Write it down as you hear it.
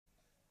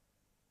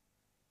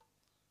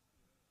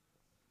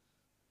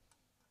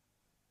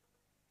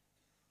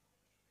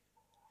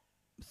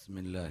بسم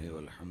الله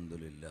والحمد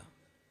لله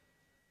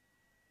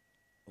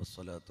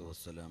والصلاة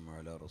والسلام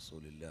على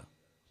رسول الله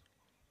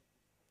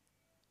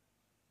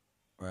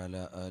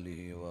وعلى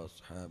آله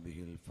وأصحابه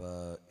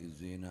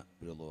الفائزين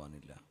برضوان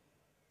الله.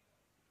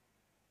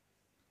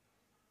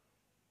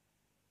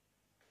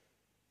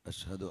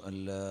 أشهد أن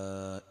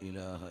لا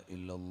إله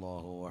إلا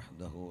الله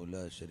وحده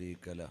لا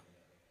شريك له،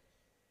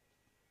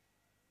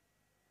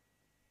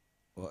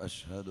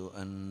 وأشهد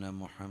أن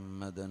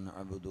محمدًا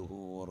عبده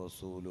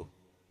ورسوله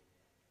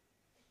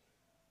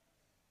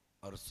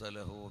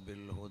أرسله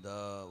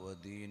بالهدى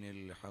ودين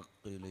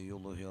الحق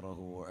ليظهره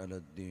على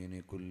الدين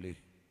كله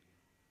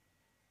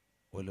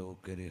ولو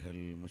كره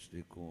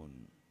المشركون.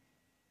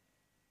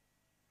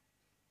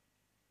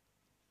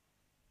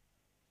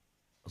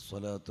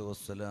 الصلاة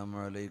والسلام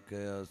عليك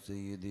يا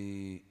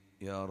سيدي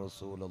يا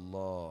رسول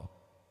الله،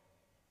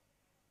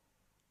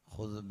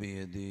 خذ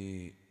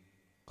بيدي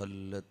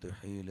قلت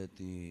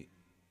حيلتي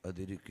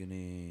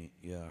أدركني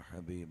يا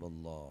حبيب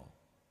الله.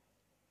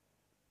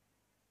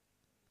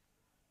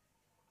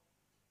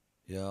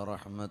 يا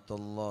رحمة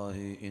الله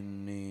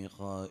إني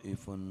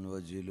خائف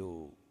وجلو،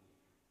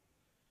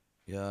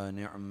 يا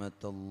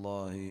نعمة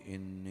الله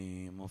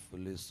إني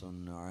مفلس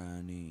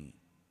عاني،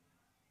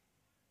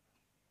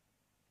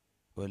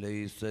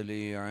 وليس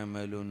لي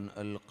عمل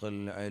ألقى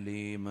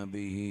العليم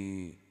به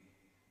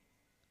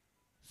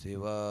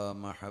سوى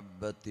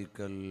محبتك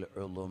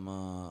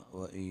العظمى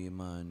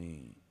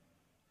وإيماني.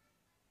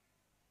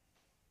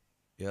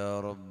 يا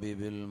رب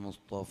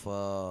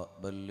بالمصطفى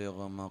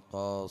بلغ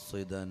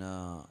مقاصدنا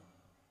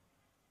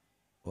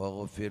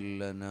واغفر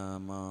لنا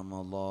ما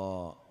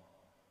مضى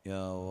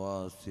يا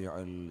واسع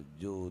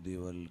الجود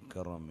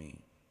والكرم.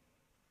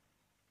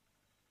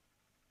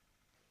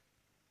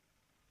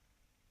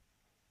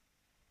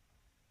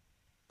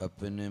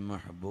 अपने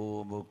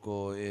महबूब को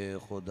ए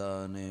खुदा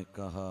ने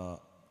कहा,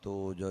 तू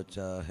जो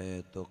चाहे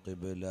तो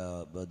क़िबला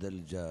बदल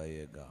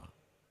जाएगा,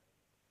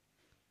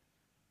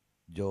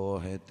 जो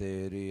है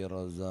तेरी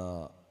रज़ा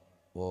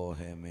वो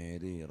है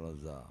मेरी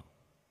रज़ा.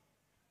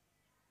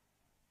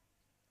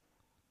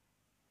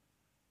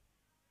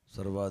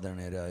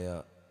 സർവാദരണീയരായ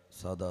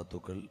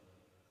സാദാത്തുക്കൾ,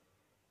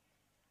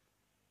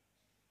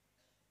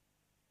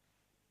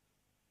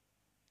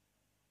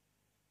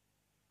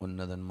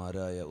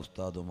 ഉന്നതന്മാരായ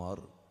ഉസ്താദുമാർ,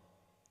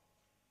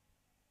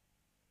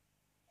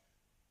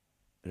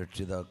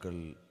 രക്ഷിതാക്കൾ,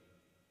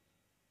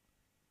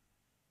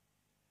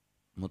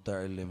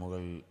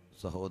 മുത്തഅല്ലിമുകൾ,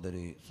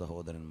 സഹോദരി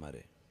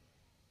സഹോദരന്മാരെ,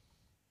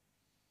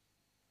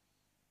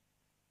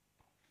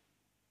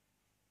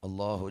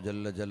 അല്ലാഹു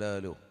ജല്ല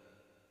ജലാലു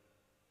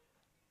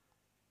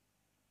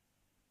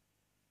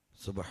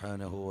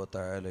സുബ്ഹാനഹു വ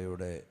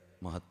തആലയുടെ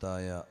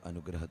മഹത്തായ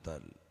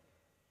അനുഗ്രഹത്താൽ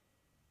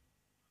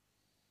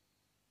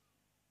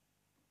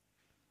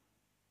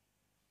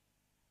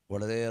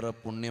വളരെയേറെ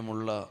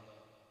പുണ്യമുള്ള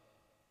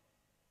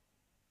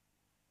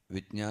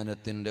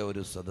വിജ്ഞാനത്തിൻ്റെ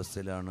ഒരു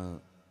സദസ്സിലാണ്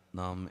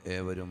നാം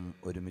ഏവരും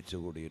ഒരുമിച്ച്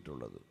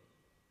കൂടിയിട്ടുള്ളത്.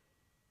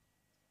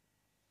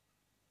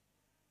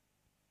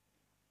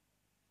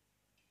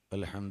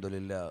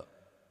 അൽഹംദുലില്ലാ,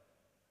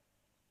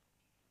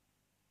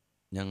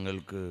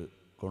 ഞങ്ങൾക്ക്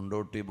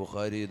കൊണ്ടോട്ടി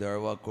ബുഖാരി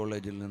ദഅ്വാ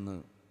കോളേജിൽ നിന്ന്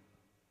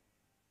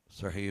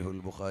സഹീഹുൽ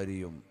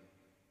ബുഖാരിയും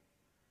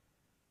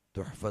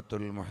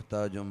തുഹ്ഫത്തുൽ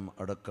മുഹ്താജും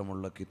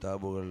അടക്കമുള്ള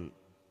കിതാബുകൾ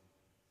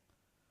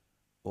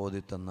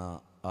ഓതിത്തന്ന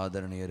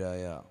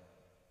ആദരണീയരായ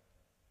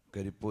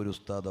കരിപ്പൂർ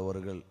ഉസ്താദ്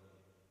അവറുകൾ,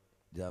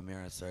 ജാമിയ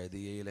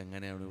സഅദിയയിൽ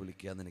എങ്ങനെയാണ്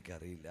വിളിക്കുകയെന്ന്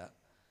എനിക്കറിയില്ല.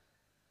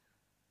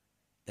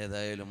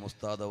 ഏതായാലും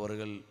ഉസ്താദ്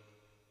അവറുകൾ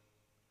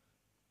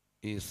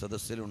ഈ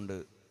സദസ്സിലുണ്ട്.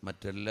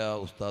 മറ്റെല്ലാ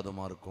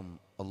ഉസ്താദുമാർക്കും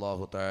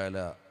അല്ലാഹു തആല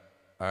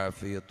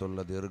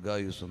ആഫിയത്തുള്ള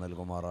ദീർഘായുസ്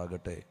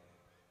നൽകുമാറാകട്ടെ.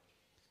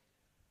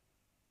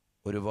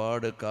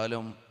 ഒരുപാട്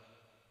കാലം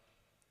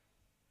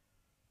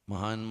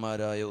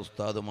മഹാന്മാരായ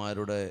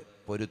ഉസ്താദുമാരുടെ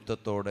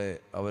പൊരുത്തത്തോടെ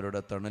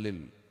അവരുടെ തണലിൽ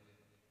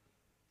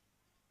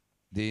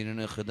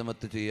ദീനിന്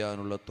ഖിദ്മത്ത്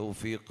ചെയ്യാനുള്ള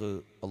തൗഫീഖ്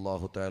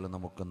അല്ലാഹു തആല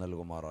നമുക്ക്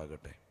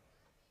നൽകുമാറാകട്ടെ.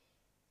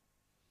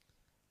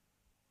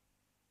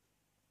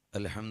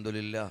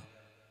 അൽഹംദുലില്ലാഹ്,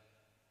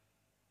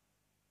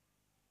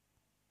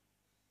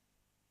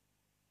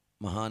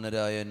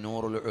 മഹാനരായ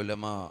നൂറുൽ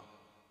ഉലമ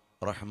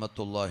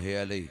റഹ്മത്തുള്ളാഹി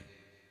അലൈഹി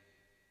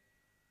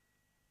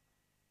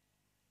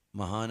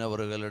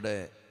മഹാനവറുകളുടെ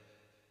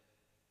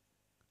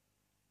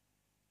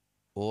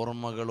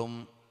ഓർമ്മകളും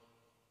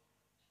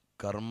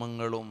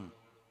കർമ്മങ്ങളും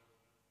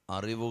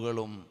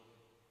അറിവുകളും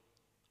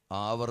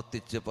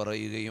ആവർത്തിച്ച്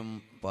പറയുകയും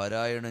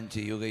പാരായണം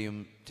ചെയ്യുകയും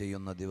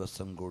ചെയ്യുന്ന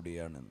ദിവസം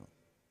കൂടിയാണെന്ന്.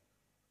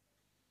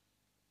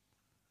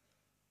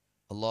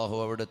 അല്ലാഹു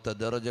അവിടുത്തെ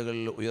ദറജകൾ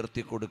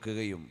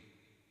ഉയർത്തിക്കൊടുക്കുകയും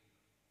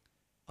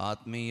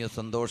ആത്മീയ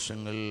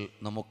സന്തോഷങ്ങൾ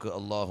നമുക്ക്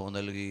അല്ലാഹു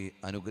നൽകി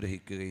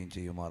അനുഗ്രഹിക്കുകയും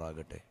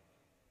ചെയ്യുമാറാകട്ടെ.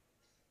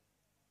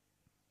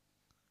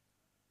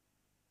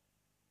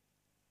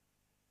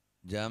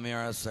 ജാമിയ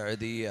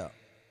സഅദിയ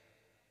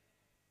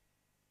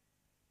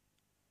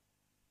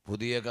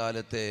പുതിയ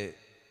കാലത്തെ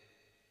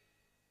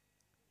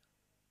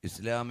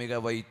ഇസ്ലാമിക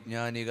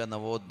വൈജ്ഞാനിക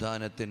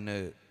നവോത്ഥാനത്തിന്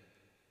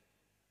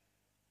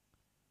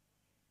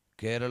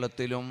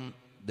കേരളത്തിലും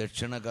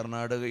ദക്ഷിണ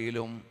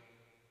കർണാടകയിലും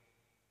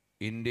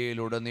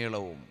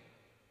ഇന്ത്യയിലുടനീളവും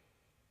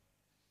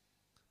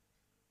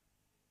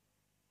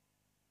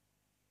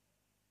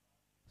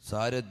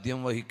സാരഥ്യം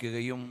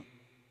വഹിക്കുകയും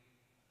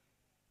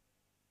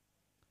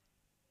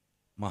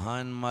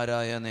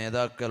മഹാന്മാരായ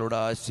നേതാക്കളുടെ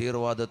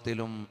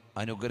ആശീർവാദത്തിലും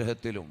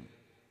അനുഗ്രഹത്തിലും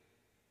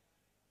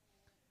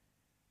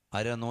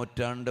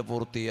അരനൂറ്റാണ്ട്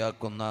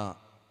പൂർത്തിയാക്കുന്ന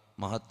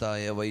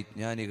മഹത്തായ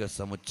വൈജ്ഞാനിക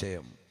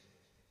സമുച്ചയം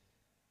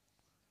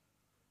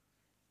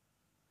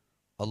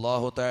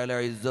അല്ലാഹു തആല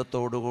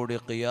ഇസ്സത്തോടുകൂടി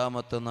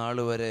ഖിയാമത്ത് നാൾ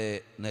വരെ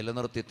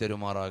നിലനിർത്തി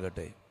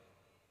തരുമാറാകട്ടെ.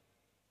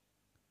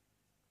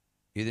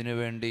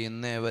 ഇതിനുവേണ്ടി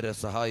ഇന്നേ വരെ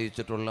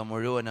സഹായിച്ചിട്ടുള്ള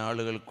മുഴുവൻ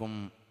ആളുകൾക്കും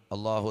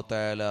അല്ലാഹു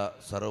തആല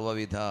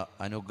സർവവിധ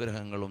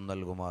അനുഗ്രഹങ്ങളും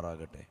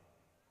നൽകുമാറാകട്ടെ.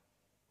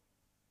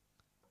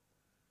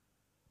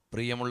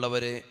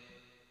 പ്രിയമുള്ളവരെ,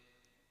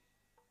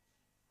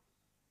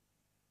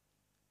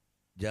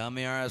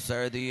 ജാമിഅ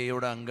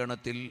സഅദിയയുടെ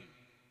അങ്കണത്തിൽ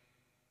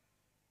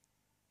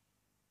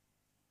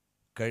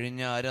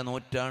കഴിഞ്ഞ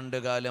അരനൂറ്റാണ്ട്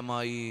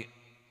കാലമായി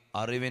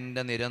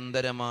അറിവിൻ്റെ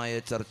നിരന്തരമായ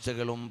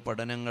ചർച്ചകളും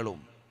പഠനങ്ങളും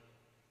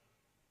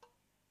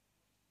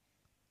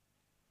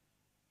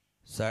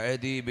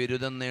സഅദി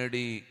ബിരുദം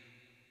നേടി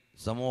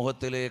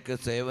സമൂഹത്തിലേക്ക്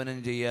സേവനം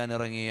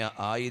ചെയ്യാനിറങ്ങിയ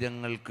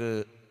ആയിരങ്ങൾക്ക്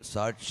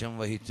സാക്ഷ്യം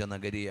വഹിച്ച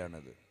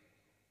നഗരിയാണിത്.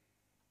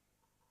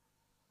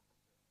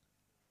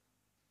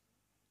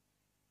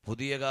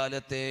 പുതിയ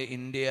കാലത്തെ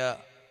ഇന്ത്യ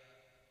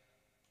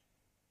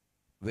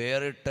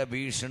വേറിട്ട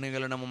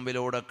ഭീഷണികളുടെ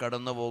മുമ്പിലൂടെ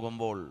കടന്നു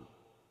പോകുമ്പോൾ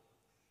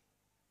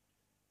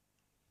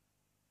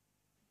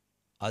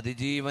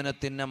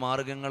അതിജീവനത്തിൻ്റെ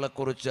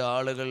മാർഗങ്ങളെക്കുറിച്ച്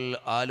ആളുകൾ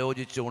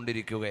ആലോചിച്ചു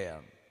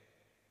കൊണ്ടിരിക്കുകയാണ്.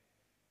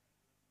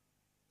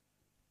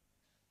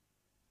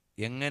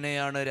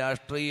 എങ്ങനെയാണ്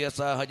രാഷ്ട്രീയ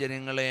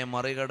സാഹചര്യങ്ങളെ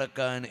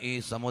മറികടക്കാൻ ഈ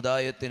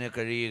സമുദായത്തിന്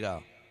കഴിയുക?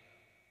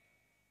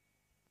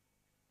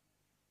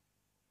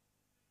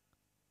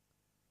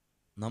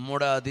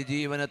 നമ്മുടെ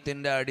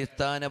അതിജീവനത്തിൻ്റെ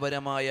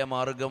അടിസ്ഥാനപരമായ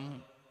മാർഗം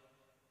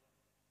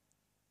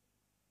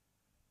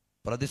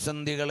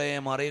പ്രതിസന്ധികളെ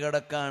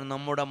മറികടക്കാൻ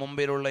നമ്മുടെ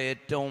മുമ്പിലുള്ള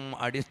ഏറ്റവും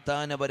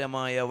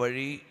അടിസ്ഥാനപരമായ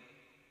വഴി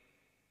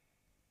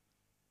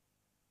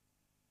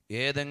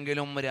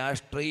ഏതെങ്കിലും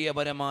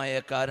രാഷ്ട്രീയപരമായ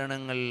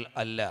കാരണങ്ങൾ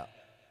അല്ല.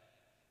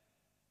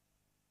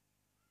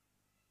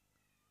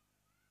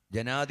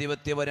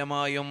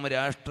 ജനാധിപത്യപരമായും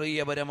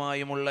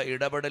രാഷ്ട്രീയപരമായുമുള്ള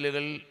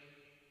ഇടപെടലുകൾ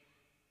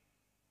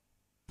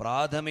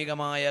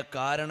പ്രാഥമികമായ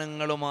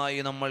കാരണങ്ങളുമായി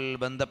നമ്മൾ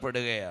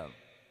ബന്ധപ്പെടുകയാണ്.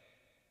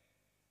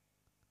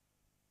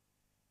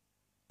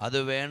 അത്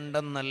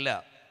വേണ്ടെന്നല്ല.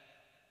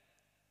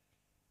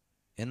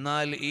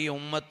 എന്നാൽ ഈ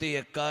ഉമ്മത്ത്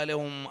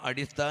എക്കാലവും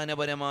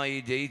അടിസ്ഥാനപരമായി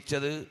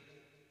ജയിച്ചത്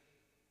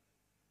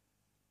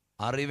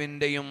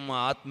അറിവിൻ്റെയും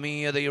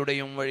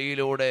ആത്മീയതയുടെയും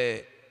വഴിയിലൂടെ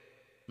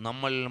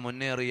നമ്മൾ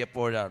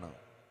മുന്നേറിയപ്പോഴാണ്.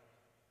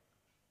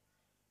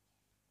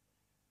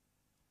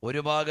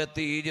 ഒരു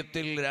ഭാഗത്ത്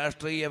ഈജിപ്തിൽ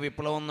രാഷ്ട്രീയ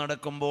വിപ്ലവം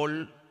നടക്കുമ്പോൾ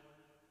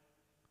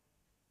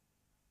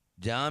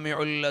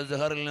ജാമിഉൽ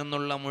അസ്ഹറിൽ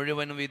നിന്നുള്ള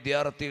മുഴുവൻ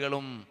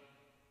വിദ്യാർത്ഥികളും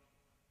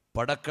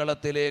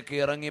പടക്കളത്തിലേക്ക്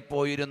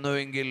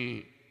ഇറങ്ങിപ്പോയിരുന്നുവെങ്കിൽ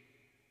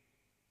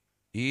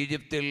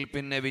ഈജിപ്തിൽ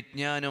പിന്നെ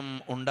വിജ്ഞാനം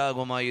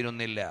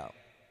ഉണ്ടാകുമായിരുന്നില്ല.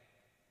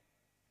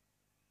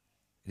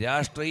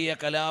 രാഷ്ട്രീയ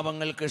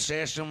കലാപങ്ങൾക്ക്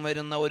ശേഷം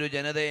വരുന്ന ഒരു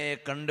ജനതയെ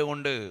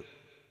കണ്ടുകൊണ്ട്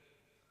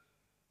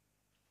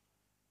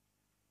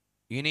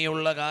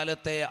ഇനിയുള്ള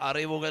കാലത്തെ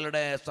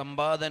അറിവുകളുടെ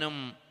സമ്പാദനം,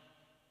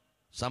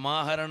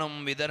 സമാഹരണം,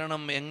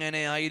 വിതരണം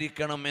എങ്ങനെ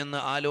ആയിരിക്കണം എന്ന്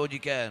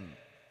ആലോചിക്കാൻ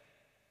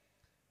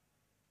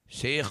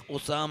ഷെയ്ഖ്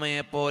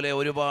ഉസാമയെപ്പോലെ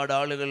ഒരുപാട്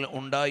ആളുകൾ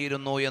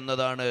ഉണ്ടായിരുന്നു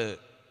എന്നതാണ്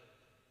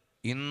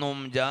ഇന്നും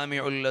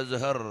ജാമിഉൽ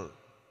അസ്ഹർ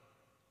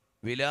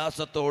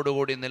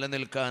വിലാസത്തോടുകൂടി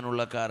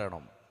നിലനിൽക്കാനുള്ള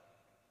കാരണം.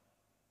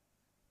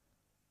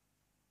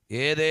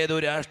 ഏതേതു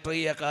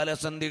രാഷ്ട്രീയ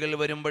കാലസന്ധികൾ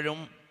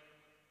വരുമ്പോഴും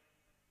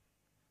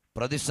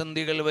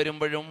പ്രതിസന്ധികൾ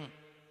വരുമ്പോഴും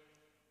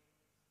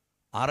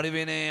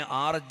അറിവിനെ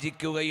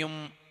ആർജിക്കുകയും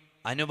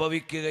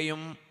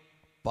അനുഭവിക്കുകയും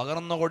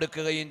പകർന്നു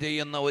കൊടുക്കുകയും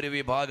ചെയ്യുന്ന ഒരു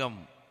വിഭാഗം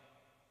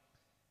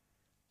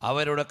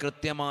അവരുടെ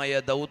കൃത്യമായ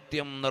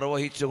ദൗത്യം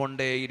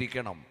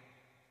നിർവഹിച്ചുകൊണ്ടേയിരിക്കണം.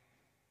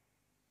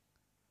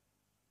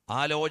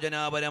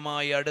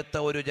 ആലോചനാപരമായി അടുത്ത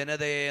ഒരു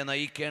ജനതയെ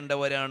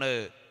നയിക്കേണ്ടവരാണ്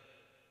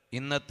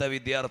ഇന്നത്തെ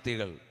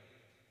വിദ്യാർത്ഥികൾ.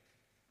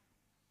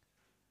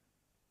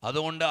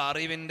 അതുകൊണ്ട്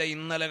അറിവിൻ്റെ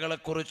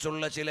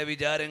ഇന്നലകളെക്കുറിച്ചുള്ള ചില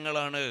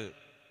വിചാരങ്ങളാണ്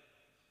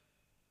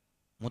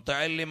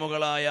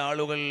മുത്തഅല്ലിമുകളായ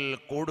ആളുകൾ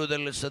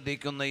കൂടുതൽ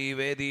ശ്രദ്ധിക്കുന്ന ഈ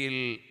വേദിയിൽ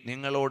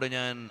നിങ്ങളോട്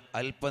ഞാൻ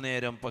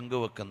അല്പനേരം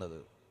പങ്കുവെക്കുന്നത്.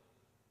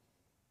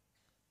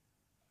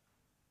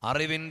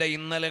 അറിവിൻ്റെ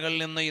ഇന്നലകളിൽ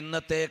നിന്ന്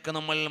ഇന്നത്തേക്ക്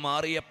നമ്മൾ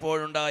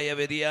മാറിയപ്പോഴുണ്ടായ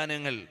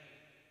വ്യതിയാനങ്ങൾ,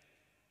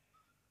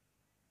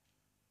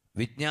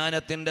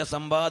 വിജ്ഞാനത്തിൻ്റെ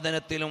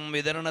സമ്പാദനത്തിലും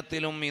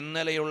വിതരണത്തിലും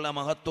ഇന്നലെയുള്ള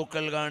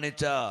മഹത്തുക്കൾ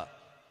കാണിച്ച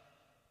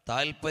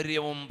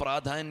താൽപ്പര്യവും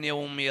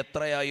പ്രാധാന്യവും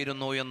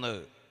എത്രയായിരുന്നു എന്ന്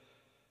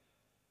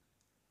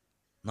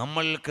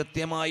നമ്മൾ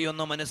കൃത്യമായി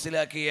ഒന്ന്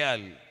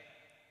മനസ്സിലാക്കിയാൽ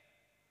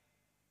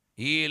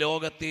ഈ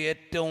ലോകത്തെ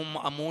ഏറ്റവും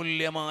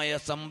അമൂല്യമായ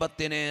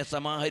സമ്പത്തിനെ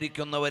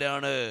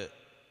സമാഹരിക്കുന്നവരാണ്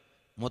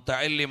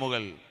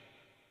മുത്തഅല്ലിമുകൾ.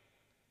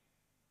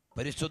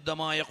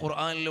 പരിശുദ്ധമായ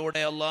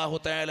ഖുർആനിലൂടെ അല്ലാഹു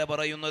തആല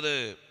പറയുന്നത്,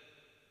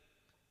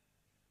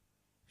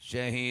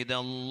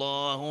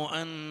 ഷഹീദല്ലാഹു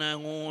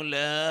അന്നഹു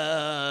ലാ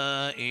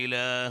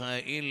ഇലാഹ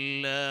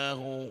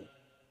ഇല്ലാഹു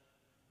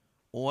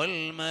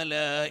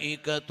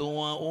والملائكة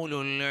وأولو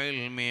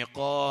العلم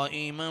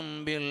قائما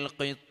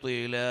بالقسط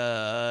لا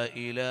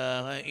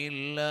إله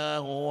إلا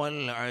هو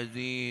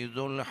العزيز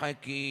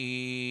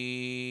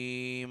الحكيم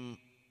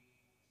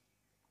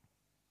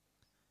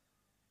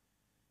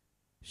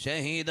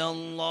شهد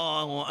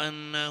الله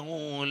أنه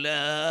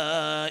لا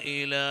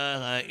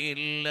إله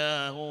إلا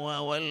هو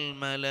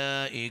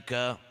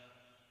والملائكة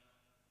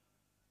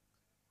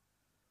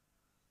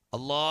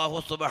അല്ലാഹു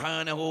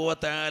സുബ്ഹാനഹു വ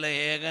തആല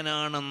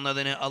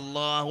ഏകനാണെന്നതിന്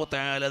അല്ലാഹു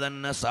തആല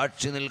തന്നെ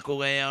സാക്ഷി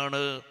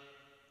നിൽക്കുകയാണ്.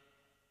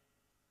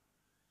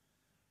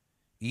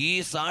 ഈ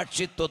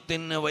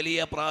സാക്ഷിത്വത്തിന് വലിയ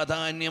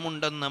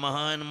പ്രാധാന്യമുണ്ടെന്ന്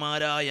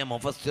മഹാന്മാരായ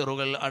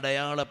മുഫസ്സിറുകൾ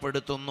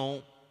അടയാളപ്പെടുത്തുന്നു.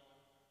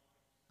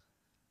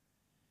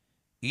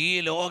 ഈ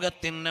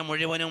ലോകത്തിൻ്റെ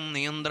മുഴുവനും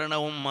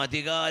നിയന്ത്രണവും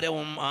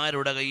അധികാരവും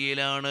ആരുടെ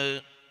കയ്യിലാണ്?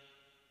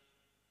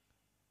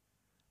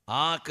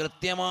 ആ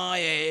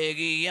കൃത്യമായ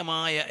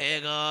ഏകീയമായ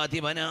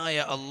ഏകാധിപനായ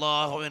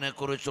അല്ലാഹുവിനെ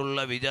കുറിച്ചുള്ള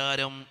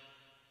വിചാരം,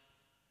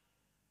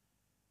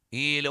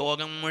 ഈ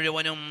ലോകം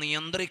മുഴുവനും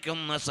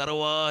നിയന്ത്രിക്കുന്ന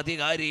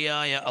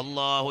സർവാധികാരിയായ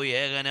അല്ലാഹു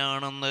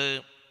ഏകനാണെന്ന്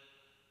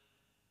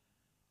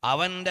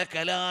അവൻ്റെ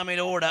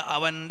കലാമിലൂടെ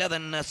അവൻ്റെ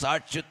തന്നെ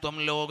സാക്ഷിത്വം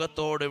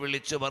ലോകത്തോട്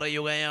വിളിച്ചു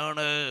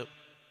പറയുകയാണ്.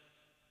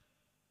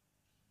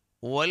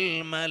 വൽ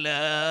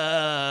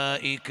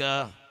മലായിക,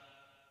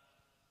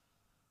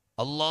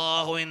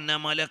 അല്ലാഹുവിൻ്റെ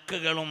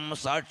മലക്കുകളും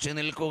സാക്ഷി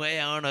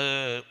നിൽക്കുകയാണ്.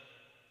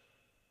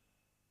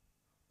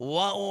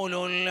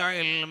 വഉലുൽ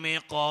ഇൽമി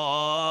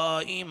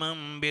ഖായിമൻ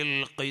ബിൽ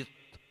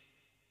ഖിസ്ത്,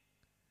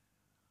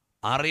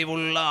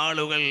 അറിവുള്ള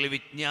ആളുകൾ,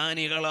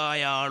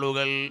 വിജ്ഞാനികളായ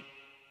ആളുകൾ,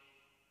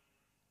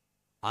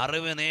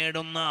 അറിവ്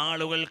നേടുന്ന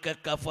ആളുകൾക്ക്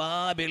കഫാ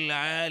ബിൽ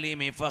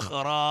ആലിമി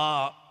ഫഖ്റാ,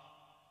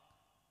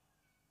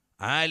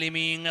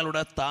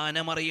 ആലിമീങ്ങളുടെ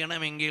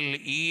സ്ഥാനമറിയണമെങ്കിൽ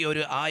ഈ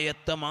ഒരു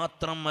ആയത്ത്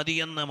മാത്രം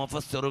മതിയെന്ന്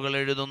മുഫസ്സിറുകൾ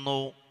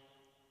എഴുതുന്നു.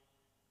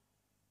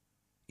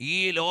 ഈ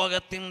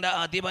ലോകത്തിൻ്റെ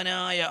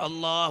അധിപനായ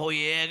അല്ലാഹു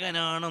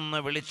ഏകനാണെന്ന്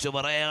വിളിച്ചു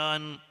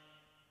പറയാൻ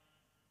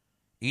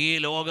ഈ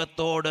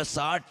ലോകത്തോട്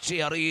സാക്ഷി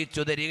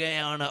അറിയിച്ചു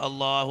തരികയാണ്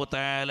അല്ലാഹു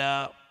തആല.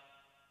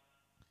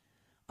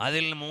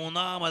 അതിൽ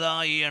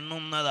മൂന്നാമതായി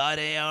എണ്ണുന്നത്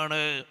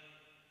ആരെയാണ്?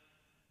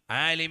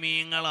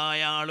 ആലിമീങ്ങളായ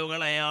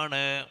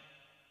ആളുകളെയാണ്.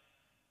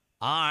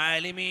 ആ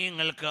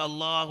ആലിമീങ്ങൾക്ക്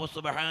അല്ലാഹു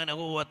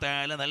സുബ്ഹാനഹു വ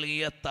തആല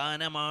നൽകിയ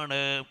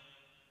സ്ഥാനമാണ്.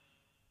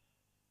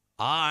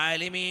 ആ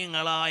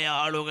ആലിമീങ്ങളായ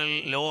ആളുകൾ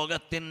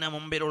ലോകത്തിന്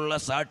മുമ്പിലുള്ള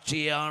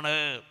സാക്ഷിയാണ്.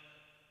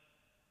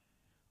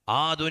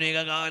 ആധുനിക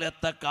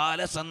കാലത്തെ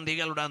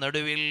കാലസന്ധികളുടെ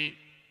നടുവിൽ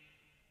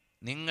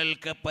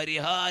നിങ്ങൾക്ക്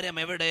പരിഹാരം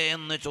എവിടെ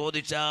എന്ന്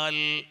ചോദിച്ചാൽ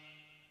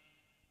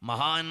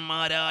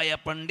മഹാന്മാരായ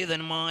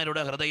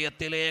പണ്ഡിതന്മാരുടെ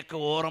ഹൃദയത്തിലേക്ക്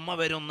ഓർമ്മ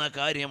വരുന്ന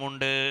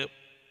കാര്യമുണ്ട്.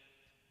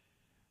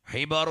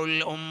 ഹിബറുൽ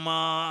ഉമ്മ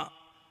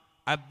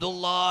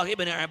അബ്ദുല്ലാഹി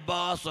ഇബ്നു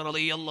അബ്ബാസ്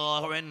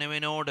റളിയല്ലാഹു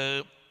അൻഹുവിനോട്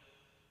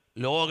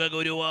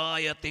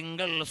ലോകഗുരുവായ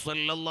തിങ്കൾ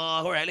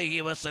സല്ലല്ലാഹു അലൈഹി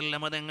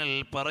വസല്ലം തങ്ങൾ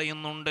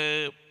പറയുന്നുണ്ട്,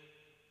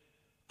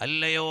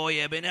 അല്ലയോ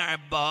ഇബ്നു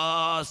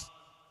അബ്ബാസ്,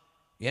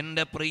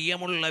 എൻ്റെ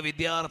പ്രിയമുള്ള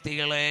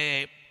വിദ്യാർത്ഥികളെ,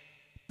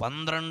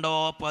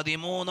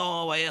 12-13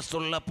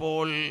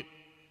 വയസ്സുള്ളപ്പോൾ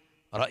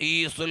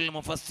റഈസുൽ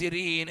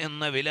മുഫസ്സിരീൻ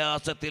എന്ന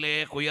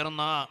വിലാസത്തിലേക്ക്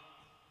ഉയർന്ന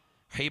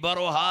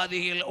ഹിബറു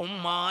ഹാദിഹിൽ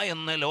ഉമ്മ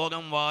എന്ന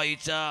ലോകം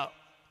വായിച്ച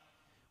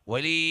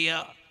വലിയ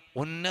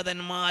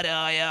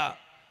ഉന്നതന്മാരായ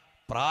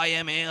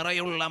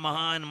പ്രായമേറെയുള്ള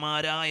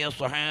മഹാന്മാരായ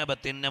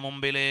സ്വഹാബത്തിൻ്റെ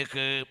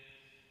മുമ്പിലേക്ക്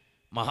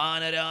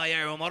മഹാനരായ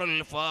ഉമറുൽ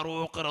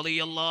ഫാറൂഖ്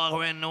റളിയല്ലാഹു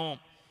അൻഹു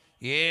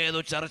ഏതു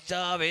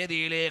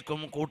ചർച്ചാവേദിയിലേക്കും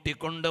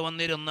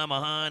കൂട്ടിക്കൊണ്ടുവന്നിരുന്ന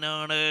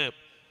മഹാനാണ്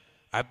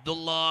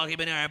അബ്ദുല്ലാഹി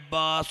ഇബ്നു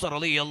അബ്ബാസ്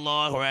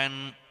റളിയല്ലാഹു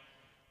അൻഹു.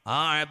 ആ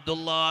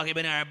അബ്ദുല്ലാഹി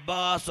ഇബ്നു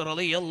അബ്ബാസ്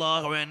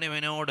റളിയല്ലാഹു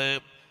അൻഹുവിനോട്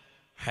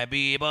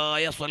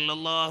ഹബീബായ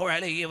സല്ലല്ലാഹു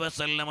അലൈഹി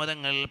വസല്ലം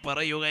തങ്ങൾ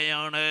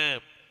പറയുകയാണ്,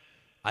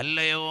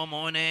 അല്ലയോ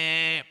മോനെ,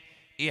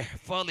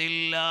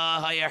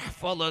 ഇഹ്ഫദില്ലാഹ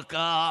യഹ്ഫദുക,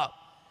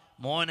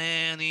 മോനെ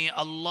നീ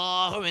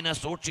അല്ലാഹുവിനെ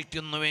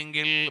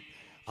സൂക്ഷിക്കുന്നുവെങ്കിൽ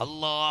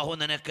അല്ലാഹു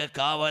നിനക്ക്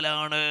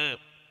കാവലാണ്.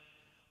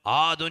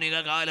 ആധുനിക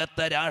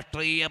കാലത്തെ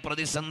രാഷ്ട്രീയ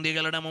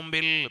പ്രതിസന്ധികളുടെ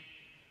മുമ്പിൽ,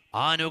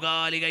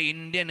 ആനുകാലിക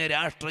ഇന്ത്യൻ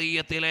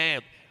രാഷ്ട്രീയത്തിലെ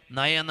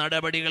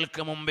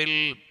നയനടപടികൾക്ക് മുമ്പിൽ,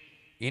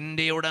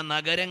 ഇന്ത്യയുടെ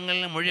നഗരങ്ങൾ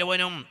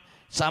മുഴുവനും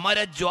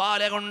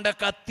സമരജ്വാല കൊണ്ട്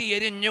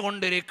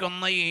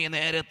കത്തിയെരിഞ്ഞുകൊണ്ടിരിക്കുന്ന ഈ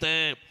നേരത്ത്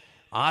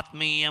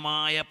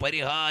ആത്മീയമായ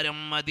പരിഹാരം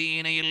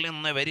മദീനയിൽ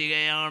നിന്ന്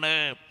വരികയാണ്.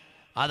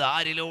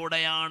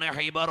 അതാരിലൂടെയാണ്?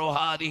 ഹിബറു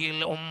ഹാദിഹിൽ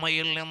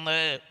ഉമ്മയിൽ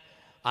നിന്ന്,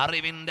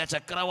 അറിവിൻ്റെ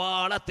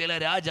ചക്രവാളത്തിലെ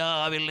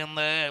രാജാവിൽ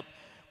നിന്ന്,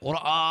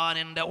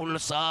 ഖുർആനിൻ്റെ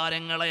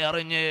ഉത്സാരങ്ങളെ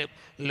അറിഞ്ഞ്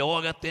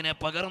ലോകത്തിന്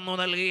പകർന്നു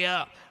നൽകിയ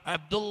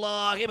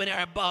അബ്ദുല്ലാഹി ഇബ്നു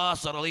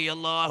അബ്ബാസ്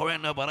റളിയല്ലാഹു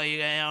അൻഹു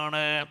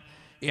പറയുകയാണ്,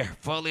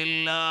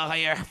 ഇഹ്ഫദില്ലാഹ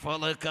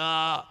യഹ്ഫദുക,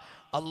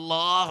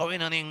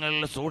 അല്ലാഹുവിനെ നിങ്ങൾ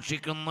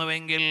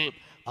സൂക്ഷിക്കുന്നുവെങ്കിൽ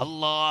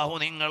അല്ലാഹു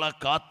നിങ്ങളെ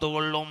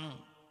കാത്തുകൊള്ളും.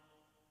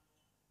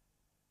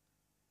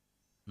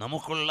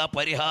 നമുക്കുള്ള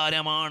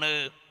പരിഹാരമാണ്.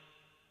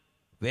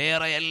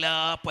 വേറെ എല്ലാ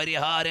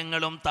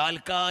പരിഹാരങ്ങളും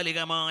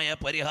താൽക്കാലികമായ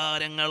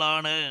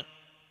പരിഹാരങ്ങളാണ്.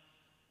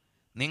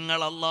 നിങ്ങൾ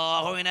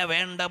അല്ലാഹുവിനെ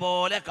വേണ്ട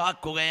പോലെ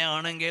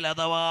കാക്കുകയാണെങ്കിൽ,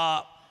 അഥവാ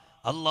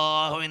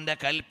അല്ലാഹുവിൻ്റെ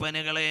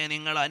കൽപ്പനകളെ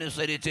നിങ്ങൾ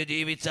അനുസരിച്ച്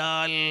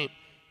ജീവിച്ചാൽ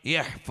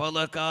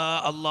യഹ്ഫദക,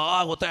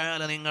 അല്ലാഹു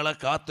തആല നിങ്ങളെ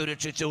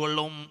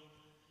കാത്തുരക്ഷിച്ചുകൊള്ളും.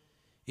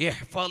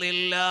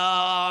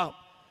 ഇഹ്ഫദില്ലാഹ്,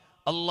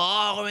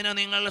 അല്ലാഹുവിനെ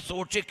നിങ്ങൾ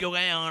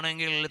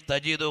സൂക്ഷിക്കുകയാണെങ്കിൽ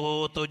തജിദുഹു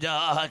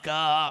തുജാഹക,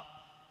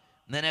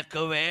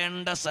 നിനക്ക്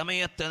വേണ്ട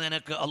സമയത്ത്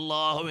നിനക്ക്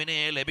അല്ലാഹുവിനെ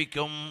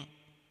ലഭിക്കും.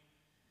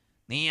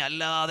 നീ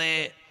അല്ലാതെ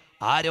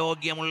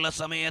ആരോഗ്യമുള്ള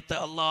സമയത്ത്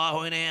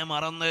അല്ലാഹുവിനെ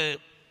മറന്ന്,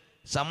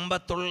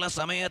 സമ്പത്തുള്ള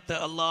സമയത്ത്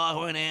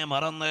അല്ലാഹുവിനെ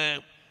മറന്ന്,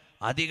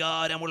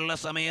 അധികാരമുള്ള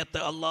സമയത്ത്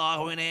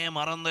അല്ലാഹുവിനെ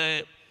മറന്ന്,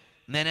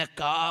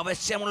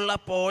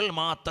 നിനക്കാവശ്യമുള്ളപ്പോൾ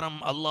മാത്രം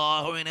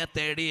അല്ലാഹുവിനെ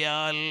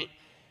തേടിയാൽ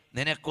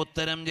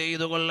നിനക്കുത്തരം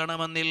ചെയ്തു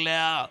കൊള്ളണമെന്നില്ല.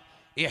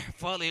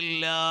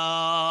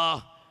 ഇഹ്ഫദില്ലാഹ്,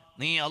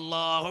 നീ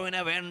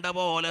അല്ലാഹുവിനെ വേണ്ട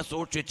പോലെ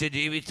സൂക്ഷിച്ച്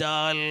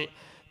ജീവിച്ചാൽ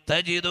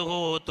തജിദുഹു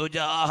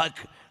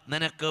തുജാഹക്,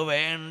 നിനക്ക്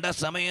വേണ്ട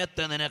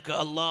സമയത്ത് നിനക്ക്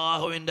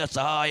അല്ലാഹുവിൻ്റെ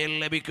സഹായം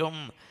ലഭിക്കും.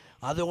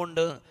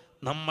 അതുകൊണ്ട്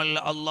നമ്മൾ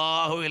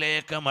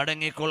അല്ലാഹുവിലേക്ക്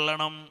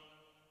മടങ്ങിക്കൊള്ളണം.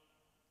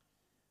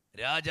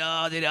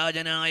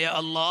 രാജാതിരാജനായ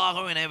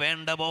അല്ലാഹുവിനെ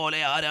വേണ്ട പോലെ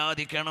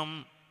ആരാധിക്കണം.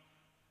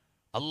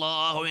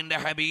 അല്ലാഹുവിൻ്റെ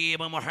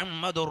ഹബീബ്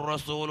മുഹമ്മദുർ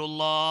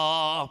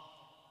റസൂലുള്ളാഹ്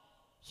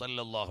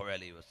സല്ലല്ലാഹു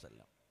അലൈഹി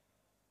വസല്ലം.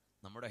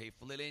 നമ്മുടെ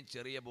ഹിഫ്ളിലെയും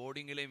ചെറിയ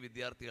ബോർഡിങ്ങിലെയും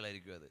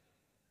വിദ്യാർത്ഥികളായിരിക്കും അത്.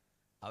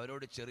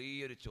 അവരോട്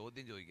ചെറിയൊരു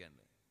ചോദ്യം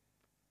ചോദിക്കാനുണ്ട്.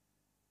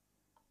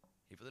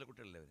 ഹിഫ്ളിലെ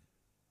കുട്ടികളല്ലേ അവർ?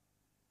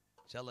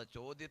 ഇൻഷാ അല്ലാഹ്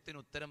ചോദ്യത്തിന്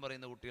ഉത്തരം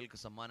പറയുന്ന കുട്ടികൾക്ക്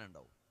സമ്മാനം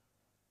ഉണ്ടാവും.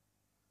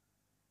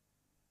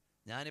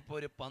 ഞാനിപ്പോൾ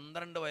ഒരു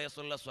 12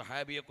 വയസ്സുള്ള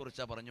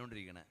സ്വഹാബിയെക്കുറിച്ചാണ്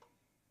പറഞ്ഞുകൊണ്ടിരിക്കണേ.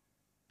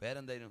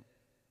 പേരെന്തായിരുന്നു?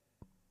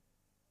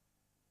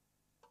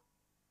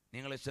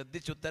 നിങ്ങൾ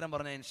ശ്രദ്ധിച്ചുത്തരം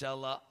പറഞ്ഞാൽ ഇൻഷാ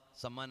അല്ലാഹ്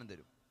സമ്മാനം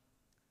തരും.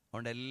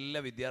 അതുകൊണ്ട് എല്ലാ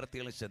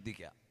വിദ്യാർത്ഥികളും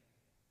ശ്രദ്ധിക്കുക.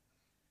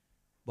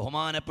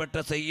 ബഹുമാനപ്പെട്ട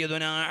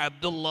സയ്യിദുനാ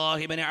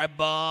അബ്ദുല്ലാഹി ഇബ്നു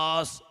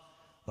അബ്ബാസ്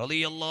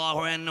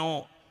റളിയല്ലാഹു അൻഹു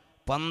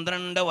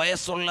 12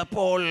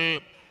 വയസ്സുള്ളപ്പോൾ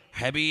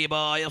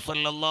ഹബീബായ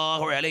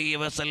സല്ലല്ലാഹു അലൈഹി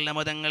വസല്ലം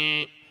തങ്ങൾ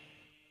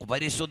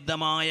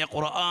പരിശുദ്ധമായ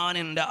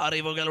ഖുർആനിൻ്റെ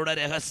അറിവുകളുടെ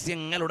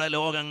രഹസ്യങ്ങളുടെ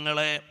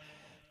ലോകങ്ങളെ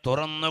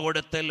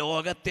തുറന്നുകൊടുത്ത്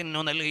ലോകത്തിനു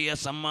നൽകിയ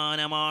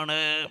സമ്മാനമാണ്.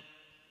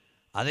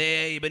 അതേ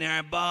ഇബ്നു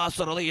അബ്ബാസ്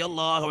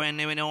റളിയല്ലാഹു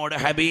അൻഹുവിനോട്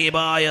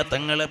ഹബീബായ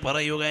തങ്ങൾ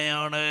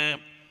പറയുകയാണ്,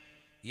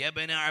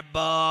 ഇബ്നു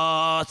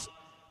അബ്ബാസ്,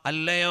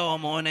 അല്ലയോ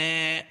മോനെ,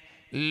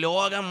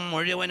 ലോകം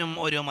മുഴുവനും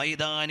ഒരു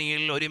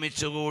മൈതാനിയിൽ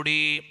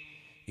ഒരുമിച്ചുകൂടി,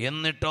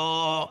 എന്നിട്ടോ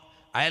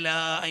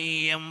അലാ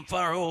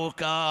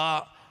യൻഫഉക,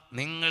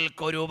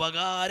 നിങ്ങൾക്കൊരു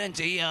ഉപകാരം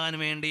ചെയ്യാൻ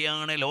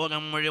വേണ്ടിയാണ്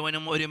ലോകം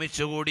മുഴുവനും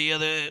ഒരുമിച്ച്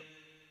കൂടിയത്.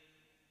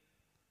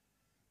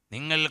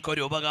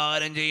 നിങ്ങൾക്കൊരു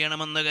ഉപകാരം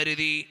ചെയ്യണമെന്ന്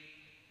കരുതി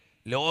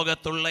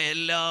ലോകത്തുള്ള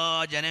എല്ലാ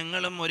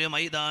ജനങ്ങളും ഒരു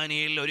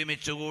മൈതാനിയിൽ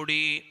ഒരുമിച്ച്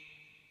കൂടി.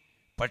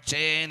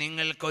 പക്ഷേ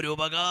നിങ്ങൾക്കൊരു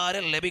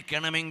ഉപകാരം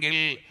ലഭിക്കണമെങ്കിൽ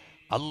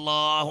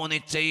അല്ലാഹു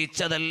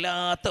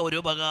നിശ്ചയിച്ചതല്ലാത്ത ഒരു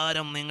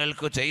ഉപകാരം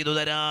നിങ്ങൾക്ക് ചെയ്തു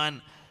തരാൻ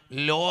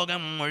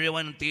ലോകം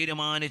മുഴുവൻ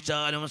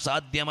തീരുമാനിച്ചാലും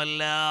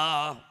സാധ്യമല്ല.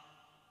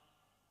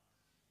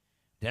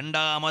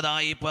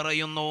 രണ്ടാമതായി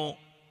പറയുന്നു,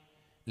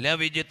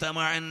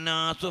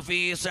 ലവിജ്തമഅന്നാസു ഫീ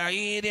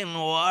സഈദിൻ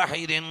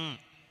വാഹിദിൻ,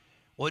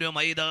 ഒരു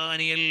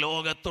മൈതാനിയിൽ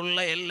ലോകത്തുള്ള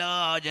എല്ലാ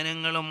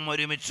ജനങ്ങളും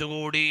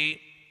ഒരുമിച്ചുകൂടി,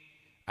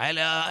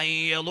 അലാ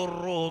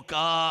അയ്യദുറൂക,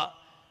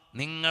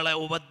 നിങ്ങളെ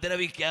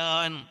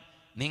ഉപദ്രവിക്കാൻ,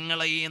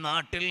 നിങ്ങളെ ഈ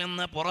നാട്ടിൽ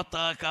നിന്ന്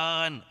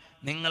പുറത്താക്കാൻ,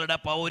 നിങ്ങളുടെ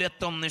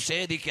പൗരത്വം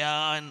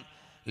നിഷേധിക്കാൻ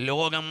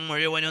ലോകം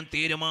മുഴുവനും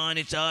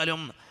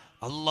തീരുമാനിച്ചാലും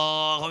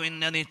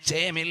അല്ലാഹുവിൻ്റെ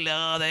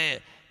നിശ്ചയമില്ലാതെ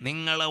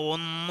നിങ്ങളെ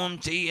ഒന്നും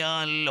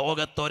ചെയ്യാൻ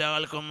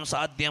ലോകത്തൊരാൾക്കും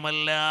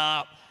സാധ്യമല്ല.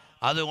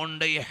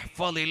 അതുകൊണ്ട്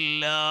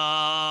ഇഹ്ഫദില്ലാഹ്,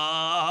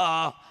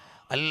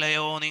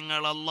 അല്ലയോ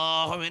നിങ്ങൾ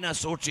അല്ലാഹുവിനെ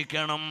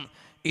സൂക്ഷിക്കണം.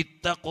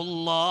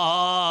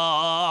 ഇത്തഖുല്ലാഹ്,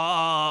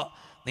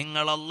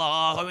 നിങ്ങൾ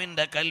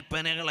അല്ലാഹുവിൻ്റെ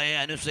കൽപ്പനകളെ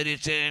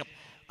അനുസരിച്ച്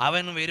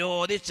അവൻ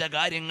വിരോധിച്ച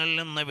കാര്യങ്ങളിൽ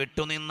നിന്ന്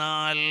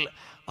വിട്ടുനിന്നാൽ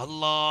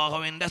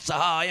അല്ലാഹുവിൻ്റെ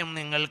സഹായം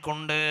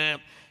നിങ്ങൾക്കുണ്ട്.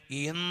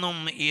 എന്നും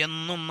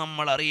എന്നും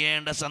നമ്മൾ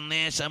അറിയേണ്ട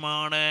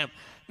സന്ദേശമാണ്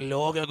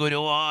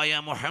ലോകഗുരുവായ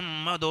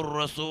മുഹമ്മദുർ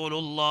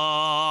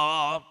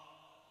റസൂലുള്ളാഹ്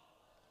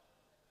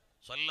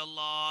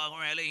സല്ലല്ലാഹു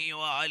അലൈഹി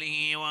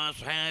വഅലിഹി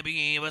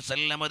വഅസ്ഹാബിഹി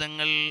വസല്ലം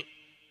തങ്ങൾ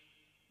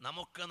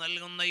നമുക്ക്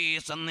നൽകുന്ന ഈ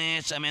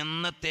സന്ദേശം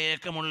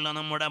എന്നത്തേക്കുമുള്ള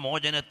നമ്മുടെ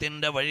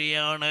മോചനത്തിൻ്റെ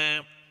വഴിയാണ്.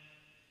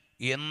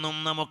 എന്നും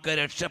നമുക്ക്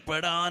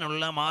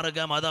രക്ഷപ്പെടാനുള്ള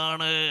മാർഗം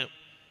അതാണ്.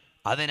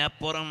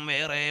 അതിനപ്പുറം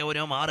വേറെ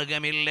ഒരു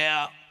മാർഗമില്ല.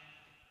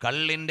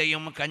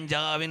 കള്ളിൻ്റെയും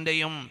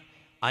കഞ്ചാവിൻ്റെയും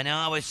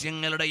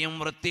അനാവശ്യങ്ങളുടെയും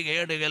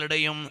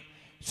വൃത്തികേടുകളുടെയും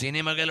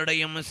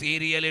സിനിമകളുടെയും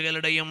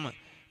സീരിയലുകളുടെയും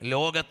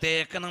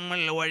ലോകത്തേക്ക് നമ്മൾ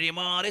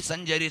വഴിമാറി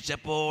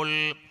സഞ്ചരിച്ചപ്പോൾ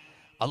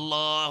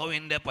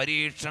അല്ലാഹുവിൻ്റെ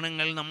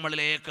പരീക്ഷണങ്ങൾ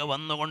നമ്മളിലേക്ക്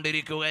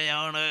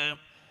വന്നുകൊണ്ടിരിക്കുകയാണ്.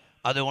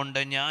 അതുകൊണ്ട്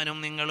ഞാനും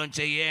നിങ്ങളും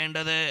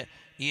ചെയ്യേണ്ടത്,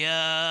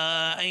 യാ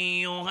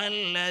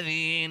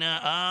അയ്യുഹല്ലദീന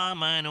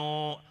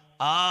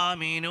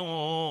ആമിനൂ,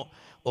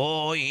 ഓ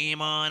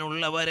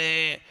ഈമാനുള്ളവരെ,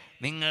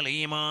 നിങ്ങൾ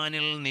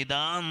ഈമാനിൽ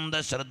നിതാന്ത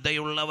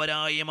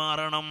ശ്രദ്ധയുള്ളവരായി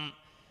മാറണം.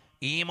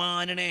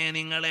 ഈമാനിനെ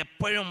നിങ്ങൾ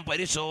എപ്പോഴും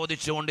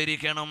പരിശോധിച്ചു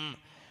കൊണ്ടിരിക്കണം.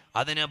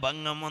 അതിന്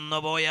ഭംഗം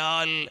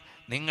വന്നുപോയാൽ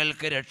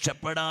നിങ്ങൾക്ക്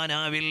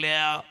രക്ഷപ്പെടാനാവില്ല,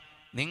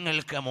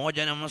 നിങ്ങൾക്ക്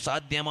മോചനം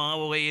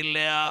സാധ്യമാവുകയില്ല.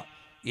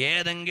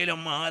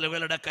 ഏതെങ്കിലും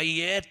ആളുകളുടെ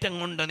കയ്യേറ്റം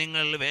കൊണ്ട്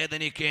നിങ്ങൾ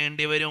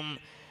വേദനിക്കേണ്ടി വരും.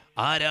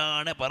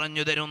 ആരാണ്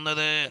പറഞ്ഞു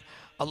തരുന്നത്?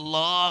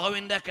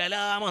 അല്ലാഹുവിൻ്റെ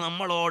കലാം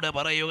നമ്മളോട്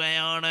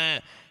പറയുകയാണ്,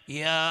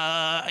 യാ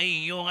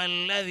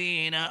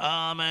അയ്യുഹല്ലദീന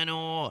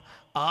ആമനൂ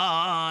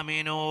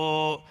ആമിനൂ,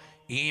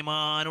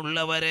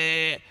 ഈമാനുള്ളവരെ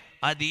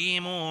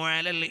അദീമു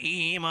അലൽ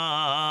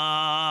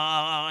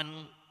ഈമാൻ.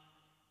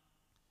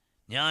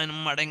 ഞാൻ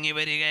മടങ്ങി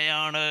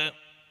വരികയാണ്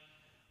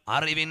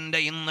അറിവിൻ്റെ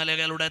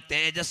ഇന്നലകളുടെ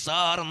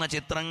തേജസ്സാർന്ന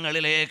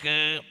ചിത്രങ്ങളിലേക്ക്.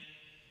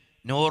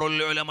 നൂറുൽ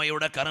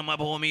ഉലമയുടെ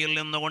കർമ്മഭൂമിയിൽ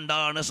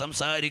നിന്നുകൊണ്ടാണ്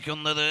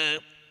സംസാരിക്കുന്നത്.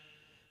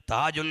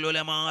 താജുൽ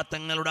ഉലമാ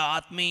തങ്ങളുടെ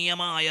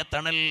ആത്മീയമായ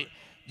തണൽ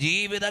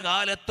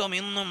ജീവിതകാലത്തും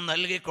ഇന്നും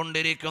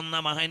നൽകിക്കൊണ്ടിരിക്കുന്ന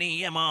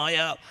മഹനീയമായ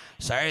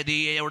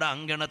സഅദിയയുടെ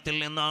അങ്കണത്തിൽ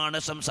നിന്നാണ്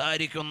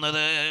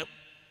സംസാരിക്കുന്നത്.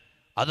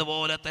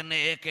 അതുപോലെ തന്നെ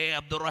AK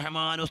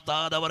അബ്ദുറഹ്മാൻ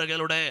ഉസ്താദ്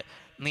അവറുകളുടെ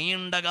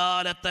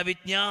നീണ്ടകാലത്തെ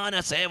വിജ്ഞാന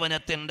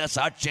സേവനത്തിൻ്റെ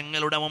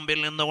സാക്ഷ്യങ്ങളുടെ മുമ്പിൽ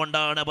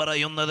നിന്നുകൊണ്ടാണ്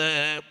പറയുന്നത്.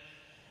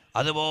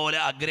 അതുപോലെ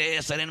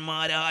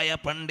അഗ്രേസരന്മാരായ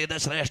പണ്ഡിത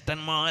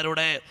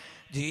ശ്രേഷ്ഠന്മാരുടെ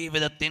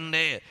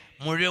ജീവിതത്തിൻ്റെ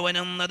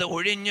മുഴുവനെന്നത്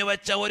ഒഴിഞ്ഞു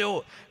വെച്ച ഒരു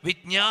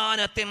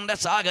വിജ്ഞാനത്തിൻ്റെ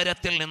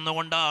സാഗരത്തിൽ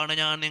നിന്നുകൊണ്ടാണ്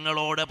ഞാൻ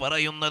നിങ്ങളോട്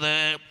പറയുന്നത്.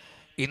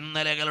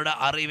 ഇന്നലകളുടെ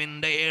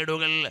അറിവിൻ്റെ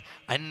ഏടുകൾ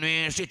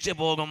അന്വേഷിച്ച്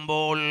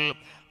പോകുമ്പോൾ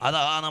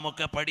അതാ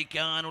നമുക്ക്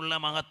പഠിക്കാനുള്ള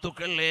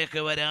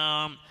മഹത്തുക്കളിലേക്ക്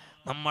വരാം.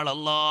 നമ്മൾ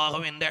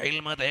അല്ലാഹുവിൻ്റെ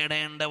ഇൽമ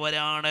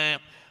തേടേണ്ടവരാണ്.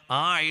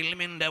 ആ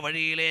ഇൽമിൻ്റെ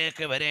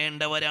വഴിയിലേക്ക്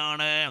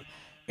വരേണ്ടവരാണ്.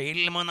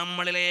 ഇൽമ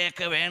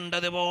നമ്മളിലേക്ക്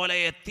വേണ്ടതുപോലെ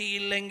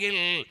എത്തിയില്ലെങ്കിൽ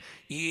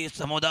ഈ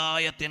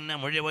സമുദായത്തിന്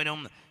മുഴുവനും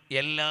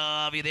എല്ലാ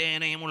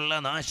വിധേനയുമുള്ള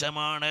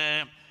നാശമാണ്.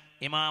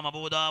 ഇമാം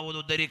അബൂദാവൂദ്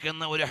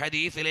ഉദ്ധരിക്കുന്ന ഒരു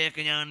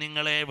ഹദീസിലേക്ക് ഞാൻ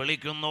നിങ്ങളെ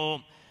വിളിക്കുന്നു.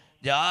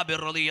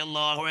 ജാബിർ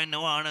റളിയല്ലാഹു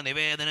അൻഹു ആണ്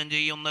നിവേദനം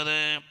ചെയ്യുന്നത്.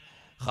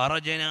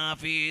 ഖറജനാ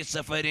ഫീ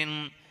സഫരിൻ,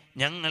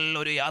 ഞങ്ങൾ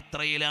ഒരു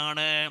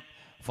യാത്രയിലാണ്.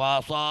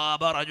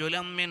 ഫാസാബ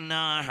റജുലൻ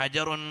മിന്നാ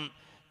ഹജറുൻ,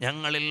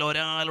 ഞങ്ങളിൽ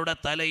ഒരാളുടെ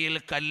തലയിൽ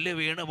കല്ല്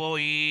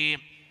വീണുപോയി.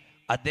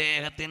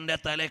 അദ്ദേഹത്തിൻ്റെ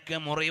തലയ്ക്ക്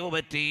മുറിവ്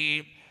പറ്റി.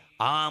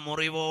 ആ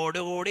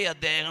മുറിവോടുകൂടി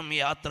അദ്ദേഹം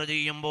യാത്ര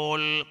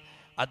ചെയ്യുമ്പോൾ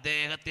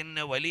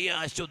അദ്ദേഹത്തിന് വലിയ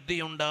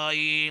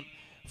അശുദ്ധിയുണ്ടായി.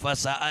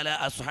 ഫസഅല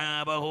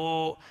അസ്ഹാബഹു,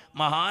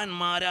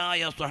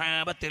 മഹാന്മാരായ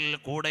സ്വഹാബത്തിൽ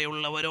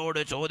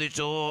കൂടെയുള്ളവരോട്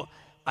ചോദിച്ചു,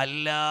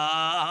 അല്ലാ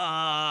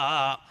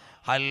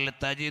ഹൽ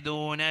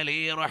തജിദൂന ലീ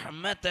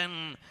റഹ്മതൻ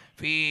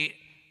ഫീ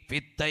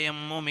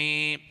ഫിത്തയമ്മുമി,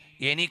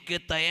 എനിക്ക്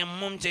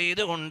തയമ്മും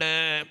ചെയ്തുകൊണ്ട്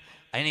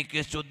എനിക്ക്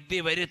ശുദ്ധി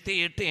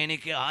വരുത്തിയിട്ട്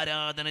എനിക്ക്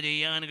ആരാധന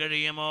ചെയ്യാൻ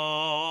കഴിയുമോ,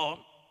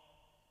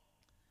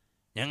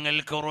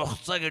 ഞങ്ങൾക്ക്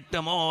റുഖ്സ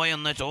കിട്ടുമോ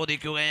എന്ന്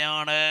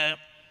ചോദിക്കുകയാണ്.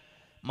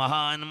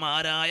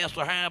 മഹാന്മാരായ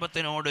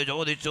സ്വഹാബത്തിനോട്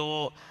ചോദിച്ചു,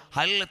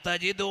 ഹൽ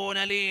തജിദൂന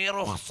ലീ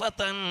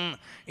റുഖ്സതൻ,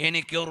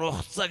 എനിക്ക്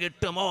റുഖ്സ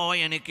കിട്ടുമോ,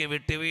 എനിക്ക്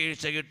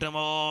വിട്ടുവീഴ്ച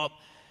കിട്ടുമോ,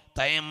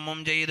 തയമ്മും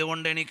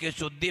ചെയ്തുകൊണ്ട് എനിക്ക്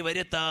ശുദ്ധി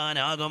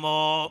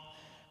വരുത്താനാകുമോ?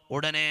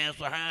 ഉടനെ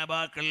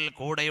സ്വഹാബാക്കൾ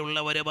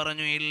കൂടെയുള്ളവർ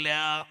പറഞ്ഞു, ഇല്ല,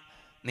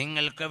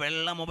 നിങ്ങൾക്ക്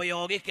വെള്ളം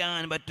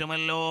ഉപയോഗിക്കാൻ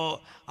പറ്റുമല്ലോ,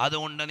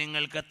 അതുകൊണ്ട്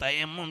നിങ്ങൾക്ക്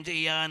തയമ്മും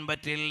ചെയ്യാൻ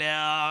പറ്റില്ല.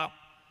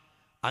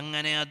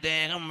 അങ്ങനെ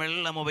അദ്ദേഹം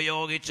വെള്ളം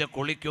ഉപയോഗിച്ച്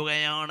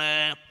കുളിക്കുകയാണ്.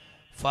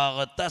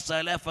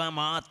 ഫഗ്തസല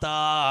ഫമാത,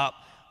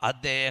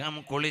 അദ്ദേഹം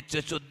കുളിച്ച്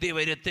ശുദ്ധി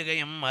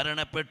വരുത്തുകയും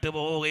മരണപ്പെട്ടു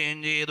പോവുകയും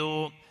ചെയ്തു.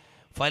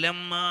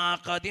 ഫലമ്മാ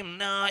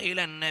ഖദിംനാ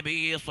ഇലൻ നബി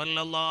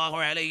സ്വല്ലല്ലാഹു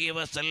അലൈഹി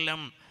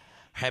വസല്ലം,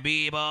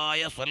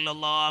 ഹബീബായ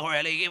സ്വല്ലല്ലാഹു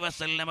അലൈഹി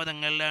വസല്ലം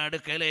തങ്ങളുടെ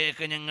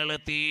അടുക്കലേക്ക് ഞങ്ങൾ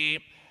എത്തി.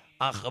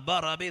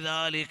 അഖ്ബറ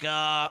ബിദാലിക,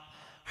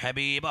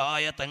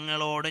 ഹബീബായ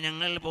തങ്ങളോട്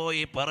ഞങ്ങൾ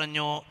പോയി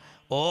പറഞ്ഞു,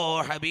 ഓ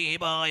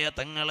ഹബീബായ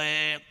തങ്ങളെ,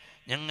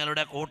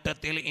 ഞങ്ങളുടെ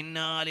കൂട്ടത്തിൽ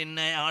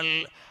ഇന്നാലിന്നയാൾ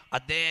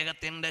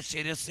അദ്ദേഹത്തിൻ്റെ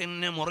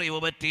ശിരസിന് മുറിവ്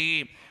പറ്റി.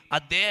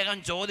 അദ്ദേഹം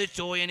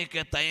ചോദിച്ചു,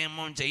 എനിക്ക്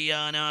തയമ്മും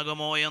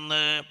ചെയ്യാനാകുമോ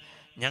എന്ന്.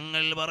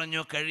 ഞങ്ങൾ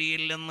പറഞ്ഞു,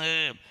 കഴിയില്ലെന്ന്.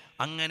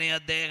 അങ്ങനെ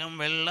അദ്ദേഹം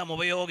വെള്ളം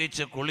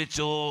ഉപയോഗിച്ച്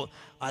കുളിച്ചു.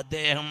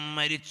 അദ്ദേഹം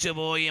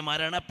മരിച്ചുപോയി,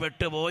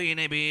 മരണപ്പെട്ടു പോയി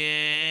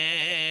നബിയേ.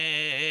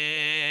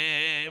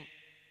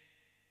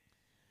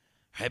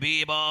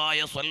 ഹബീബായ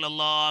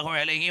സ്വല്ലല്ലാഹു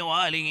അലൈഹി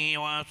വആലിഹി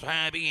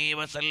വസഹബിഹി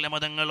വസല്ലം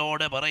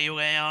തങ്ങളോട്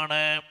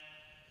പറയുകയാണ്.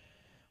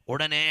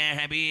 ഉടനെ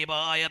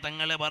ഹബീബായ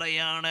തങ്ങൾ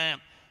പറയാണ്,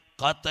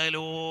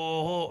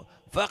 ഖതലൂഹു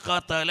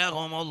ഫഖതലഹുമുല്ലാഹ്,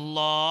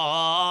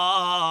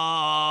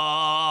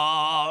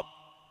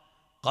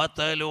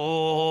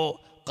 ഖതലൂഹു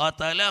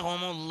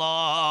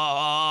ഖതലഹുമുല്ലാഹ്.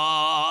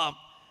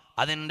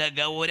 അതിൻ്റെ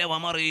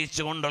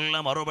ഗൗരവമറിയിച്ചുകൊണ്ടുള്ള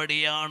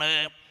മറുപടിയാണ്,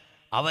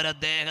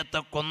 അവരദ്ദേഹത്തെ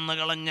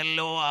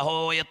കൊന്നുകളഞ്ഞല്ലോ, അഹോ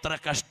എത്ര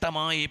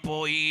കഷ്ടമായി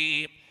പോയി,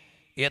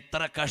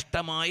 എത്ര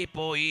കഷ്ടമായി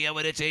പോയി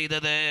അവർ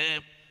ചെയ്തത്.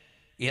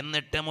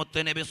 എന്നിട്ട്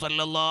മുത്തുനബി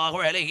സല്ലല്ലാഹു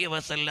അലൈഹി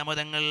വസല്ലം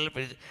തങ്ങൾ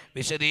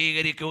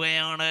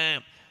വിശദീകരിക്കുകയാണ്,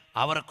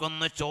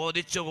 അവർക്കൊന്ന്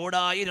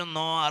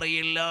ചോദിച്ചുകൂടായിരുന്നോ,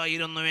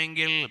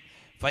 അറിയില്ലായിരുന്നുവെങ്കിൽ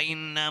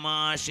ഫഇന്നമാ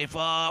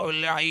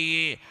ശിഫാഉൽ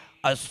ഹയ്യി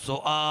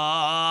അസ്സുആൽ,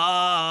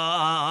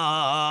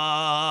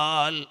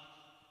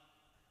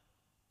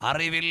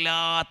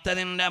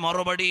 അറിവില്ലാത്തതിൻ്റെ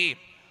മറുപടി,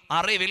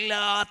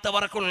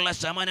 അറിവില്ലാത്തവർക്കുള്ള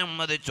ശമനം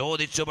അത്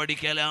ചോദിച്ചു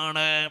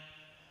പഠിക്കലാണ്.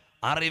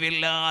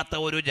 അറിവില്ലാത്ത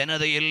ഒരു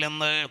ജനതയിൽ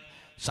നിന്ന്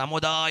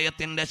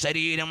സമുദായത്തിൻ്റെ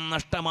ശരീരം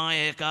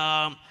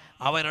നഷ്ടമായേക്കാം,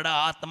 അവരുടെ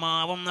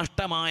ആത്മാവും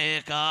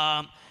നഷ്ടമായേക്കാം,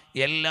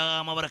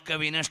 എല്ലാം അവർക്ക്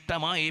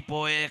വിനഷ്ടമായി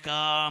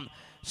പോയേക്കാം.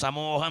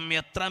 സമൂഹം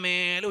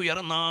എത്രമേൽ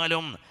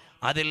ഉയർന്നാലും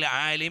അതിൽ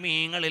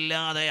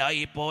ആലിമീങ്ങളില്ലാതെ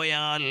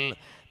ആയിപ്പോയാൽ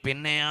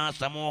പിന്നെ ആ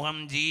സമൂഹം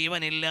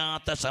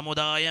ജീവനില്ലാത്ത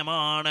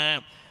സമുദായമാണ്.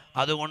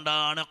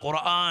 അതുകൊണ്ടാണ്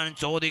ഖുർആൻ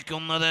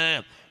ചോദിക്കുന്നത്,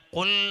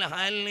 ഖുൽ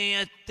ഹൽ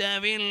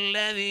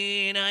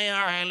യസ്തവില്ലദീന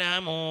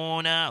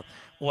യഅലമൂന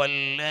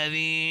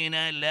വല്ലദീന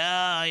ലാ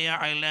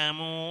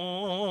യഅലമൂൻ.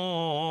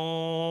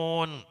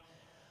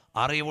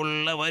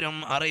 അറിവുള്ളവരും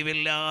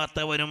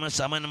അറിവില്ലാത്തവരും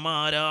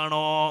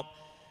സമന്മാരാണോ?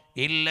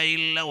 ഇല്ല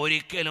ഇല്ല,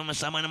 ഒരിക്കലും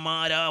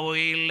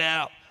സമന്മാരാവുകയില്ല.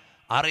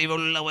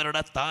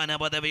 അറിവുള്ളവരുടെ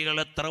സ്ഥാനപദവികൾ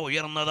എത്ര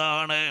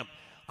ഉയർന്നതാണ്,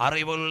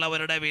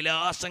 അറിവുള്ളവരുടെ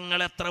വിലാസങ്ങൾ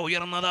എത്ര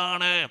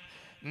ഉയർന്നതാണ്.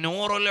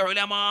 നൂറുൽ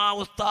ഉലമാ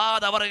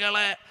ഉസ്താദ്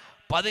അവറുകളെ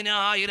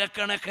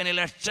പതിനായിരക്കണക്കിന്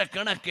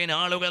ലക്ഷക്കണക്കിന്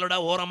ആളുകളുടെ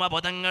ഓർമ്മ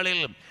പദങ്ങളിൽ,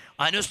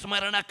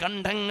 അനുസ്മരണ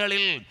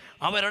കണ്ഠങ്ങളിൽ,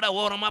 അവരുടെ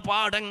ഓർമ്മ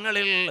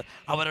പാഠങ്ങളിൽ,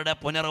 അവരുടെ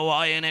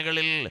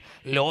പുനർവായനകളിൽ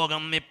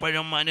ലോകം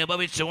ഇപ്പോഴും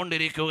അനുഭവിച്ചു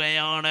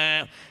കൊണ്ടിരിക്കുകയാണ്.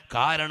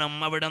 കാരണം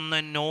അവിടുന്ന്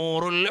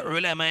നൂറുൽ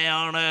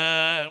ഉലമയാണ്,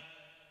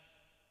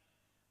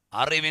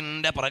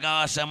 അറിവിൻ്റെ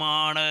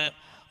പ്രകാശമാണ്,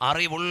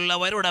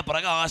 അറിവുള്ളവരുടെ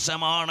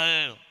പ്രകാശമാണ്,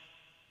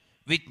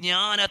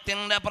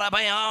 വിജ്ഞാനത്തിൻ്റെ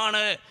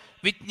പ്രഭയാണ്,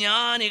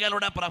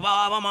 വിജ്ഞാനികളുടെ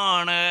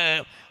പ്രഭാവമാണ്.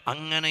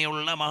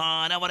 അങ്ങനെയുള്ള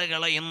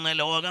മഹാനവറുകളെ ഇന്ന്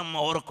ലോകം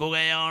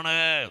ഓർക്കുകയാണ്.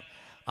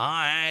 ആ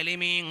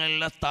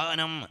ആലിമീങ്ങളുടെ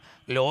സ്ഥാനം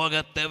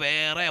ലോകത്ത്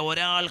വേറെ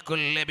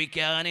ഒരാൾക്കും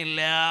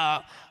ലഭിക്കാനില്ല.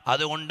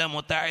 അതുകൊണ്ട്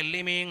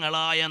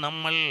മുതഅല്ലിമീങ്ങളായ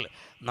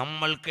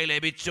നമ്മൾക്ക്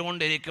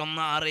ലഭിച്ചുകൊണ്ടിരിക്കുന്ന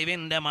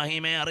അറിവിൻ്റെ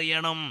മഹിമ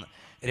അറിയണം.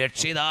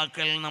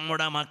 രക്ഷിതാക്കൾ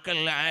നമ്മുടെ മക്കൾ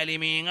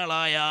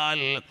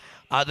ആലിമീങ്ങളായാൽ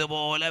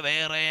അതുപോലെ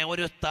വേറെ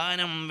ഒരു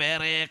സ്ഥാനം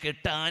വേറെ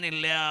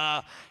കിട്ടാനില്ല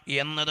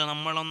എന്നത്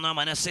നമ്മളൊന്ന്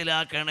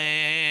മനസ്സിലാക്കണേ.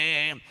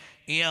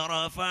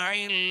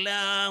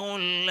 യർഫഇല്ലാഹു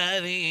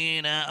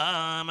അല്ലദീന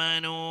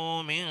ആമനൂ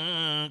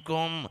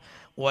മിൻകും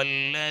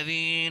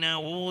വല്ലദീന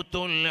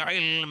ഊതുൽ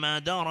ഇൽമ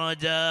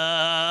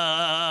ദറജാത്ത്.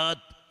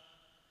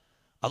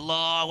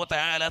 അല്ലാഹു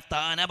തആല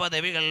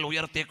സ്ഥാനപദവികൾ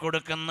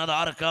ഉയർത്തിക്കൊടുക്കുന്നത്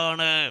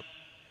ആർക്കാണ്?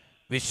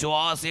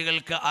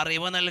 വിശ്വാസികൾക്ക്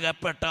അറിവ്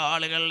നൽകപ്പെട്ട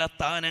ആളുകളുടെ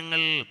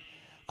സ്ഥാനങ്ങൾ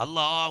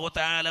അല്ലാഹു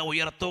തആല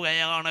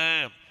ഉയർത്തുകയാണ്.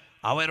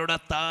 അവരുടെ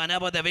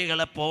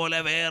സ്ഥാനപദവികളെ പോലെ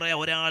വേറെ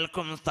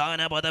ഒരാൾക്കും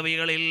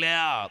സ്ഥാനപദവികളില്ല.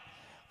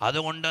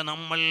 അതുകൊണ്ട്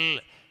നമ്മൾ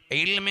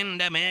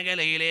ഇൽമിൻ്റെ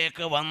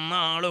മേഖലയിലേക്ക് വന്ന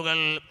ആളുകൾ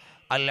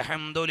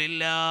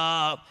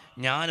അൽഹംദുലില്ലാഹ്,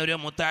 ഞാനൊരു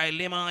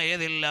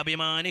മുതഅല്ലിമായതിൽ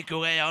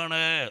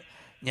അഭിമാനിക്കുകയാണ്,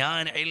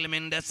 ഞാൻ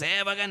ഇൽമിൻ്റെ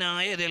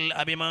സേവകനായതിൽ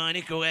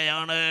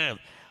അഭിമാനിക്കുകയാണ്.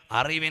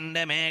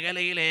 അറിവിൻ്റെ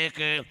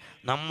മേഖലയിലേക്ക്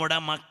നമ്മുടെ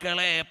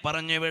മക്കളെ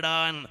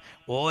പറഞ്ഞുവിടാൻ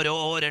ഓരോ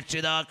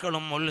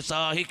രക്ഷിതാക്കളും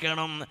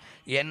ഉത്സാഹിക്കണം.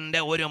 എൻ്റെ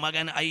ഒരു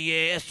മകൻ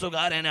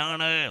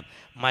IAS-കാരനാണ്,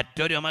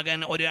 മറ്റൊരു മകൻ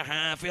ഒരു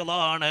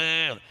ഹാഫിളാണ്.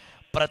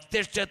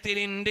 പ്രത്യക്ഷത്തിൽ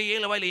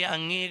ഇന്ത്യയിൽ വലിയ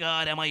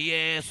അംഗീകാരം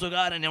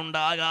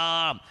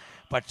IAS-കാരനുണ്ടാകാം,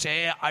 പക്ഷേ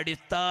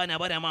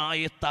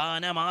അടിസ്ഥാനപരമായി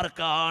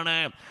സ്ഥാനമാർക്കാണ്?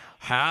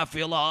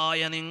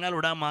 ഹാഫിളായ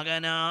നിങ്ങളുടെ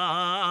മകനാണ്,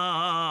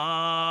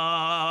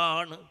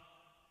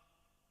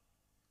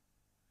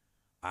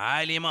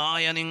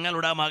 ആലിമായ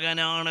നിങ്ങളുടെ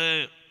മകനാണ്,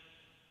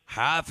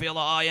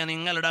 ഹാഫിളായ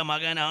നിങ്ങളുടെ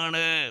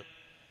മകനാണ്.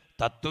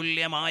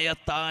 തത്തുല്യമായ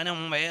സ്ഥാനം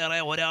വേറെ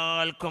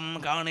ഒരാൾക്കും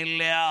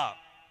കാണില്ല.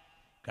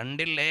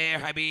 കണ്ടില്ലേ,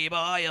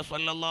 ഹബീബായ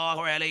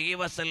സ്വല്ലല്ലാഹു അലൈഹി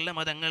വസല്ലം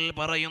തങ്ങൾ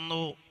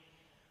പറയുന്നു,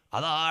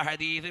 അതാ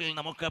ഹദീസിൽ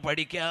നമുക്ക്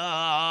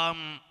പഠിക്കാം,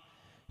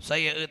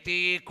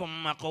 സയഅതീകും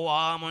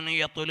അഖ്വാമുൻ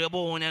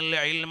യത്ലുബൂനൽ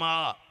ഇൽമ,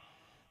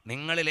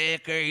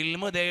 നിങ്ങളിലേക്ക്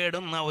ഇൽമു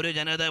തേടുന്ന ഒരു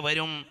ജനത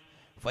വരും.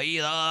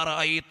 ഫൈദാ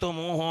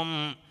റഅയ്തുമുഹും,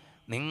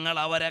 നിങ്ങൾ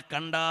അവരെ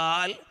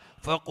കണ്ടാൽ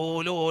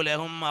ഫഖൂലൂ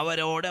ലഹും,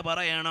 അവരോട്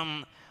പറയണം,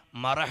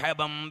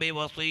 മർഹബൻ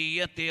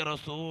ബിവസിയ്യത്തി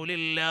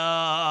റസൂലില്ലാഹ്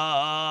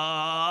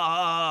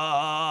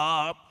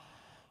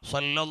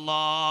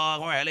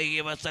സ്വല്ലല്ലാഹു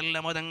അലൈഹി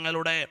വസല്ലം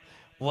തങ്ങളുടെ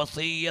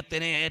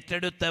വസിയ്യത്തിനെ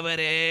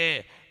ഏറ്റെടുത്തവരെ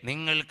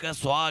നിങ്ങൾക്ക്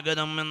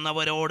സ്വാഗതം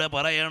എന്നവരോട്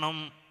പറയണം.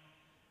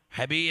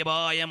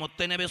 ഹബീബായ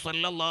മുത്തുനബി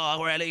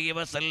സ്വല്ലല്ലാഹു അലൈഹി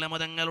വസല്ലം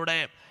തങ്ങളുടെ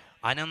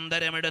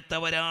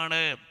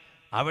അനന്തരമെടുത്തവരാണ്,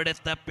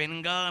 അവിടുത്തെ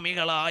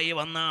പിൻഗാമികളായി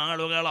വന്ന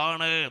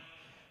ആളുകളാണ്.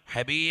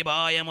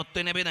 ഹബീബായ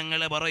മുത്തുനബി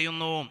തങ്ങൾ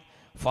പറയുന്നു,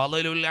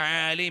 ഫളലുൽ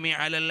ആലിമി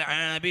അലൽ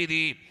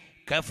ആബിദി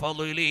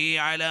കഫളലി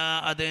അലാ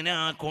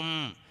അദ്നാകും,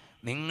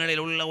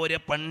 നിങ്ങളിലുള്ള ഒരു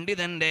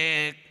പണ്ഡിതൻ്റെ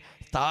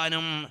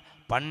സ്ഥാനം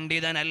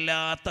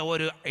പണ്ഡിതനല്ലാത്ത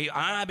ഒരു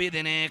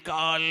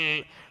ആബിദിനേക്കാൾ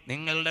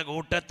നിങ്ങളുടെ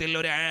കൂട്ടത്തിൽ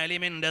ഒരു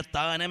ആലിമിൻ്റെ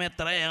സ്ഥാനം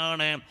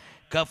എത്രയാണ്?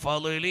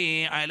 കഫളലി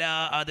അലാ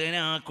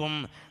അദ്നാകും,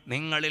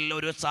 നിങ്ങളിൽ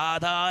ഒരു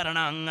സാധാരണ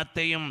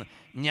അംഗത്തെയും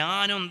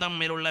ഞാനും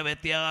തമ്മിലുള്ള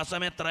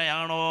വ്യത്യാസം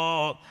എത്രയാണോ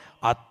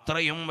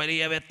അത്രയും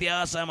വലിയ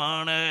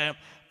വ്യത്യാസമാണ്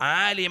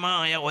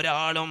ആലിമായ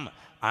ഒരാളും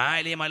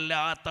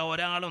ആലിമല്ലാത്ത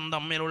ഒരാളും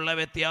തമ്മിലുള്ള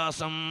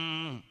വ്യത്യാസം.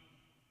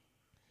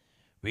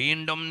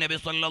 വീണ്ടും നബി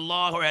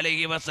സല്ലല്ലാഹു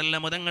അലൈഹി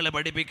വസല്ലം തങ്ങൾ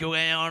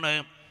പഠിപ്പിക്കുകയാണ്,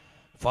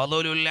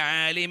 ഫളലുൽ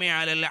ആലിമി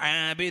അലൽ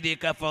ആബിദി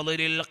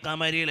കഫളലിൽ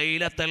ഖമരി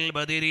ലൈലത്തൽ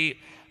ബദരി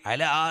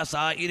അലാ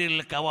സായിരിൽ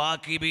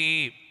കവാകിബി.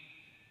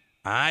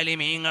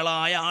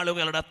 ആലിമീങ്ങളായ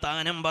ആളുകളുടെ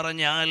സ്ഥാനം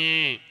പറഞ്ഞാൽ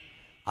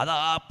അതാ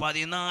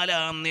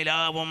 14-ാം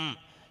നിലാവും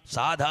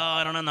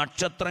സാധാരണ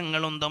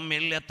നക്ഷത്രങ്ങളും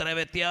തമ്മിൽ എത്ര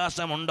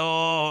വ്യത്യാസമുണ്ടോ,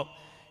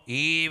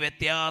 ഈ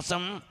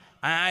വ്യത്യാസം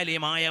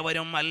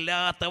ആലിമായവരും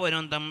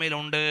അല്ലാത്തവരും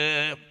തമ്മിലുണ്ട്.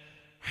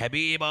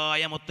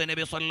 ഹബീബായ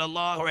മുത്തുനബി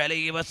സല്ലല്ലാഹു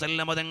അലൈഹി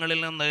വസല്ലം തങ്ങളിൽ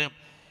നിന്ന്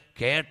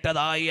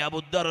കേട്ടതായി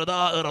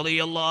അബൂദർദാ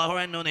റളിയല്ലാഹു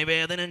അൻഹു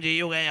നിവേദനം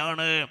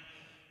ചെയ്യുകയാണ്.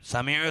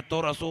 സമിഅ്തു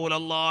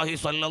റസൂലല്ലാഹി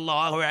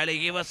സ്വല്ലല്ലാഹു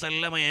അലൈഹി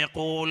വസല്ലമ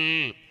യഖൂൽ,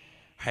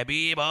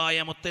 ഹബീബായ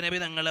മുത്തുനബി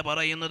തങ്ങൾ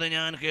പറയുന്നത്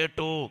ഞാൻ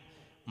കേട്ടു.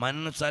 മൻ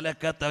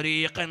സലക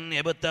തരീഖൻ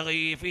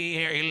യബ്തഗി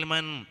ഫീഹി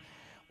ഇൽമൻ,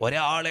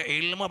 ഒരാൾ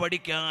ഇൽമ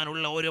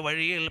പഠിക്കാനുള്ള ഒരു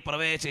വഴിയിൽ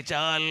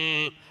പ്രവേശിച്ചാൽ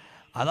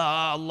അതാ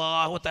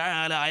അല്ലാഹു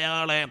തആല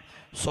അയാളെ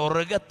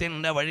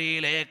സ്വർഗത്തിൻ്റെ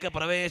വഴിയിലേക്ക്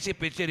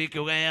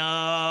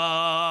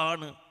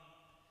പ്രവേശിപ്പിച്ചിരിക്കുകയാണ്.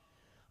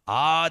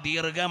 ആ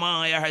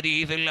ദീർഘമായ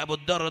ഹദീസിൽ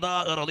അബൂദർദാ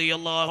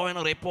റളിയല്ലാഹു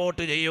അൻഹു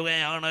റിപ്പോർട്ട്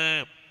ചെയ്യുകയാണ്,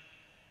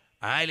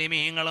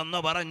 ആലിമീങ്ങളെന്ന്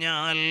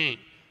പറഞ്ഞാൽ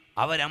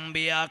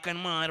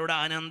അവരമ്പിയാക്കന്മാരുടെ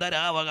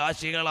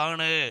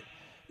അനന്തരാവകാശികളാണ്.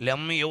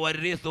 ലം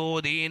യുവരിസൂ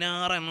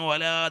ദീനാറൻ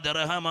വലാ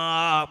ദിർഹമാ,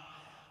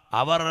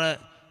 അവർ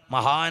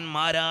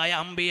മഹാന്മാരായ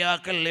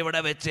അമ്പിയാക്കൾ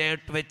ഇവിടെ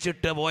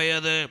വെച്ചിട്ട്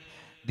പോയത്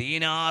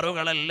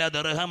ദീനാറുകളല്ല,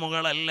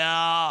 ദിർഹമുകളല്ല,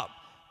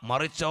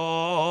 മറിച്ചോ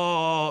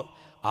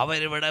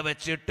അവരിവിടെ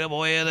വെച്ചിട്ട്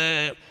പോയത്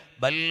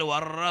ബൽ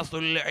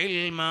വറസുൽ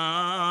ഇൽമ,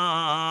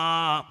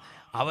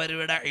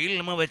 അവരിവിടെ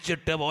ഇൽമ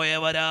വെച്ചിട്ട്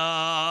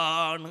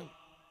പോയവരാണ്.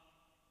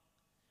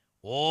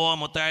 ഓ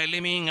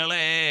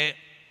മുത്തഅല്ലിമീങ്ങളെ,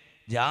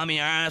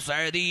 ജാമിഅ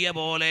സഅദിയ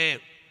പോലെ,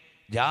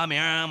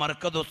 ജാമിഅ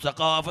മർക്കദു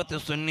സഖാഫത്ത്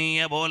സുന്നിയ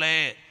പോലെ,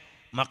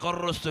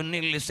 മഖറു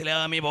സുന്നിൽ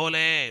ഇസ്ലാമി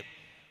പോലെ,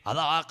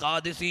 അതാ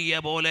ഖാദിസിയ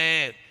പോലെ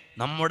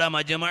നമ്മുടെ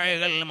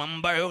മജ്മഅകൾ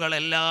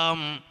മംബഅകളെല്ലാം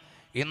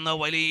ഇന്ന്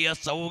വലിയ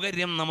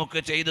സൗകര്യം നമുക്ക്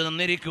ചെയ്തു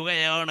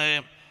തന്നിരിക്കുകയാണ്.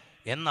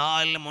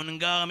 എന്നാൽ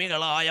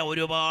മുൻഗാമികളായ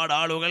ഒരുപാട്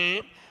ആളുകൾ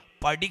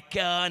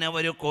പഠിക്കാൻ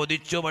അവർ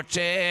കൊതിച്ചു,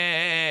 പക്ഷേ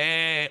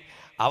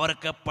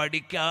അവർക്ക്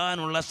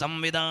പഠിക്കാനുള്ള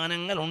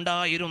സംവിധാനങ്ങൾ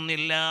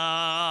ഉണ്ടായിരുന്നില്ല.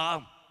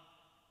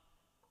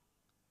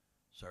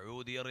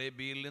 സൗദി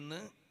അറേബ്യയിൽ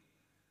നിന്ന്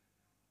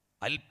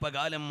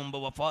അല്പകാലം മുമ്പ്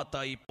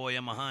വഫാത്തായി പോയ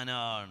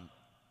മഹാനാണ്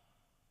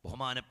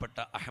ബഹുമാനപ്പെട്ട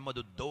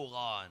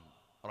അഹ്മദുദ്ദൗഗാൻ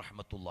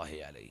റഹ്മത്തുള്ളാഹി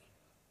അലൈഹി.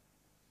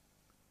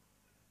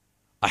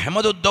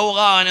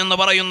 അഹ്മദുദ്ദൗഗാൻ എന്ന്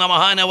പറയുന്ന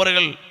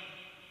മഹാനവറുകൾ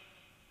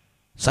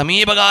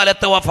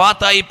സമീപകാലത്ത്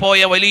വഫാത്തായി പോയ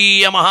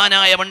വലിയ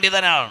മഹാനായ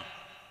പണ്ഡിതനാണ്.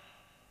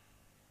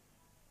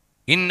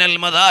 ഇന്നൽ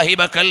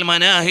മദാഹിബ കൽ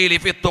മനാഹിലി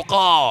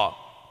ഫിത്തുഖാ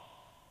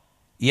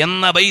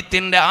എന്ന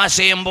ബൈത്തിന്റെ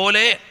ആശയം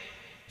പോലെ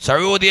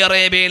സൗദി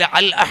അറേബ്യയിലെ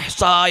അൽ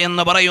അഹ്സ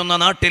എന്ന് പറയുന്ന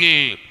നാട്ടിൽ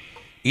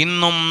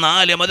ഇന്നും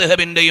 4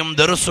 മദ്ഹബിന്റെയും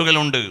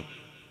ദർസുകളുണ്ട്.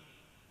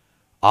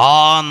 ആ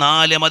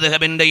 4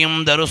 മദ്ഹബിന്റെയും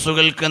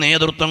ദർസുകൾക്ക്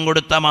നേതൃത്വം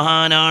കൊടുത്ത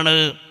മഹാനാണ്.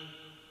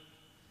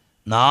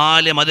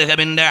 4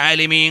 മദ്ഹബിന്റെ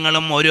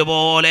ആലിമീങ്ങളും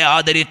ഒരുപോലെ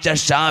ആദരിച്ച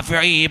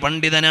ശാഫിഈ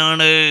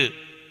പണ്ഡിതനാണ്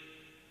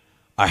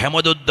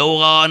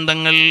അഹ്മദുദ്ദൗഗാൻ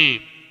തങ്ങൾ.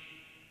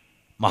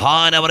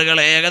 മഹാനവറുകൾ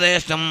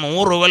ഏകദേശം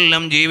 100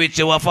 കൊല്ലം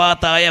ജീവിച്ച്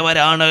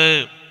വഫാത്തായവരാണ്.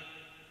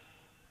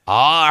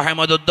 ആ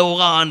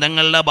അഹ്മദുദ്ദൗഗാൻ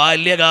തങ്ങളുടെ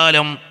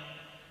ബാല്യകാലം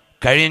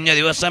കഴിഞ്ഞ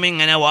ദിവസം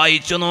ഇങ്ങനെ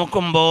വായിച്ചു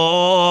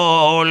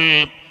നോക്കുമ്പോൾ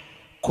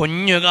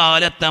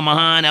കുഞ്ഞുകാലത്തെ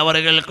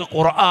മഹാനവറുകൾക്ക്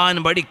ഖുർആൻ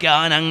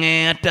പഠിക്കാൻ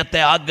അങ്ങേയറ്റത്തെ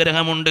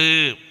ആഗ്രഹമുണ്ട്.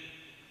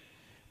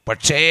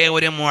 പക്ഷേ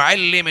ഒരു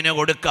മുഅല്ലിമിന്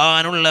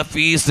കൊടുക്കാനുള്ള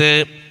ഫീസ്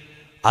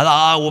അതാ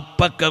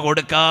ഉപ്പക്ക്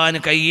കൊടുക്കാൻ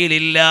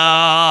കയ്യിലില്ല.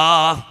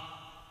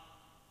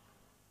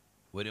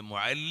 ഒരു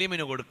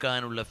മുഅല്ലിമിന്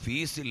കൊടുക്കാനുള്ള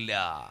ഫീസില്ല.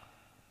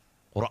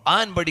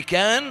 ഖുർആൻ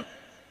പഠിക്കാൻ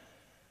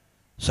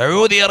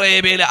സൗദി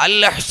അറേബ്യയിലെ അൽ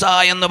അഹ്സ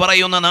എന്ന്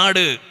പറയുന്ന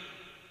നാട്,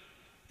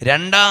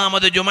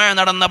 രണ്ടാമത് ജുമഅ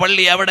നടന്ന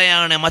പള്ളി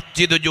അവിടെയാണ്.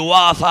 മസ്ജിദ്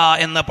ജുവാസ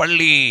എന്ന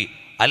പള്ളി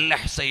അൽ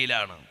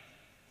അഹ്സയിലാണ്.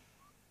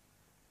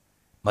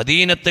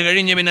 മദീനത്ത്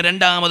കഴിഞ്ഞ് പിന്നെ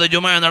രണ്ടാമത്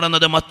ജുമഅ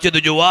നടന്നത് മസ്ജിദ്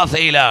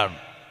ജുവാസയിലാണ്.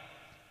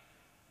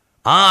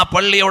 ആ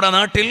പള്ളിയുടെ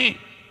നാട്ടിൽ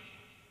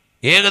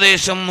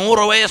ഏകദേശം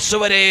 100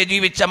 വയസ്സുവരെ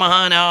ജീവിച്ച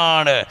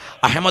മഹാനാണ്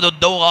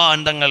അഹ്മദുദ്ദൗഗാൻ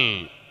തങ്ങൾ.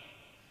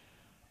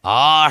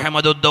 ആ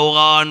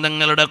അഹ്മദുദ്ദൗഗാൻ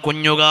തങ്ങളുടെ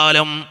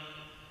കുഞ്ഞുകാലം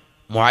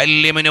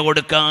മുഅല്ലിമിന്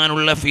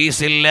കൊടുക്കാനുള്ള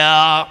ഫീസില്ല.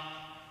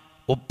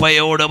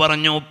 ഉപ്പയോട്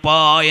പറഞ്ഞു, ഉപ്പ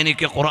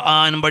എനിക്ക്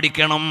ഖുർആൻ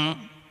പഠിക്കണം.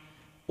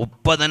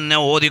 ഉപ്പ തന്നെ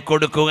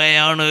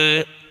ഓതിക്കൊടുക്കുകയാണ്.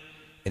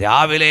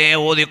 രാവിലെ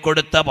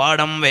ഓതിക്കൊടുത്ത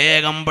പാഠം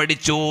വേഗം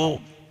പഠിച്ചു.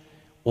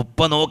 ഉപ്പ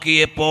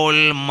നോക്കിയപ്പോൾ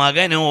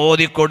മകന്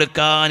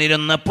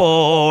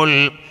ഓതിക്കൊടുക്കാനിരുന്നപ്പോൾ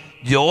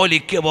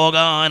ജോലിക്ക്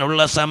പോകാനുള്ള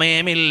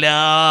സമയമില്ല.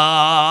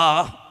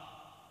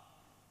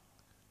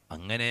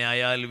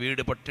 അങ്ങനെയായാൽ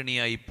വീട്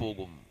പട്ടിണിയായി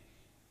പോകും.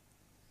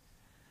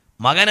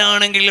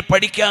 മകനാണെങ്കിൽ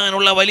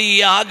പഠിക്കാനുള്ള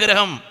വലിയ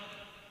ആഗ്രഹം.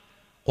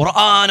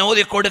 ഖുർആൻ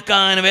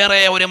ഓതിക്കൊടുക്കാൻ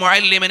വേറെ ഒരു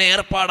മുഅല്ലിമിനെ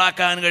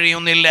ഏർപ്പാടാക്കാൻ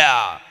കഴിയുന്നില്ല.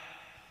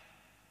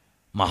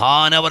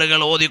 മഹാനവറുകൾ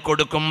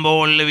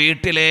ഓതിക്കൊടുക്കുമ്പോൾ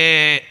വീട്ടിലെ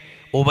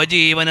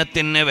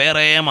ഉപജീവനത്തിന്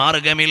വേറെ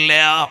മാർഗമില്ല.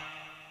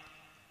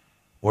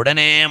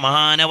 ഉടനെ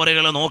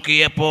മഹാനവറുകൾ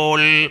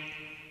നോക്കിയപ്പോൾ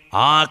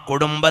ആ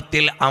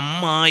കുടുംബത്തിൽ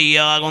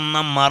അമ്മായിയാകുന്ന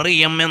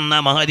മറിയം എന്ന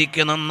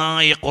മഹദിക്ക്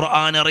നന്നായി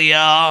ഖുർആൻ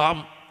അറിയാം.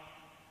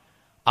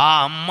 ആ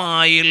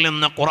അമ്മായിയിൽ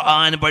നിന്ന്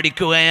ഖുർആൻ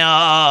പഠിക്കുകയാണ്.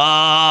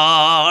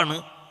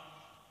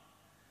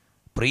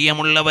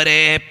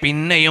 പ്രിയമുള്ളവരെ,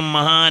 പിന്നെയും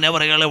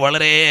മഹാനവറുകൾ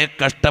വളരെ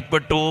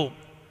കഷ്ടപ്പെട്ടു.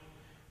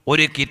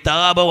 ഒരു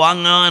കിതാബ്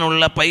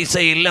വാങ്ങാനുള്ള പൈസ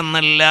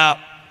ഇല്ലെന്നല്ല,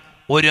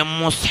 ഒരു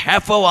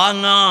മുസ്ഹഫ്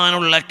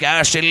വാങ്ങാനുള്ള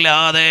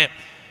ക്യാഷില്ലാതെ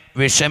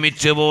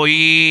വിഷമിച്ചു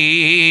പോയി.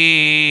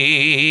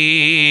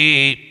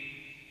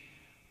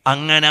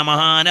 അങ്ങനെ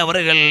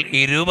മഹാനവറുകൾ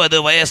 20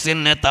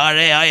 വയസ്സിന്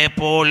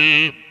താഴെയായപ്പോൾ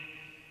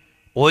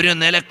ഒരു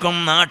നിലക്കും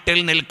നാട്ടിൽ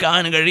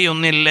നിൽക്കാൻ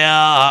കഴിയുന്നില്ല.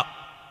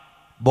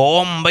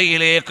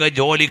 ബോംബെയിലേക്ക്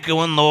ജോലിക്ക്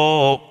വന്നു.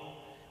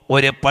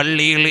 ഒരു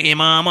പള്ളിയിൽ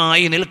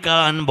ഇമാമായി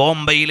നിൽക്കാൻ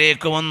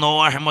ബോംബെയിലേക്ക് വന്നു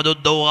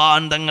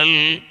അഹമ്മദുദ്ദൗഗാൻ തങ്ങൾ.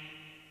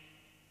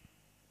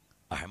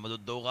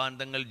 അഹമ്മദുദ്ദൗഗാൻ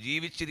തങ്ങൾ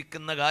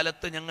ജീവിച്ചിരിക്കുന്ന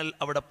കാലത്ത് ഞങ്ങൾ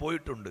അവിടെ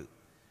പോയിട്ടുണ്ട്.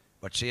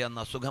 പക്ഷേ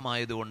അന്ന്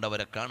അസുഖമായതുകൊണ്ട്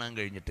അവരെ കാണാൻ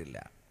കഴിഞ്ഞിട്ടില്ല.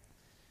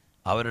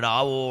 അവരുടെ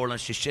ആവോളം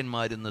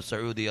ശിഷ്യന്മാരിന്ന്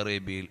സൗദി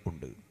അറേബ്യയിൽ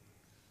ഉണ്ട്,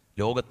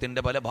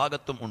 ലോകത്തിൻ്റെ പല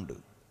ഭാഗത്തും ഉണ്ട്.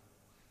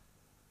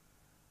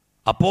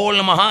 അപ്പോൾ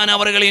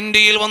മഹാനവറുകൾ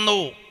ഇന്ത്യയിൽ വന്നു.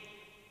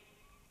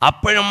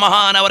 അപ്പോഴും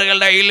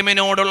മഹാനവറുകളുടെ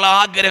ഇൽമിനോടുള്ള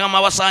ആഗ്രഹം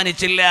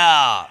അവസാനിച്ചില്ല.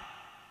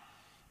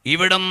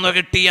 ഇവിടുന്ന്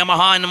കിട്ടിയ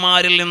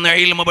മഹാന്മാരിൽ നിന്ന്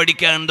ഇൽമ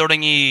പഠിക്കാൻ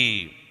തുടങ്ങി.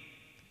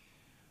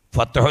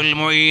 ഫത്ഹുൽ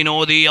മുഈൻ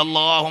ഓതി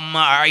അല്ലാഹുമ്മ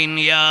അഇൻ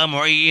യാ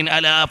മുഈൻ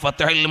അലാ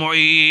ഫത്ഹുൽ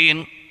മുഈൻ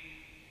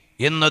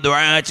എന്ന്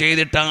ദുആ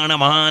ചെയ്തിട്ടാണ്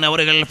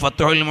മഹാനവറുകൾ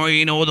ഫത്ഹുൽ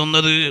മുഈൻ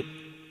ഓതുന്നത്.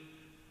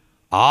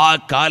 ആ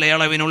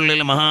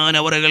കാലയളവിനുള്ളിൽ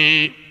മഹാനവറുകൾ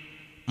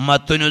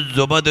മത്നുസ്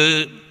സുബദ്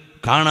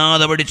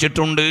കാണാതെ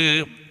പഠിച്ചിട്ടുണ്ട്,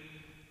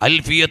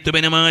 അൽഫിയത്ത്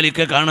ബിൻ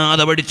മാലിക്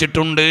കാണാതെ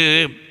പഠിച്ചിട്ടുണ്ട്,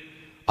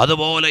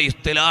 അതുപോലെ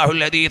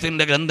ഇസ്തിലാഹുൽ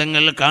ഹദീസിൻ്റെ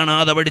ഗ്രന്ഥങ്ങൾ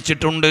കാണാതെ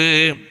പഠിച്ചിട്ടുണ്ട്.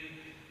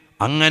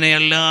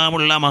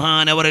 അങ്ങനെയെല്ലാമുള്ള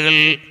മഹാനവറുകൾ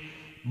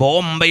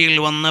ബോംബെയിൽ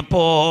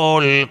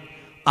വന്നപ്പോൾ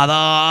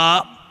അതാ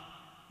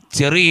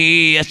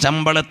ചെറിയ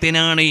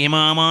ശമ്പളത്തിനാണ്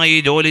ഇമാമായി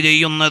ജോലി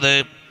ചെയ്യുന്നത്.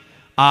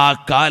 ആ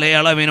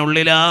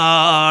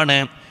കാലയളവിനുള്ളിലാണ്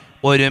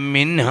ഒരു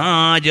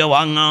മിൻഹാജ്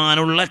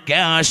വാങ്ങാനുള്ള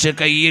ക്യാഷ്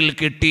കയ്യിൽ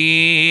കിട്ടി.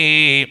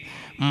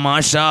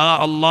 മാഷാ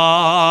അല്ലാ.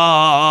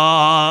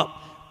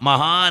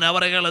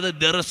 മഹാനവറുകൾ അത്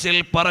ദർസിൽ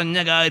പറഞ്ഞ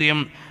കാര്യം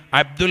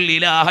അബ്ദുൽ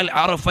ഇലാഹൽ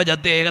അർഫജ്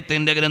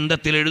അദ്ദേഹത്തിൻ്റെ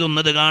ഗ്രന്ഥത്തിൽ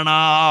എഴുതുന്നത്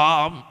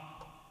കാണാം.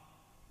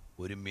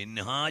 ഒരു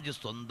മിൻഹാജ്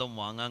സ്വന്തം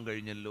വാങ്ങാൻ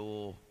കഴിഞ്ഞല്ലോ.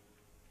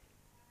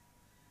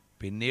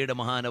 പിന്നീട്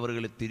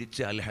മഹാനവറുകൾ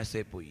തിരിച്ച്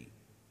അൽഹസെ പോയി.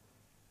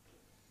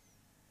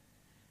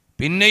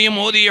 പിന്നെയും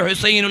ഓതി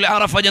ഹുസൈനുൽ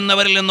അറഫജ്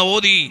എന്നവരിൽ നിന്ന്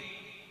ഓതി.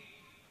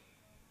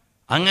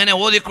 അങ്ങനെ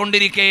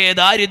ഓതിക്കൊണ്ടിരിക്കെ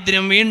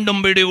ദാരിദ്ര്യം വീണ്ടും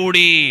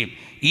പിടികൂടി.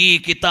 ഈ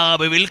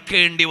കിതാബ്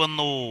വിൽക്കേണ്ടി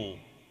വന്നു.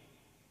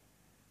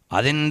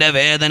 അതിൻ്റെ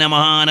വേദന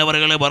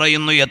മഹാനവറുകൾ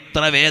പറയുന്നു,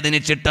 എത്ര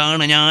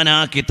വേദനിച്ചിട്ടാണ് ഞാൻ ആ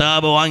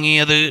കിതാബ്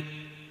വാങ്ങിയത്.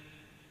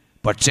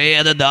 പക്ഷേ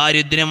അത്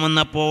ദാരിദ്ര്യം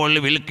വന്നപ്പോൾ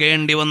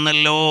വിൽക്കേണ്ടി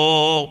വന്നല്ലോ.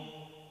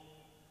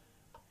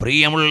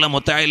 പ്രിയമുള്ള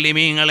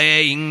മുത്തഅല്ലിമീങ്ങളെ,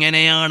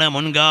 ഇങ്ങനെയാണ്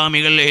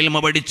മുൻഗാമികൾ ഇൽമ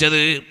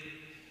പഠിച്ചത്.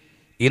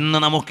 ഇന്ന്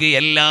നമുക്ക്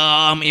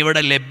എല്ലാം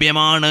ഇവിടെ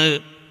ലഭ്യമാണ്.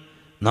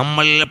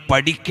 നമ്മൾ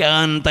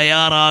പഠിക്കാൻ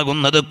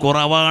തയ്യാറാകുന്നത്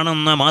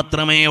കുറവാണെന്ന്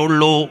മാത്രമേ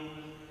ഉള്ളൂ.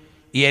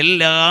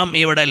 എല്ലാം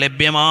ഇവിടെ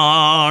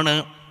ലഭ്യമാണ്.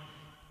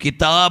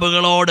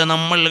 കിതാബുകളോട്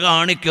നമ്മൾ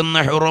കാണിക്കുന്ന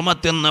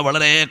ഹുർമത്ത്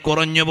വളരെ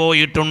കുറഞ്ഞു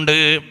പോയിട്ടുണ്ട്.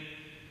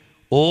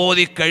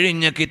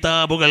 ഓതിക്കഴിഞ്ഞ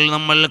കിതാബുകൾ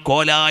നമ്മൾ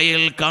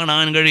കോലായിൽ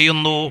കാണാൻ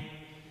കഴിയുന്നു.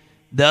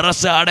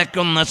 ദർസ്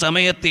അടക്കുന്ന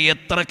സമയത്ത്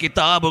എത്ര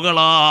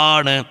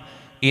കിതാബുകളാണ്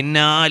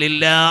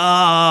ഇന്നാലില്ലാ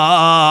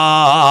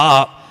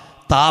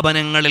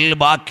സ്ഥാപനങ്ങളിൽ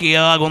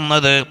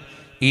ബാക്കിയാകുന്നത്.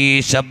 ഈ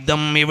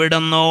ശബ്ദം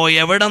ഇവിടെന്നോ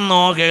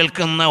എവിടെന്നോ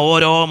കേൾക്കുന്ന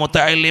ഓരോ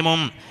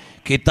മുത്തഅല്ലിമും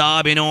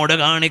കിതാബിനോട്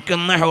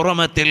കാണിക്കുന്ന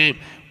ഹുർമത്തിൽ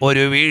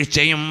ഒരു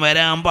വീഴ്ചയും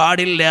വരാൻ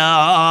പാടില്ല.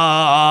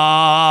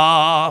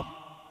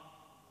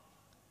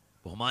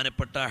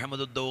 ബഹുമാനപ്പെട്ട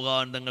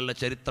അഹമ്മദുദ്ദൗഗാൻ തങ്ങളുടെ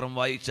ചരിത്രം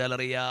വായിച്ചാൽ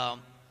അറിയാം.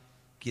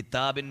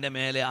 കിതാബിൻ്റെ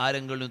മേലെ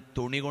ആരെങ്കിലും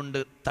തുണി കൊണ്ട്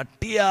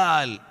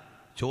തട്ടിയാൽ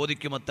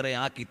ചോദിക്കുമത്രേ,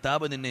 ആ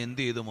കിതാബ് നിന്നെ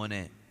എന്ത് ചെയ്തു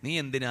മോനെ, നീ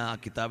എന്തിനാ ആ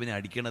കിതാബിനെ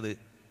അടിക്കണത്,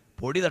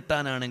 പൊടി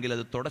തട്ടാനാണെങ്കിൽ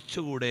അത്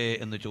തുടച്ചുകൂടെ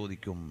എന്ന്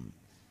ചോദിക്കും.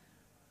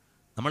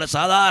 നമ്മൾ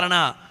സാധാരണ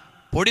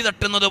പൊടി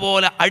തട്ടുന്നത്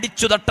പോലെ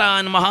അടിച്ചു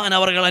തട്ടാൻ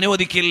മഹാനവറുകൾ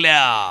അനുവദിക്കില്ല.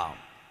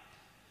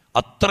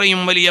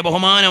 അത്രയും വലിയ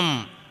ബഹുമാനം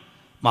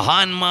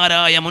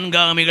മഹാന്മാരായ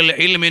മുൻഗാമികൾ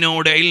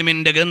ഇൽമിനോട്,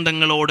 ഇൽമിൻ്റെ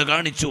ഗ്രന്ഥങ്ങളോട്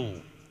കാണിച്ചു.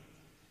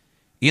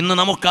 ഇന്ന്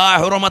നമുക്ക് ആ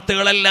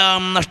ഹുർമത്തുകളെല്ലാം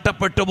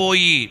നഷ്ടപ്പെട്ടു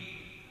പോയി.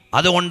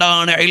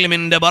 അതുകൊണ്ടാണ്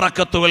ഇൽമിൻ്റെ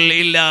ബറക്കത്തുകൾ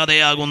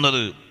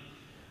ഇല്ലാതെയാകുന്നത്.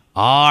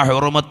 ആ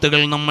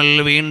ഹുർമത്തുകൾ നമ്മൾ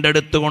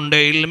വീണ്ടെടുത്തുകൊണ്ട്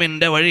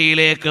ഇൽമിൻ്റെ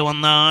വഴിയിലേക്ക്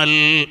വന്നാൽ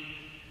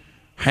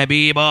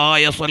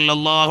ഹബീബായ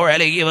സല്ലല്ലാഹു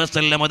അലൈഹി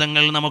വസല്ലം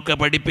തങ്ങൾ നമുക്ക്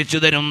പഠിപ്പിച്ചു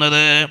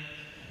തരുന്നത്,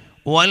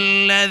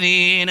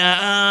 വല്ലദീന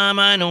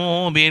ആമനൂ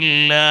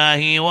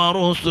ബില്ലാഹി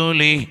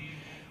വറുസുലിഹി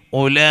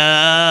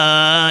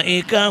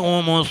ഉലൈക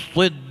ഹുമുസ്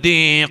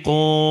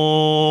സിദ്ദീഖൂൻ.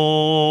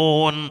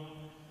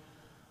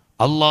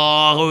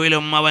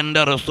 അല്ലാഹുവിലും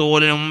അവൻ്റെ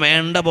റസൂലിലും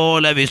വേണ്ട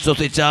പോലെ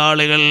വിശ്വസിച്ച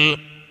ആളുകൾ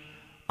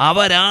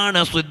അവരാണ്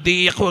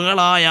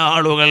സിദ്ദീഖുകളായ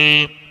ആളുകൾ.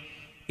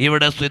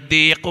 ഇവിടെ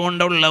സിദ്ദീഖ്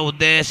കൊണ്ടുള്ള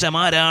ഉദ്ദേശം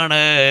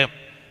ആരാണ്?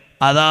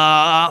 അതാ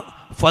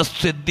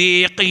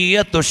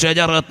ഫസ്സിദ്ദീഖിയ്യത്തു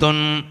ശജറത്തുൻ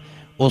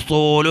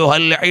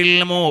ഉസൂലുഹൽ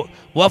ഇൽമു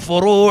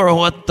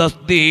വഫുറൂഉഹു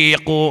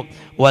അത്തസ്ദീഖു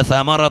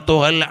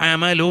വസമറതുഹൽ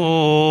അമലു.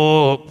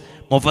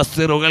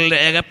 മുഫസ്സിറുകൾ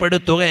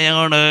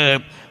രേഖപ്പെടുത്തുകയാണ്,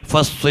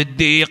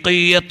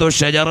 ഫസ്സിദ്ദീഖിയ്യത്തു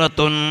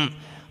ശജറത്തുൻ,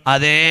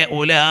 അതേ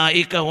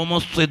ഉലൈക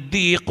ഹുമുസ്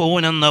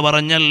സിദ്ദീഖൂൻ എന്ന്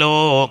പറഞ്ഞല്ലോ,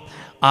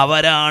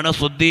 അവരാണ്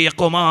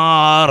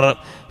സിദ്ദീഖുമാർ.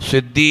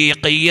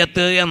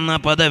 സിദ്ദീഖിയ്യത്ത് എന്ന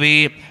പദവി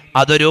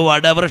അതൊരു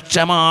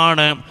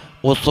വടവൃക്ഷമാണ്.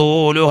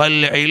 ഉസൂലുഹൽ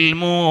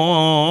ഇൽമു,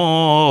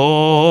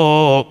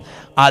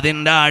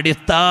 അതിൻ്റെ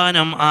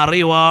അടിസ്ഥാനം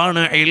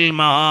അറിവാണ്,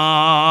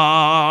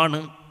 ഇൽമാണ്.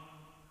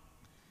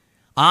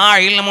 ആ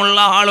ഇൽമുള്ള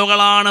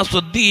ആളുകളാണ്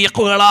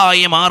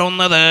സിദ്ദീഖുകളായി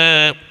മാറുന്നത്.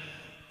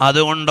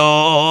 അതുകൊണ്ടോ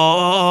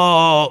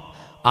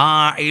ആ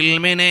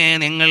ഇൽമിനെ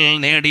നിങ്ങൾ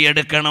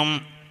നേടിയെടുക്കണം.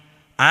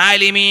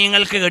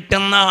 ആലിമീങ്ങൾക്ക്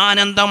കിട്ടുന്ന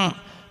ആനന്ദം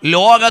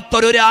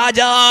ലോകത്തൊരു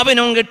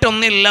രാജാവിനും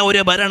കിട്ടുന്നില്ല,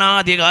 ഒരു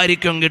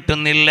ഭരണാധികാരിക്കും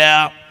കിട്ടുന്നില്ല.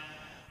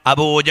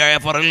 അബൂ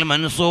ജഅഫർ അൽ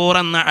മൻസൂർ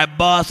എന്ന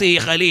അബ്ബാസി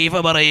ഖലീഫ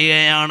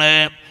പറയുകയാണ്,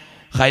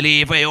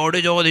 ഖലീഫയോട്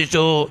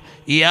ചോദിച്ചു,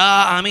 യാ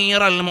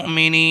അമീറൽ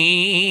മുഅ്മിനീൻ,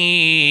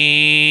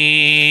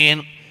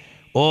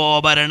 ഓ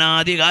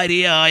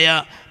ഭരണാധികാരിയായ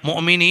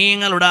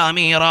മുഅ്മിനീങ്ങളുടെ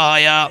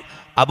അമീറായ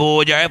അബൂ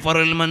ജഅഫർ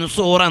അൽ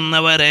മൻസൂർ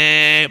എന്നവരെ,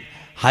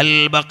 ഹൽ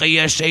ബഖിയ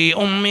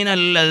ശൈഉം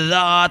മിനൽ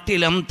ലദ്ദാതി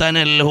ലം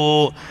തനൽഹു,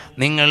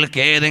 നിങ്ങൾക്ക്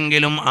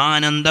ഏതെങ്കിലും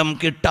ആനന്ദം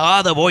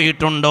കിട്ടാതെ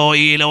പോയിട്ടുണ്ടോ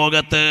ഈ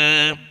ലോകത്ത്?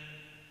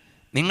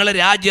 നിങ്ങൾ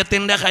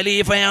രാജ്യത്തിൻ്റെ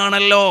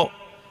ഖലീഫയാണല്ലോ,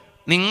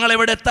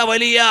 നിങ്ങളിവിടുത്തെ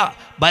വലിയ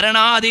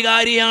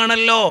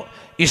ഭരണാധികാരിയാണല്ലോ.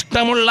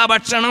 ഇഷ്ടമുള്ള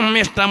ഭക്ഷണം,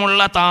 ഇഷ്ടമുള്ള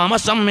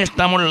താമസം,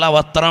 ഇഷ്ടമുള്ള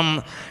വസ്ത്രം,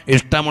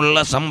 ഇഷ്ടമുള്ള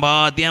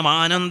സമ്പാദ്യം,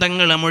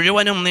 ആനന്ദങ്ങൾ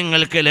മുഴുവനും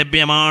നിങ്ങൾക്ക്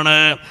ലഭ്യമാണ്.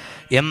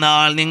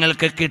 എന്നാൽ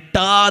നിങ്ങൾക്ക്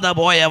കിട്ടാതെ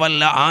പോയ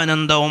വല്ല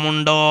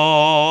ആനന്ദവുമുണ്ടോ?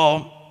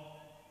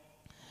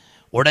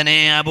 ഉടനെ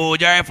അബൂ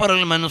ജഅഫർ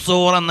അൽ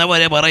മൻസൂർ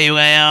എന്നവർ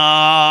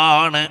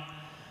പറയുകയാണ്,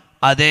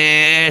 അതേ,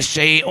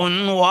 ശൈഉൻ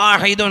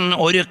വാഹിദുൻ,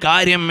 ഒരു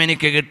കാര്യം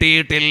എനിക്ക്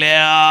കിട്ടിയിട്ടില്ല.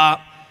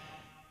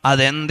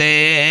 അതെന്തേ?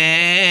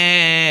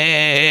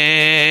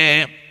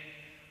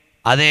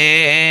 അതേ,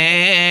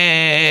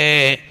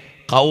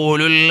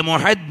 ഖൗലുൽ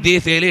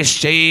മുഹദ്ദിസ്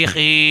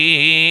ലിശ്ശൈഖി,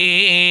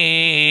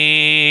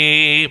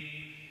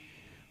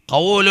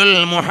 ഖൗലുൽ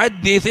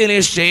മുഹദ്ദിസ്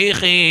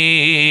ലിശ്ശൈഖി.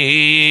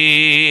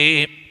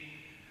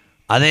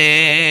 അതേ,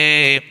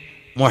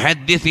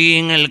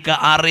 മുഹദ്ദിസീങ്ങൾക്ക്,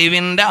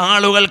 അറിവിൻ്റെ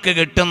ആളുകൾക്ക്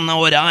കിട്ടുന്ന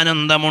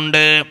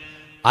ഒരാനന്ദമുണ്ട്,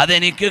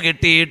 അതെനിക്ക്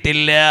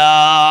കിട്ടിയിട്ടില്ല,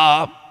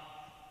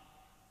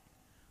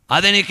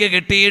 അതെനിക്ക്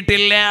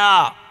കിട്ടിയിട്ടില്ല.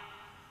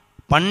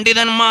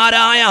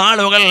 പണ്ഡിതന്മാരായ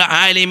ആളുകൾ,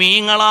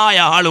 ആലിമീങ്ങളായ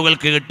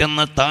ആളുകൾക്ക് കിട്ടുന്ന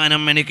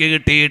സ്ഥാനം എനിക്ക്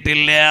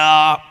കിട്ടിയിട്ടില്ല.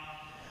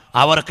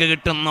 അവർക്ക്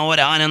കിട്ടുന്ന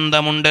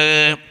ഒരാനന്ദമുണ്ട്.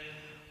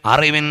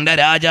 അറിവിൻ്റെ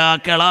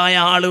രാജാക്കളായ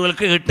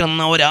ആളുകൾക്ക്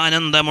കിട്ടുന്ന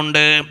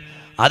ഒരാനന്ദമുണ്ട്,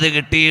 അത്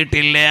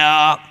കിട്ടിയിട്ടില്ല.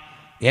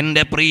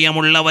 എൻ്റെ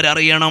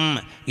പ്രിയമുള്ളവരറിയണം,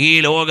 ഈ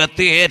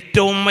ലോകത്ത്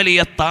ഏറ്റവും വലിയ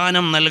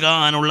സ്ഥാനം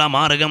നൽകാനുള്ള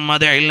മാർഗം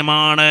അത്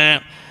ഇൽമാണ്.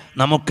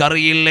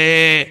 നമുക്കറിയില്ലേ,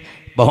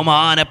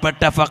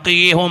 ബഹുമാനപ്പെട്ട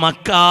ഫഖീഹു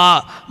മക്ക,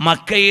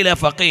 മക്കയിലെ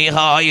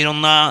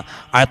ഫഖീഹായിരുന്ന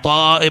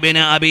അതാ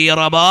ഇബ്നു അബീ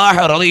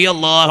റബാഹ്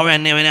റളിയല്ലാഹു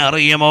അൻഹുവിനെ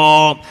അറിയുമോ?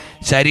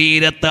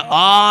 ശരീരത്ത്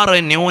 6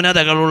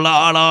 ന്യൂനതകളുള്ള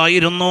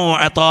ആളായിരുന്നു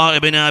അതാ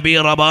ഇബ്നു അബീ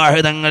റബാഹ്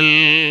തങ്ങൾ.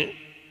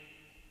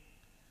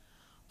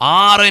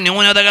 6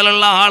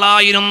 ന്യൂനതകളുള്ള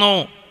ആളായിരുന്നു.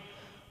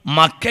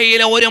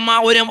 മക്കയിലെ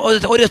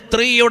ഒരു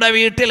സ്ത്രീയുടെ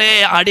വീട്ടിലെ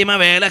അടിമ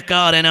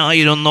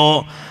വേലക്കാരനായിരുന്നു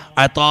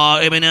അതാ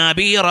ഇബ്നു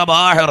അബീ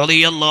റബാഹ്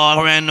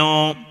റളിയല്ലാഹു അൻഹു.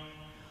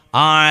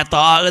 ആ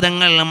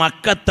താതങ്ങൾ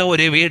മക്കത്തെ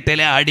ഒരു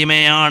വീട്ടിലെ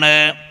അടിമയാണ്.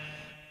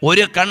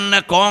 ഒരു കണ്ണ്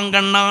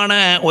കോങ്കണ്ണാണ്,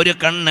 ഒരു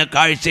കണ്ണ്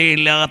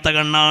കാഴ്ചയില്ലാത്ത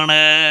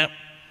കണ്ണാണ്,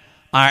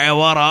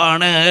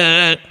 അഴവറാണ്.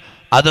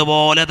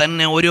 അതുപോലെ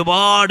തന്നെ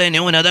ഒരുപാട്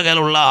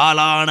ന്യൂനതകളുള്ള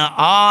ആളാണ്.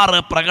 6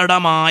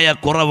 പ്രകടമായ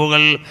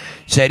കുറവുകൾ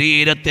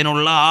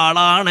ശരീരത്തിനുള്ള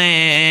ആളാണ്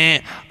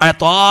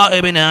അതാ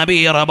ഇബ്നു അബീ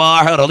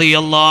റബാഹ്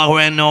റളിയല്ലാഹു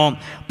അൻഹു.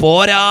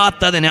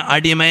 പോരാത്തതിന്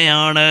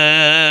അടിമയാണ്.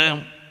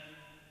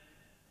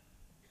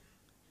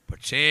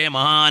 പക്ഷേ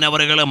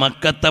മഹാനവറുകൾ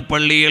മക്കത്തെ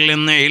പള്ളിയിൽ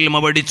നിന്ന് ഇൽമ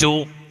പഠിച്ചു.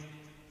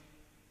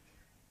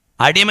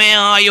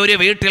 അടിമയായി ഒരു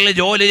വീട്ടിൽ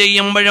ജോലി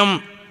ചെയ്യുമ്പോഴും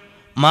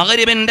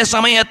മഗ്രിബിന്റെ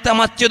സമയത്ത്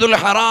മസ്ജിദുൽ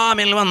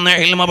ഹറാമിൽ വന്ന്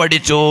ഇൽമ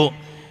പഠിച്ചു.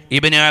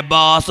 ഇബ്നു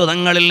അബ്ബാസ്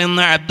തങ്ങളിൽ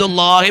നിന്ന്,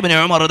 അബ്ദുല്ലാഹി ഇബ്നു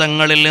ഉമർ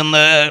തങ്ങളിൽ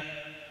നിന്ന്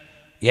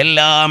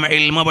എല്ലാം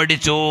ഇൽമ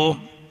പഠിച്ചു.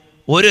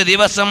 ഒരു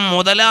ദിവസം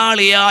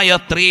മുതലാളിയായ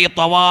സ്ത്രീ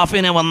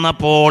തവാഫിന്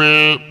വന്നപ്പോൾ,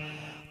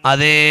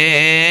 അതേ,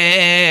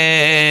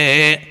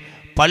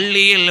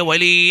 പള്ളിയിൽ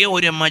വലിയ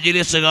ഒരു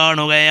മജ്ലിസ്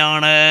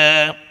കാണുകയാണ്.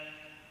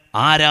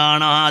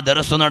 ആരാണ് ആ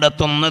ദർസ്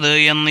നടത്തുന്നത്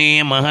എന്ന് ഈ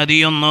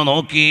മഹദിയൊന്ന്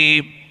നോക്കി.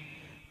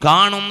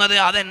 കാണുന്നത്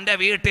അതെൻ്റെ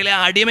വീട്ടിലെ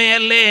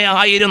അടിമയല്ലേ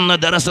ആയിരുന്നു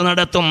ദർസ്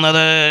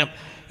നടത്തുന്നത്.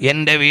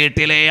 എൻ്റെ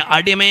വീട്ടിലെ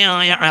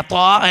അടിമയായ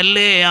അതാ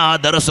അല്ലേ ആ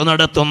ദർസ്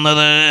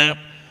നടത്തുന്നത്.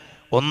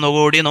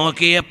 ഒന്നുകൂടി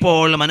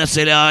നോക്കിയപ്പോൾ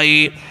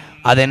മനസ്സിലായി,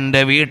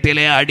 അതെൻ്റെ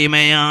വീട്ടിലെ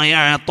അടിമയായ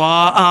അതാ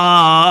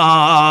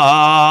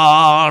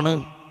ആണ്.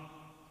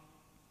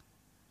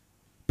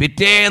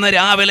 പിറ്റേന്ന്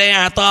രാവിലെ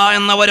അതാ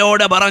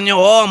എന്നവരോട് പറഞ്ഞു,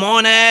 ഓ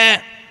മോനെ,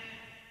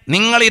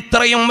 നിങ്ങൾ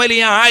ഇത്രയും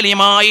വലിയ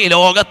ആലിമായി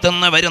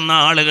ലോകത്തുനിന്ന് വരുന്ന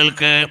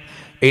ആളുകൾക്ക്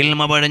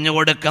ഇൽമ പഴിഞ്ഞു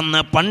കൊടുക്കുന്ന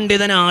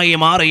പണ്ഡിതനായി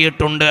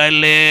മാറിയിട്ടുണ്ട്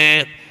അല്ലേ?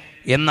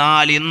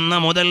 എന്നാൽ ഇന്ന്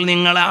മുതൽ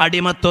നിങ്ങളെ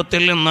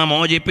അടിമത്വത്തിൽ നിന്ന്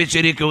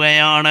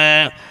മോചിപ്പിച്ചിരിക്കുകയാണ്.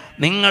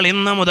 നിങ്ങൾ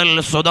ഇന്ന് മുതൽ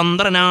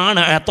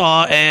സ്വതന്ത്രനാണ്.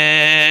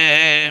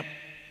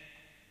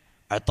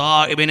 അതാ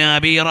ഇബ്നു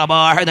അബീ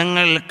റബാഹ്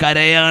തങ്ങൾ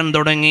കരയാൻ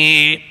തുടങ്ങി.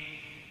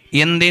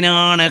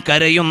 എന്തിനാണ്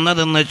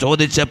കരയുന്നതെന്ന്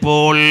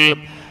ചോദിച്ചപ്പോൾ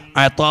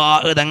അതാ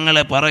തങ്ങൾ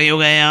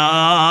പറയുകയാണ്,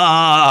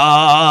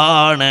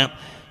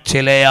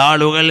 ചില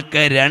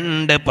ആളുകൾക്ക്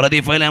 2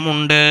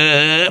 പ്രതിഫലമുണ്ട്.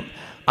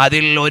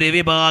 അതിൽ ഒരു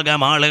വിഭാഗം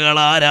ആളുകൾ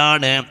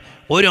ആരാണ്?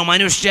 ഒരു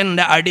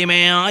മനുഷ്യൻ്റെ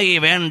അടിമയായി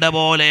വേണ്ട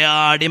പോലെ ആ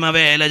അടിമ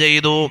വേല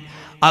ചെയ്തു,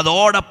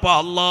 അതോടൊപ്പം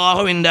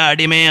അള്ളാഹുവിൻ്റെ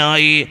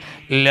അടിമയായി.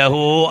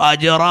 ലഹു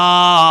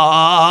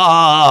അജ്റാൻ,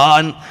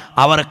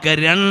 അവർക്ക്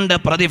 2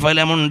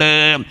 പ്രതിഫലമുണ്ട്.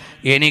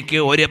 എനിക്ക്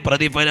ഒരു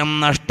പ്രതിഫലം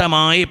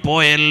നഷ്ടമായി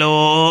പോയല്ലോ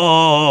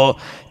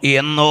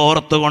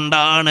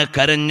എന്നോർത്തുകൊണ്ടാണ്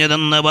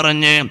കരഞ്ഞതെന്ന്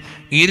പറഞ്ഞ്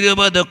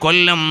 20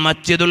 കൊല്ലം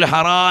മസ്ജിദുൽ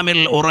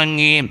ഹറാമിൽ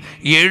ഉറങ്ങി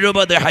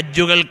 70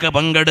 ഹജ്ജുകൾക്ക്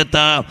പങ്കെടുത്ത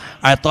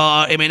അതാ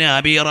ഇബ്നു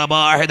അബീ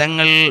റബാഹ്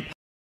തങ്ങൾ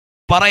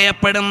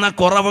പറയപ്പെടുന്ന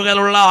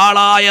കുറവുകളുള്ള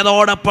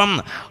ആളായതോടൊപ്പം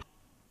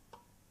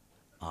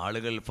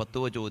ആളുകൾ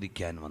ഫത്വ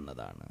ചോദിക്കാൻ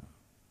വന്നതാണ്.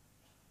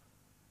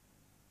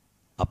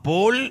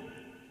 അപ്പോൾ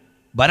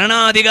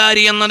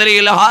ഭരണാധികാരി എന്ന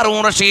നിലയിൽ ഹാറൂൺ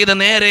റഷീദ്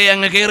നേരെ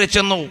അങ്ങ് കയറി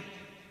ചെന്നു.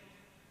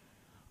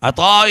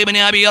 അതാ ഇബ്നു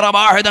അബീ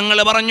റബാഹ് തങ്ങൾ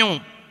പറഞ്ഞു,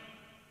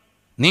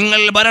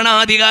 നിങ്ങൾ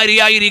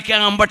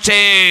ഭരണാധികാരിയായിരിക്കാം,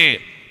 പക്ഷേ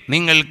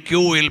നിങ്ങൾ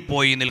ക്യൂവിൽ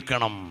പോയി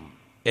നിൽക്കണം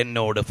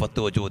എന്നോട്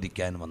ഫത്വ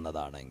ചോദിക്കാൻ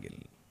വന്നതാണെങ്കിൽ.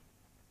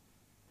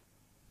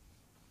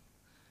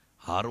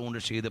 ഹാറൂൺ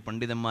റഷീദ്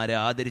പണ്ഡിതന്മാരെ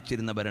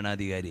ആദരിച്ചിരുന്ന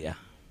ഭരണാധികാരിയാ.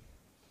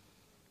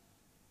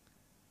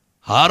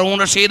 ഹാറൂൺ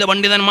റഷീദ്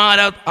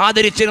പണ്ഡിതന്മാരെ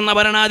ആദരിച്ചിരുന്ന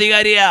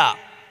ഭരണാധികാരിയാ.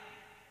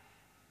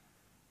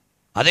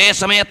 അതേ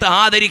സമയത്ത്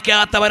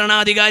ആദരിക്കാത്ത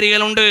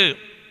ഭരണാധികാരികളുണ്ട്.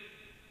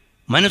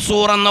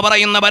 മൻസൂർ എന്ന്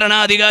പറയുന്ന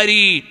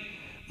ഭരണാധികാരി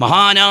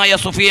മഹാനായ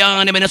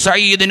സുഫിയാൻ ഇബ്നു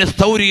സഈദ്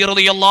സൗരി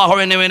റളിയല്ലാഹു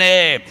അൻഹുവിനെ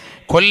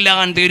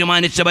കൊല്ലാൻ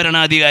തീരുമാനിച്ച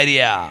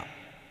ഭരണാധികാരിയാ.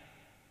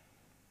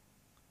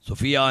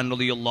 സുഫിയാൻ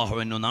റളിയല്ലാഹു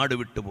അൻഹു നാട്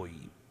വിട്ടുപോയി.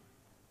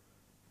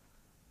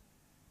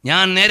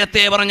 ഞാൻ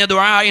നേരത്തെ പറഞ്ഞ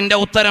ദുആഇന്റെ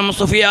ഉത്തരം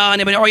സുഫിയാൻ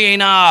ഇബ്നു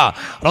ഉയൈന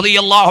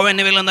റളിയല്ലാഹു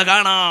അൻഹുവിൽ നിന്ന്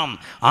കാണാം.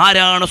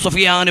 ആരാണ്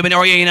സുഫിയാൻ ഇബ്നു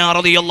ഉയൈന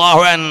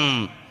റളിയല്ലാഹു അൻഹു?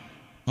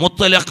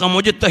 മുത്തലഖ്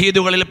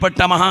മുജ്തഹിദുകളിൽപ്പെട്ട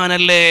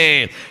മഹാനല്ലേ.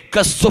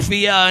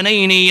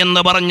 കസ്സുഫിയാനൈനി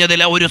എന്ന്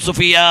പറഞ്ഞതിലെ ഒരു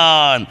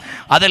സുഫിയാൻ,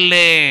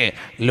 അതല്ലേ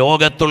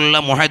ലോകത്തുള്ള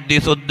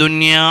മുഹദ്ദിസുദ്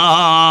ദുനിയാ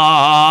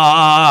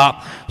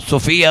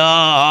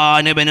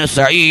സുഫിയാൻ ഇബ്നു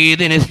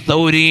സഈദ്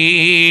സൗരി,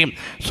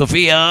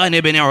 സുഫിയാൻ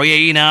ഇബ്നു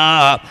ഉയൈന,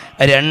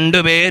 2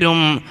 പേരും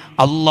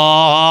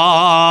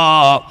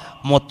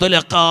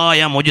മുത്തലഖായ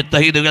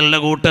മുജ്തഹിദുകളുടെ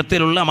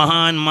കൂട്ടത്തിലുള്ള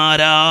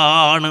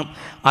മഹാന്മാരാണ്.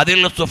 അതിൽ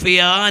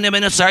സുഫിയാൻ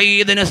ഇബ്നു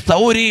സഈദ്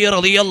സൗരി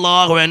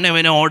റളിയല്ലാഹു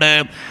അൻഹുവിനോട്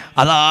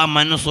അതാ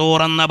മൻസൂർ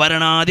എന്ന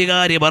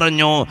ഭരണാധികാരി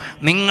പറഞ്ഞു,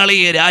 നിങ്ങൾ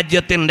ഈ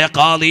രാജ്യത്തിൻ്റെ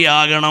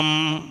ഖാദിയാകണം.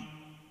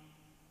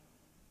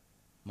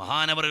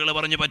 മഹാനവറുകൾ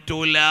പറഞ്ഞു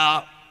പറ്റൂല,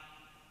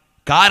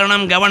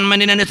 കാരണം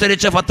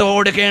ഗവൺമെന്റിനനുസരിച്ച് ഫത്വ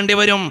കൊടുക്കേണ്ടി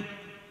വരും,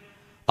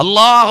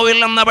 അള്ളാഹുവിൽ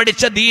നിന്ന്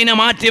പഠിച്ച ദീന്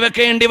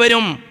മാറ്റിവെക്കേണ്ടി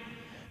വരും.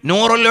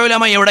 നൂറുൽ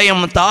ഉലമയുടെയും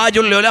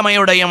താജുൽ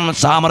ഉലമയുടെയും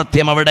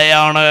സാമർഥ്യം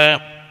എവിടെയാണ്?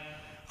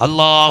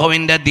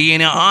 അള്ളാഹുവിൻ്റെ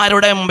ദീന്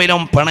ആരുടെ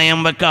മുമ്പിലും പണയം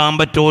വെക്കാൻ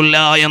പറ്റൂല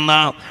എന്ന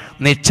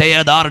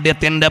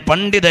നിശ്ചയദാർഢ്യത്തിൻ്റെ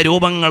പണ്ഡിത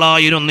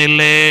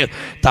രൂപങ്ങളായിരുന്നില്ലേ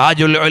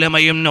താജുൽ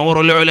ഉലമയും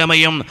നൂറുൽ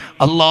ഉലമയും?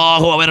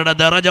 അള്ളാഹു അവരുടെ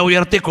ദറജ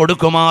ഉയർത്തി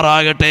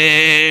കൊടുക്കുമാറാകട്ടെ.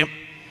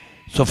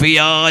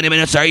 സുഫിയാൻ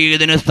ഇബ്നു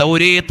സഈദ്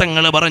സൗരി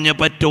തങ്ങൾ പറഞ്ഞു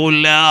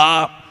പറ്റൂല.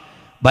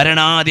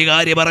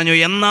 ഭരണാധികാരി പറഞ്ഞു,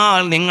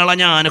 എന്നാൽ നിങ്ങളെ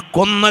ഞാൻ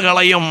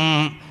കൊന്നുകളയും.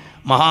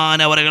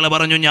 മഹാനവറുകൾ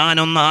പറഞ്ഞു,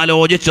 ഞാനൊന്ന്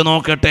ആലോചിച്ചു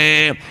നോക്കട്ടെ,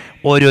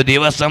 ഒരു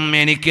ദിവസം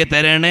എനിക്ക്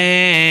തരണേ.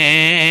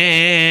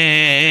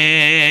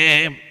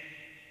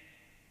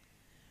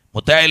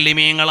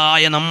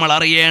 മുത്തഅല്ലിമീങ്ങളായ നമ്മൾ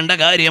അറിയേണ്ട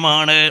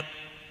കാര്യമാണ്,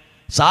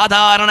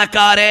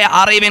 സാധാരണക്കാരെ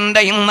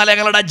അറിവിൻ്റെ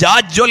ഇന്നലകളുടെ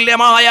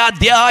ജാജ്വല്യമായ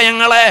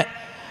അധ്യായങ്ങളെ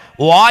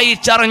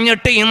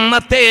വായിച്ചറിഞ്ഞിട്ട്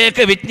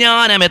ഇന്നത്തേക്ക്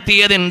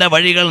വിജ്ഞാനമെത്തിയതിൻ്റെ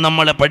വഴികൾ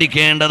നമ്മൾ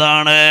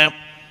പഠിക്കേണ്ടതാണ്.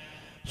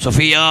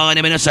 സുഫിയാൻ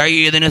ഇബ്നു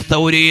സഈദ്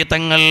സൗരി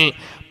തങ്ങൾ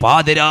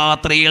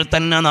പാതിരാത്രിയിൽ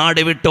തന്നെ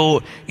നാട് വിട്ടു.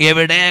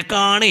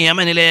 എവിടേക്കാണ്?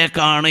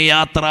 യമനിലേക്കാണ്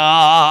യാത്ര.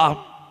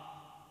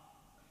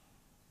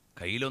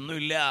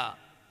 കയ്യിലൊന്നുമില്ല,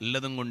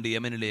 ഉള്ളതും കൊണ്ട്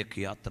യമനിലേക്ക്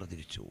യാത്ര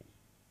തിരിച്ചു.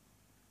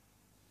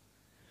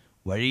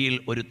 വഴിയിൽ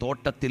ഒരു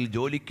തോട്ടത്തിൽ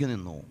ജോലിക്ക്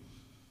നിന്നു.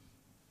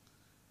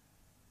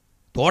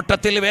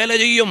 തോട്ടത്തിൽ വേല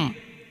ചെയ്യും,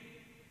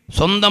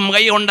 സ്വന്തം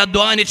കൈ കൊണ്ട്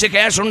അധ്വാനിച്ച്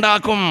ക്യാഷ്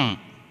ഉണ്ടാക്കും,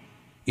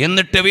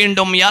 എന്നിട്ട്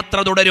വീണ്ടും യാത്ര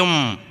തുടരും.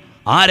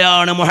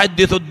 ആരാണ്?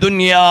 മുഹദ്ദിസുദ്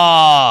ദുനിയാ,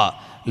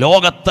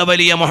 ലോകത്തെ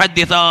വലിയ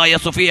മുഹദ്ദിസായ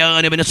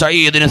സുഫിയാൻ ഇബ്നു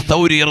സഈദ്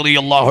സൗരി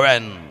റളിയല്ലാഹു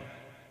അൻഹു.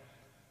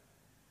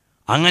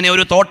 അങ്ങനെ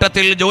ഒരു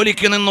തോട്ടത്തിൽ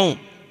ജോലിക്ക് നിന്നു.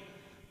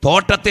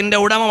 തോട്ടത്തിൻ്റെ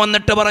ഉടമ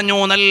വന്നിട്ട് പറഞ്ഞു,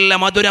 നല്ല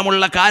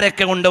മധുരമുള്ള കാരക്ക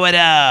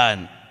കൊണ്ടുവരാൻ.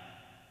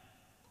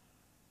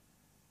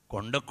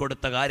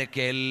 കൊണ്ടുകൊടുത്ത കാരക്ക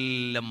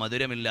എല്ലാം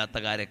മധുരമില്ലാത്ത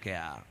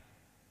കാരക്കയാ.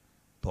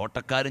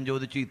 തോട്ടക്കാരൻ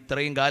ചോദിച്ചു,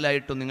 ഇത്രയും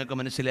കാലമായിട്ടും നിങ്ങൾക്ക്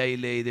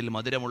മനസ്സിലായില്ലേ ഇതിൽ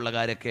മധുരമുള്ള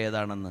കാരക്ക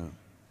ഏതാണെന്ന്?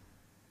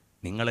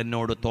 നിങ്ങൾ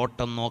എന്നോട്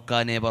തോട്ടം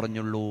നോക്കാനേ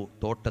പറഞ്ഞുള്ളൂ,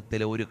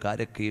 തോട്ടത്തിലെ ഒരു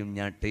കാരക്കയും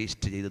ഞാൻ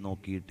ടേസ്റ്റ് ചെയ്ത്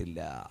നോക്കിയിട്ടില്ല.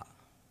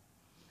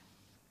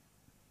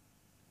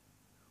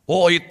 ഓ,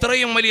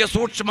 ഇത്രയും വലിയ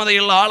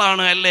സൂക്ഷ്മതയുള്ള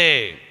ആളാണ് അല്ലേ?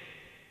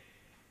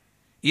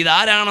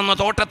 ഇതാരാണെന്ന്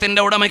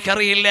തോട്ടത്തിൻ്റെ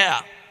ഉടമയ്ക്കറിയില്ല.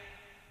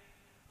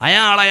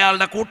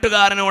 അയാളുടെ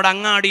കൂട്ടുകാരനോട്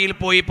അങ്ങാടിയിൽ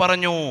പോയി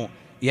പറഞ്ഞു,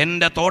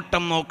 എൻ്റെ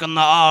തോട്ടം നോക്കുന്ന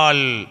ആൾ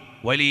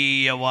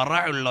വലിയ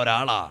വറയുള്ള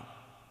ഒരാളാ.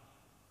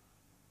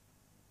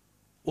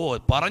 ഓ,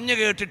 പറഞ്ഞു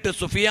കേട്ടിട്ട്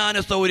സുഫിയാൻ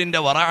സൗരിൻ്റെ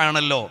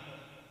വറയാണല്ലോ,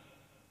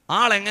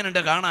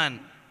 ആളെങ്ങനെയുണ്ട് കാണാൻ?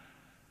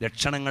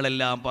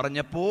 ലക്ഷണങ്ങളെല്ലാം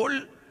പറഞ്ഞപ്പോൾ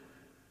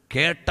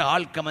കേട്ട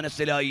ആൾക്ക്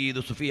മനസ്സിലായി ഇത്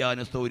സുഫിയാൻ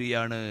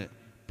സൗരിയാണ്,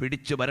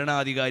 പിടിച്ച്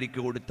ഭരണാധികാരിക്ക്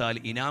കൊടുത്താൽ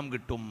ഇനാം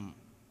കിട്ടും.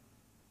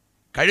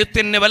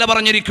 കഴുത്തിന് വില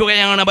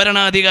പറഞ്ഞിരിക്കുകയാണ്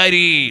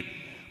ഭരണാധികാരി,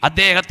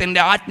 അദ്ദേഹത്തിൻ്റെ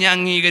ആജ്ഞ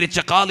അംഗീകരിച്ച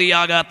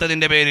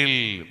ഖാദിയാകാത്തതിൻ്റെ പേരിൽ.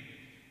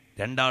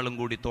 രണ്ടാളും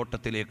കൂടി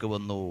തോട്ടത്തിലേക്ക്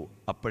വന്നു.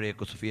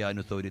 അപ്പോഴേക്ക് സുഫിയാൻ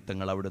സൗരി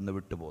തങ്ങൾ അവിടുന്ന്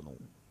വിട്ടുപോന്നു.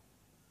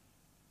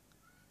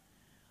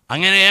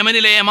 അങ്ങനെ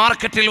യമനിലെ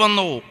മാർക്കറ്റിൽ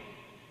വന്നു.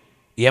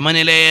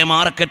 യമനിലെ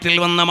മാർക്കറ്റിൽ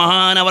വന്ന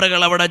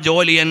മഹാനവറുകൾ അവിടെ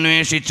ജോലി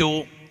അന്വേഷിച്ചു.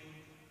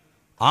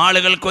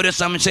 ആളുകൾക്കൊരു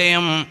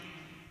സംശയം,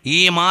 ഈ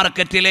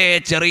മാർക്കറ്റിലെ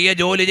ചെറിയ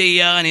ജോലി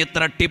ചെയ്യാൻ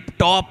ഇത്ര ടിപ്പ്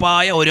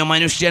ടോപ്പായ ഒരു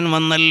മനുഷ്യൻ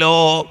വന്നല്ലോ,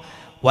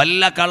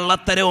 വല്ല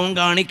കള്ളത്തരവും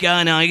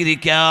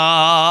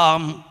കാണിക്കാനായിരിക്കാം.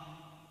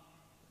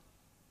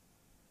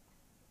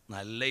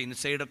 നല്ല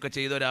ഇൻസൈഡൊക്കെ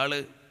ചെയ്ത ഒരാൾ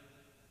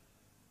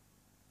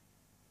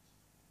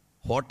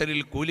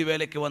ഹോട്ടലിൽ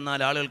കൂലിവേലയ്ക്ക് വന്നാൽ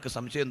ആളുകൾക്ക്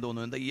സംശയം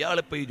തോന്നും, എന്താ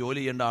ഇയാളിപ്പോൾ ഈ ജോലി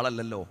ചെയ്യേണ്ട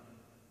ആളല്ലല്ലോ.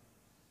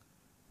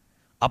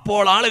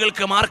 അപ്പോൾ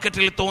ആളുകൾക്ക്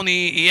മാർക്കറ്റിൽ തോന്നി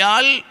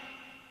ഇയാൾ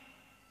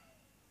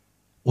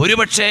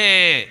ഒരുപക്ഷേ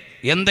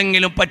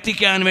എന്തെങ്കിലും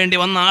പറ്റിക്കാൻ വേണ്ടി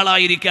വന്ന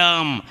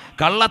ആളായിരിക്കാം,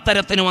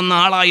 കള്ളത്തരത്തിന് വന്ന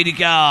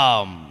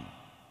ആളായിരിക്കാം.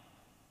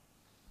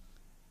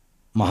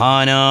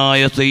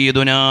 മഹാനായ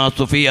സയ്യിദുനാ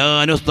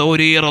സുഫിയാനു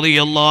സൗരി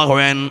റളിയല്ലാഹു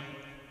അൻഹു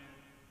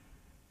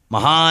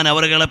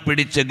മഹാനവറുകളെ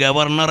പിടിച്ച്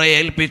ഗവർണറെ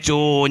ഏൽപ്പിച്ചു.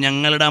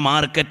 ഞങ്ങളുടെ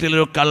മാർക്കറ്റിൽ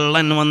ഒരു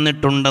കള്ളൻ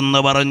വന്നിട്ടുണ്ടെന്ന്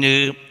പറഞ്ഞ്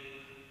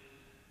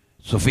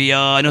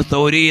സുഫിയാനു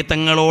സൗരി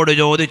തങ്ങളോട്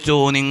ചോദിച്ചു,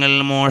 നിങ്ങൾ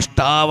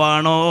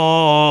മോഷ്ടാവാണോ?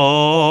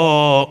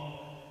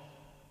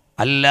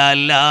 അല്ല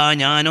അല്ല,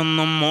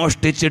 ഞാനൊന്നും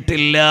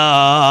മോഷ്ടിച്ചിട്ടില്ല.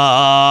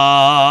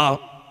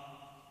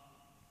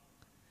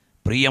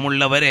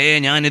 പ്രിയമുള്ളവരെ,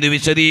 ഞാനിത്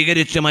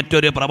വിശദീകരിച്ച്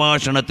മറ്റൊരു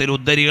പ്രഭാഷണത്തിൽ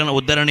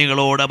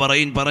ഉദ്ധരണികളോട്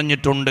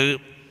പറഞ്ഞിട്ടുണ്ട്.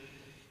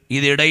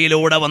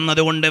 ഇതിടയിലൂടെ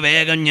വന്നതുകൊണ്ട്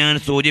വേഗം ഞാൻ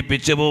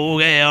സൂചിപ്പിച്ചു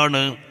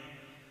പോവുകയാണ്.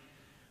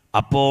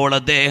 അപ്പോൾ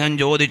അദ്ദേഹം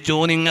ചോദിച്ചു,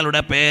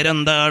 നിങ്ങളുടെ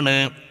പേരെന്താണ്?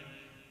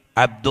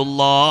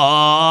 അബ്ദുല്ലാ.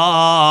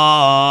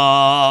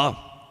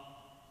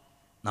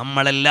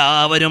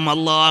 നമ്മളെല്ലാവരും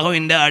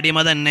അള്ളാഹുവിൻ്റെ അടിമ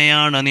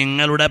തന്നെയാണ്.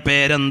 നിങ്ങളുടെ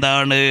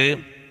പേരെന്താണ്?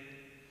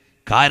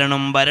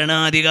 കാരണം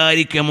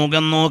ഭരണാധികാരിക്ക്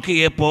മുഖം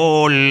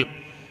നോക്കിയപ്പോൾ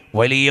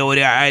വലിയ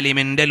ഒരു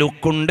ആലിമിൻ്റെ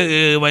ലുക്കുണ്ട്,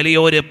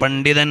 വലിയൊരു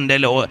പണ്ഡിതൻ്റെ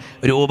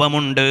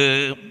രൂപമുണ്ട്.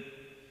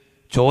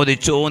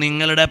 ചോദിച്ചു,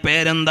 നിങ്ങളുടെ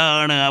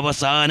പേരെന്താണ്?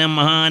 അവസാനം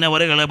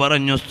മഹാനവറുകൾ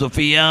പറഞ്ഞു,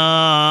 സുഫിയാൻ.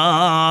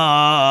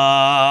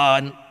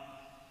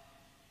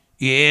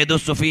 ഏതു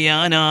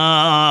സുഫിയാനാണ്?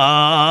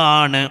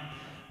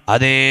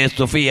 അതേ,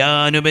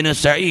 സുഫിയാൻ ഇബ്നു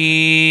സഈദ്.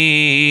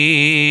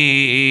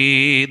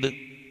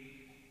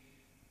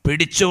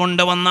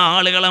 പിടിച്ചുകൊണ്ടുവന്ന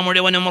ആളുകളെ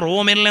മുഴുവനും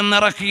റൂമിൽ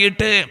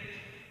നിന്നിറക്കിയിട്ട്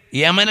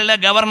യമനിലെ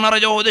ഗവർണർ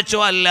ചോദിച്ചു,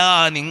 അല്ല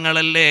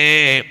നിങ്ങളല്ലേ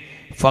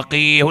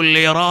ഫഖീഹുൽ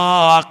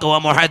ഇറാഖ് വ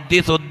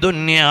മുഹദ്ദിസുദ്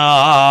ദുനിയാ,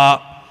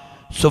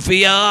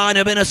 സുഫിയാൻ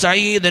ഇബ്നു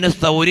സഈദ്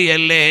സൗരി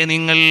അല്ലേ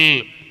നിങ്ങൾ?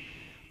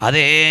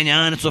 അതേ,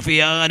 ഞാൻ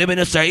സുഫിയാൻ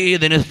ഇബ്നു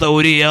സഈദ്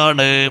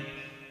സൗരിയാണ്.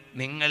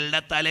 നിങ്ങളുടെ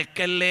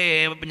തലക്കല്ലേ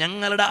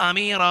ഞങ്ങളുടെ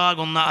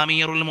അമീറാകുന്ന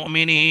അമീറുൽ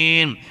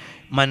മുഅ്മിനീൻ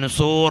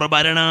മൻസൂർ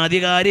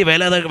ഭരണാധികാരി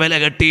വില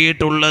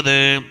കെട്ടിയിട്ടുള്ളത്?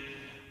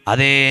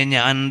 അതേ,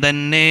 ഞാൻ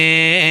തന്നെ.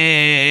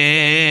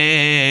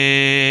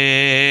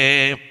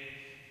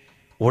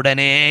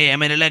 ഉടനെ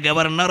യമനിലെ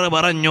ഗവർണർ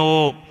പറഞ്ഞു,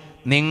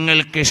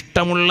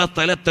 നിങ്ങൾക്കിഷ്ടമുള്ള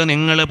സ്ഥലത്ത്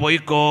നിങ്ങൾ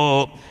പോയിക്കോ,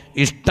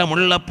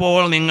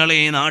 ഇഷ്ടമുള്ളപ്പോൾ നിങ്ങൾ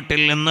ഈ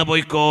നാട്ടിൽ നിന്ന്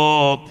പോയിക്കോ,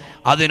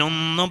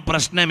 അതിനൊന്നും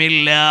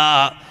പ്രശ്നമില്ല.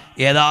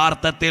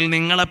 യഥാർത്ഥത്തിൽ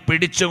നിങ്ങളെ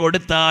പിടിച്ചു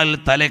കൊടുത്താൽ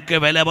തലയ്ക്ക്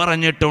വില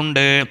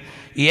പറഞ്ഞിട്ടുണ്ട്.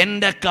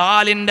 എൻ്റെ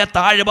കാലിൻ്റെ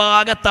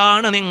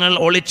താഴ്ഭാഗത്താണ് നിങ്ങൾ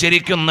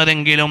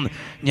ഒളിച്ചിരിക്കുന്നതെങ്കിലും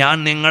ഞാൻ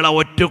നിങ്ങളെ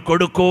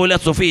ഒറ്റുകൊടുക്കൂല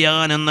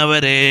സുഫിയാൻ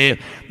എന്നവരെ.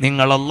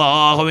 നിങ്ങൾ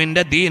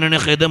അല്ലാഹുവിൻ്റെ ദീനിന്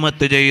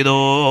ഖിദ്മത്ത്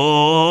ചെയ്തോ.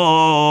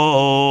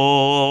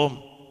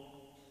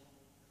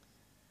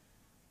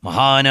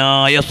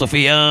 മഹാനായ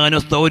സുഫിയാൻ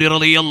സൗരി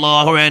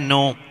റളിയല്ലാഹു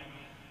അൻഹു,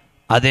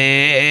 അതേ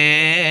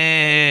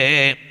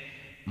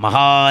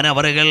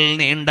മഹാനവറുകൾ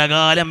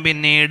നീണ്ടകാലം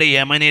പിന്നീട്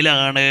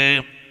യമനിലാണ്.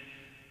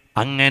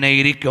 അങ്ങനെ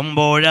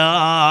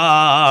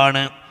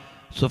ഇരിക്കുമ്പോഴാണ്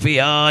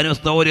സുഫിയാൻ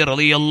സൗരി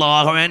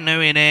റളിയല്ലാഹു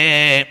അൻഹുവിനെ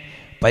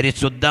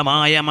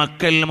പരിശുദ്ധമായ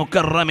മക്കൽ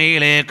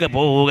മുക്കറമയിലേക്ക്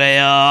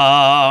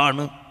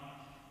പോവുകയാണ്.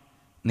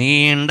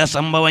 നീണ്ട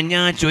സംഭവം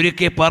ഞാൻ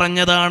ചുരുക്കി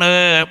പറഞ്ഞതാണ്.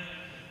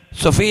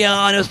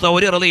 സുഫിയാൻ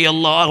സൗരി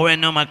റളിയല്ലാഹു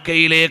അൻഹു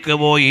മക്കയിലേക്ക്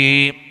പോയി.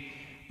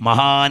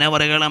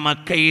 മഹാനവറുകളെ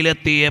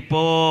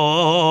മക്കയിലെത്തിയപ്പോൾ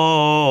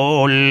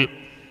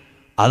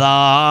അതാ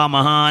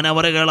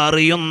മഹാനവറുകൾ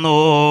അറിയുന്നു,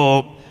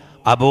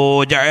 അബൂ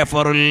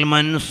ജഅഫറുൽ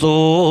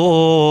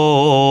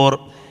മൻസൂർ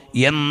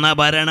എന്ന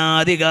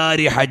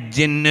ഭരണാധികാരി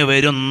ഹജ്ജിന്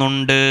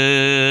വരുന്നുണ്ട്.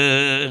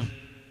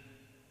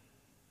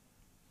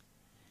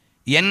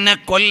 എന്നെ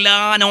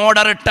കൊല്ലാൻ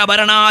ഓർഡറിട്ട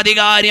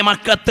ഭരണാധികാരി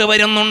മക്കത്ത്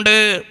വരുന്നുണ്ട്.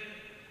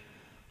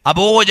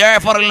 അബൂ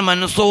ജഅഫറുൽ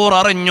മൻസൂർ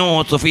അറിഞ്ഞു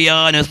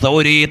സുഫിയാൻ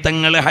സൗരി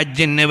തങ്ങൾ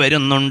ഹജ്ജിന്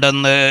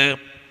വരുന്നുണ്ടെന്ന്.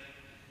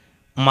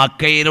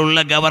 മക്കയിലുള്ള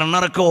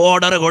ഗവർണർക്ക്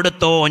ഓർഡർ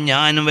കൊടുത്തു,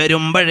 ഞാൻ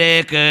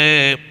വരുമ്പോഴേക്ക്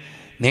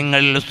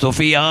നിങ്ങൾ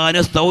സുഫിയാൻ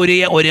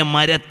സൗരിയെ ഒരു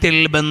മരത്തിൽ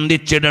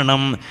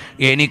ബന്ധിച്ചിടണം,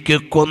 എനിക്ക്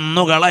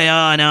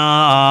കൊന്നുകളയാനാണ്.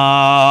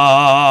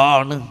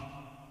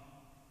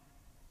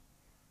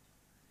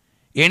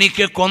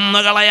 എനിക്ക്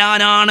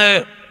കൊന്നുകളയാനാണ്.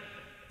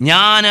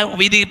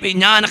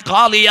 ഞാൻ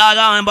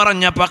ഖാദിയാകാൻ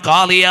പറഞ്ഞപ്പോൾ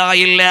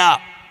ഖാദിയായില്ല.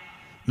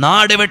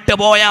 നാട്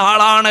വിട്ടുപോയ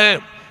ആളാണ്,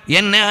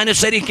 എന്നെ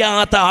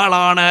അനുസരിക്കാത്ത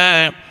ആളാണ്.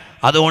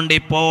 അതുകൊണ്ട്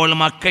ഇപ്പോൾ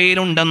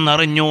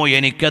മക്കയിലുണ്ടെന്നറിഞ്ഞു,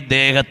 എനിക്ക്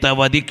അദ്ദേഹത്തെ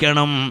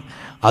വധിക്കണം.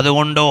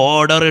 അതുകൊണ്ട്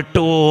ഓർഡർ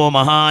ഇട്ടു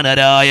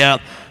മഹാനരായ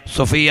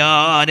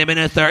സുഫിയാൻ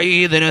ഇബ്നു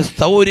സഈദ്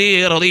സൗരി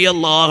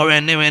റളിയല്ലാഹു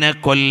അൻഹുവിനെ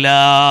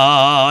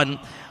കൊല്ലാൻ.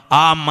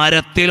 ആ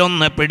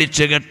മരത്തിലൊന്ന്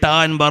പിടിച്ചു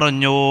കെട്ടാൻ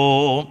പറഞ്ഞു.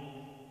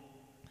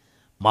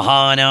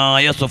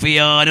 മഹാനായ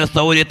സുഫിയാൻ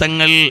സൗരി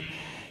തങ്ങൾ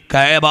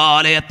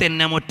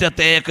കഅബാലയത്തിൻ്റെ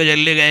മുറ്റത്തേക്ക്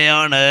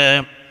ചെല്ലുകയാണ്.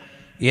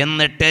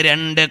 എന്നിട്ട്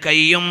രണ്ട്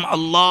കൈയും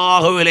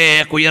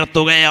അല്ലാഹുവിലേക്ക്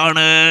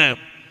ഉയർത്തുകയാണ്.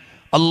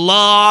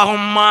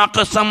 അല്ലാഹുമ്മ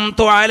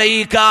ഖസംതു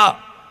അലൈക,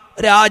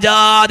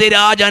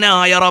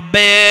 രാജാതിരാജനായ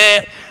റബ്ബേ,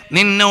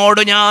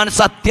 നിന്നോട് ഞാൻ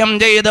സത്യം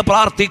ചെയ്ത്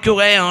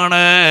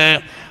പ്രാർത്ഥിക്കുകയാണ്.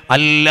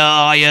 അല്ലാ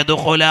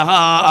യദ്ഖുലഹാ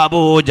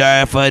അബൂ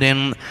ജഅഫറിൻ,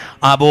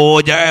 അബൂ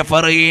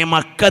ജഅഫർ ഈ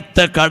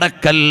മക്കത്ത്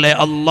കടക്കല്ലേ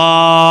അല്ലാ.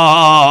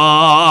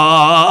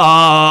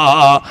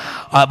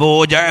 അബൂ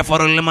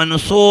ജഅഫറുൽ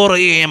മൻസൂർ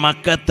ഈ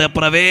മക്കത്ത്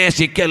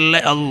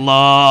പ്രവേശിക്കല്ലേ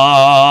അല്ലാ.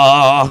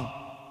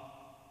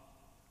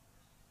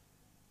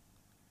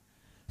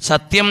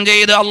 സത്യം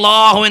ചെയ്ത്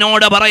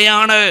അള്ളാഹുവിനോട്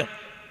പറയാണ്.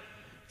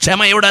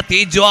 ക്ഷമയുടെ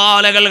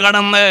തീജ്വാലകൾ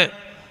കടന്ന്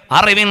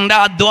അറിവിൻ്റെ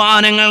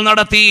അധ്വാനങ്ങൾ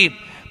നടത്തി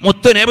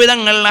മുത്തുനബി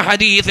തങ്ങളുടെ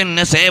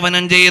ഹദീസിന്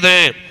സേവനം ചെയ്ത്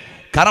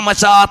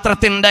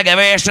കർമ്മശാസ്ത്രത്തിൻ്റെ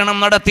ഗവേഷണം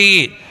നടത്തി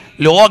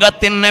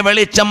ലോകത്തിന്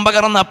വെളിച്ചം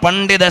പകർന്ന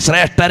പണ്ഡിത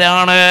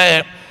ശ്രേഷ്ഠരാണ്.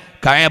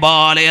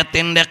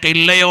 കഅബാലയത്തിൻ്റെ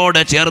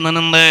ഖില്ലയോട് ചേർന്ന്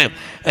നിന്ന്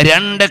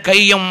രണ്ട്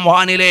കൈയും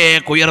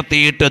വാനിലേക്ക്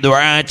ഉയർത്തിയിട്ട്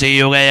ദുആ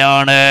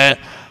ചെയ്യുകയാണ്.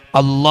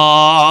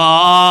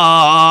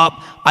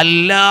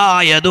 അല്ലാ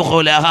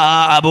യദ്ഖുലഹാ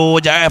അബൂ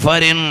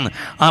ജഅഫറിൻ,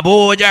 അബൂ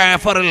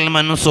ജഅഫറുൽ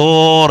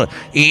മൻസൂർ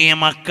ഈ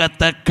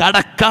മക്കത്ത്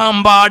കടക്കാൻ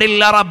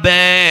പാടില്ല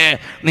റബ്ബേ,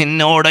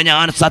 നിന്നോട്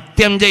ഞാൻ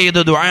സത്യം ചെയ്ത്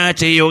ദുആ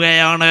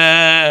ചെയ്യുകയാണ്.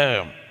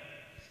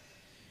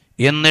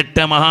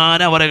 എന്നിട്ട്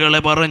മഹാനവറുകൾ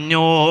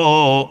പറഞ്ഞു,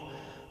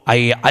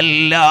 ഐ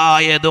അല്ലാ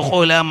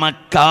യദ്ഖുല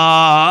മക്ക,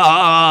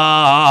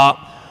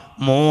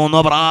 3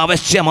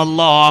 പ്രാവശ്യം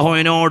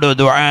അല്ലാഹുവിനോട്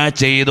ദുആ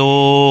ചെയ്തു.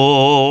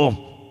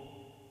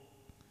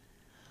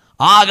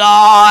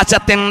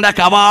 ആകാശത്തിൻ്റെ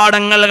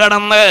കവാടങ്ങൾ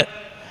കടന്ന്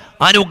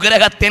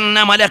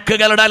അനുഗ്രഹത്തിൻ്റെ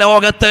മലക്കുകളുടെ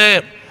ലോകത്ത്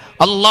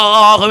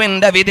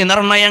അല്ലാഹുവിൻ്റെ വിധി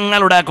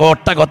നിർണയങ്ങളുടെ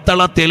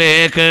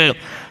കോട്ടകൊത്തളത്തിലേക്ക്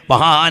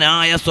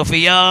മഹാനായ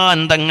സുഫിയാൻ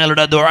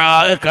തങ്ങളുടെ ദുആ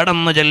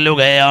കടന്നു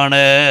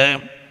ചെല്ലുകയാണ്.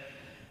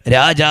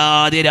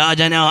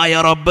 രാജാതിരാജനായ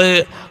റബ്ബ്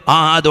ആ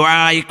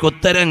ദുആയ്ക്ക്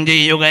ഉത്തരം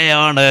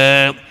ചെയ്യുകയാണ്.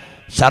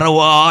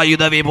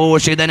 സർവായുധ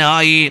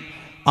വിഭൂഷിതനായി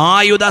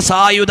ആയുധ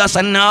സായുധ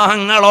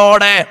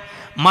സന്നാഹങ്ങളോടെ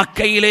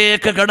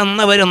മക്കയിലേക്ക്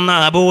കടന്നു വരുന്ന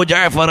അബൂ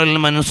ജഅഫറുൽ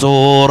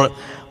മൻസൂർ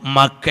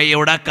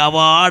മക്കയുടെ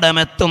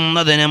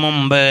കവാടമെത്തുന്നതിന്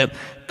മുമ്പ്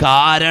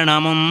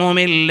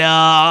കാരണമൊന്നുമില്ല,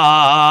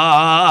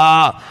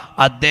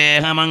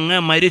 അദ്ദേഹം അങ്ങ്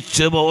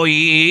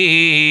മരിച്ചുപോയി.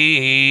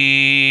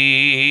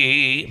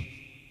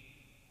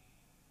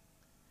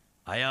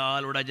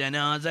 അയാളുടെ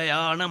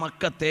ജനാസയാണ്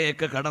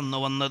മക്കത്തേക്ക് കടന്നു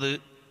വന്നത്.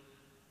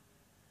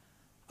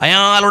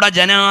 അയാളുടെ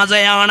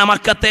ജനാസയാണ്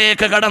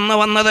മക്കത്തേക്ക് കടന്നു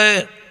വന്നത്.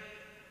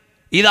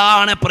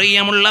 ഇതാണ്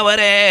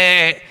പ്രിയമുള്ളവരെ,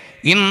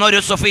 ഇന്നൊരു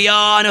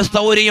സുഫിയാൻ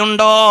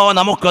സൗരിയുണ്ടോ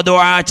നമുക്ക്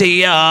ദുആ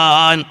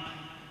ചെയ്യാൻ?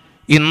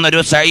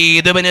 ഇന്നൊരു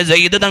സഈദ് ബിൻ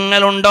സൈദ്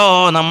തങ്ങളുണ്ടോ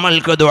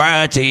നമ്മൾക്ക് ദുആ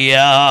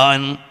ചെയ്യാൻ?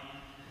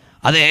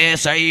 അതേ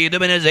സഈദ്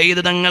ബിൻ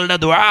സൈദ് തങ്ങളുടെ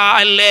ദുആ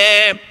അല്ലേ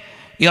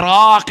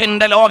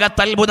ഇറാഖിൻ്റെ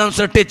ലോകത്ത് അത്ഭുതം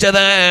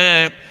സൃഷ്ടിച്ചത്.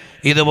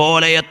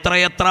 ഇതുപോലെ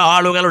എത്രയെത്ര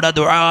ആളുകളുടെ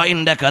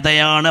ദുആഇൻ്റെ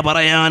കഥയാണ്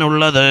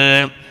പറയാനുള്ളത്.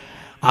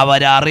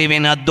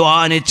 അവരറിവിന്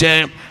അധ്വാനിച്ച്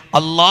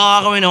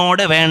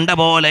അള്ളാഹുവിനോട് വേണ്ട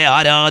പോലെ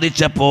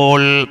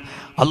ആരാധിച്ചപ്പോൾ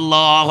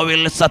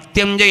അള്ളാഹുവിൽ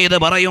സത്യം ചെയ്ത്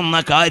പറയുന്ന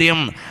കാര്യം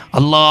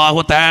അള്ളാഹു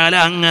തആല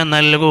അങ്ങ്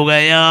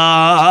നൽകുകയാണ്.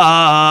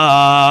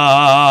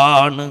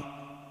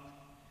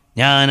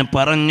 ഞാൻ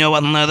പറഞ്ഞു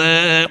വന്നത്,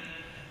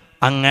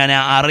 അങ്ങനെ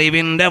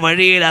അറിവിൻ്റെ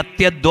വഴിയിൽ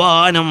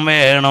അത്യധ്വാനം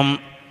വേണം.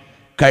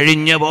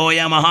 കഴിഞ്ഞുപോയ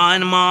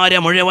മഹാന്മാരെ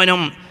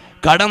മുഴുവനും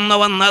കടന്നു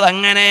വന്നത്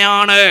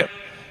അങ്ങനെയാണ്.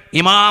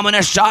 ഇമാമുന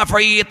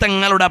ശാഫഈ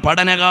തങ്ങളുടെ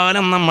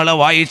പഠനകാലം നമ്മൾ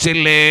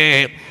വായിച്ചില്ലേ?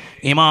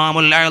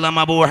 ഇമാമുൽ അഅ്ലം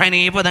അബൂ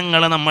ഹനീഫ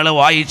തങ്ങൾ നമ്മൾ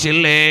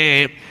വായിച്ചില്ലേ?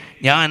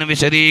 ഞാൻ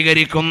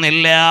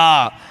വിശദീകരിക്കുന്നില്ല.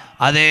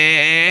 അതേ,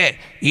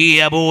 ഈ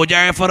അബൂ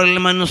ജഅഫറുൽ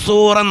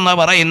മൻസൂർ എന്ന്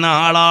പറയുന്ന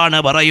ആളാണ്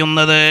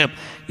പറയുന്നത്,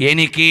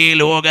 എനിക്ക് ഈ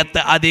ലോകത്ത്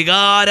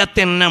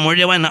അധികാരത്തിന്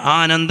മുഴുവൻ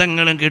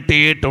ആനന്ദങ്ങളും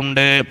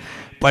കിട്ടിയിട്ടുണ്ട്,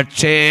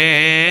 പക്ഷേ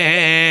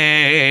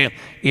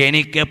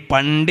എനിക്ക്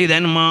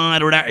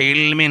പണ്ഡിതന്മാരുടെ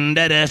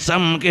ഇൽമിൻ്റെ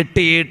രസം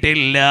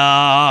കിട്ടിയിട്ടില്ല.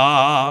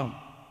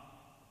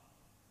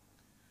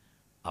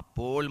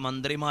 അപ്പോൾ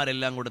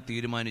മന്ത്രിമാരെല്ലാം കൂടെ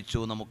തീരുമാനിച്ചു,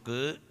 നമുക്ക്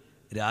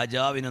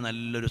രാജാവിന്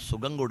നല്ലൊരു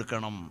സുഖം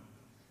കൊടുക്കണം.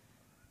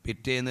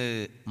 പിറ്റേന്ന്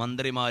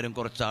മന്ത്രിമാരും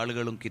കുറച്ച്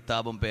ആളുകളും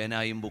കിതാബും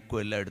പേനായും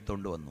ബുക്കും എല്ലാം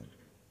എടുത്തുകൊണ്ട് വന്നു.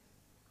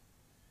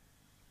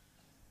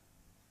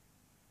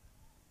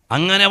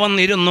 അങ്ങനെ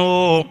വന്നിരുന്നു.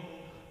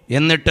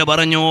 എന്നിട്ട്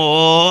പറഞ്ഞു,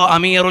 ഓ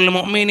അമീറുൽ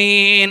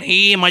മുഅ്മിനീൻ,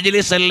 ഈ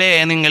മജ്ലിസല്ലേ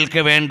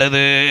നിങ്ങൾക്ക്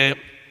വേണ്ടത്?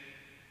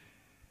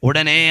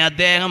 ഉടനെ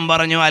അദ്ദേഹം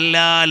പറഞ്ഞു,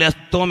 അല്ലാ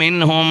ലസ്തു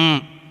മിൻഹും,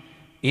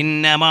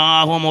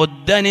 ഇന്നമാഹു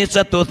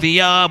മുദ്ദനിസതു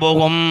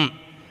സിയാബുഹും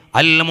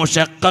അൽ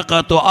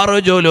മുശഖഖതു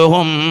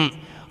അർജുലുഹും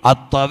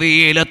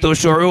അത്തവീലതു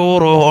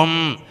ശുഊറുഹും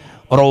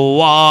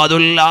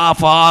റവാദുൽ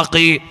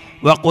ആഫാഖി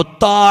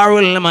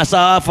വഖുത്താഉൽ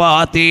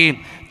മസാഫാതി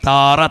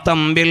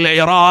താറതൻ bill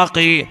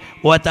Iraqi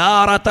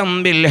വതാറതൻ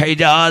bill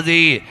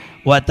Hijazi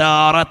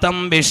വതാറതൻ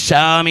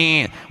ബിശ്ശാമി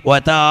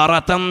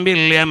വതാറതൻ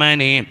bill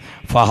Yemeni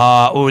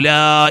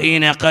ഫഹഉലാഇ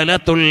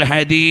നഖലത്തുൽ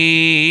ഹദീസ്.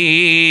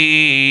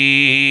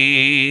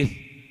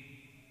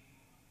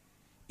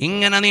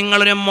 ഇങ്ങനെ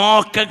നിങ്ങളൊരു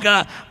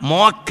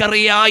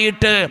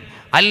മോക്കറിയായിട്ട്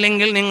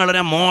അല്ലെങ്കിൽ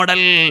നിങ്ങളൊരു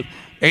മോഡൽ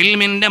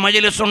ഇൽമിൻ്റെ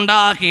മജ്‌ലിസ്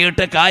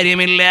ഉണ്ടാക്കിയിട്ട്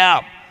കാര്യമില്ല.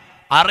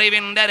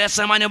 അറിവിൻ്റെ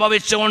രസം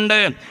അനുഭവിച്ചുകൊണ്ട്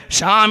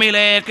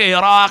ഷാമിലേക്ക്,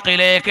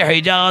 ഇറാഖിലേക്ക്,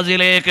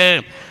 ഹിജാസിലേക്ക്,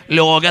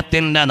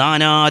 ലോകത്തിൻ്റെ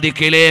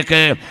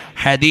നാനാദിക്കിലേക്ക്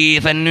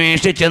ഹദീസ്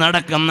അന്വേഷിച്ച്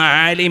നടക്കുന്ന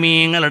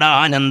ആലിമീങ്ങളുടെ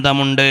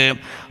ആനന്ദമുണ്ട്.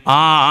 ആ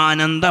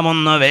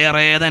ആനന്ദമൊന്ന്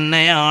വേറെ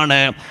തന്നെയാണ്.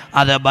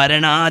 അത്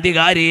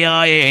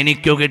ഭരണാധികാരിയായ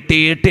എനിക്കു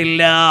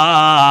കിട്ടിയിട്ടില്ല,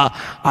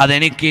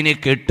 അതെനിക്കിനി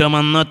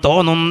കിട്ടുമെന്ന്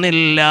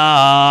തോന്നുന്നില്ല.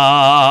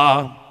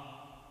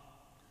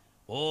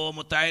 ഓ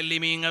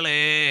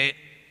മുത്തഅല്ലിമീങ്ങളെ,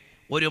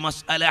 ഒരു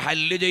മസ്അല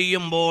ഹല്ല്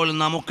ചെയ്യുമ്പോൾ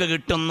നമുക്ക്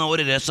കിട്ടുന്ന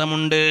ഒരു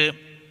രസമുണ്ട്.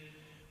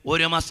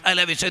 ഒരു മസ്അല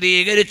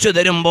വിശദീകരിച്ചു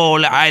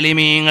തരുമ്പോൾ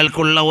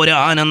ആലിമീങ്ങൾക്കുള്ള ഒരു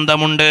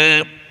ആനന്ദമുണ്ട്.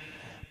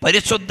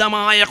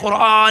 പരിശുദ്ധമായ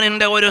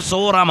ഖുർആനിൻ്റെ ഒരു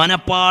സൂറ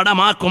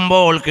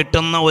മനപ്പാഠമാക്കുമ്പോൾ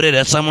കിട്ടുന്ന ഒരു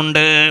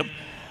രസമുണ്ട്.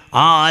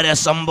 ആ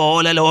രസം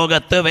പോലെ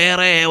ലോകത്ത്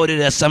വേറെ ഒരു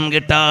രസം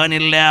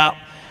കിട്ടാനില്ല.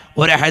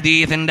 ഒരു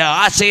ഹദീസിൻ്റെ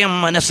ആശയം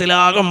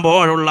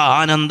മനസ്സിലാകുമ്പോഴുള്ള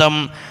ആനന്ദം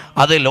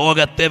അത്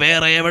ലോകത്ത്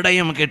വേറെ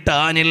എവിടെയും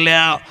കിട്ടാനില്ല.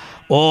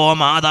 ഓ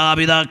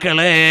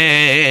മാതാപിതാക്കളെ,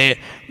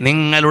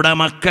 നിങ്ങളുടെ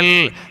മക്കൾ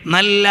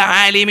നല്ല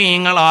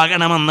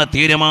ആലിമീങ്ങളാകണമെന്ന്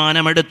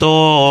തീരുമാനമെടുത്തോ.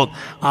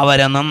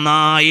 അവരെ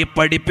നന്നായി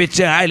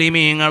പഠിപ്പിച്ച്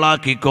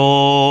ആലിമീങ്ങളാക്കിക്കോ.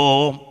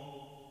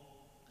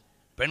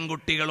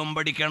 പെൺകുട്ടികളും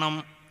പഠിക്കണം,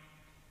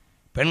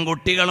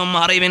 പെൺകുട്ടികളും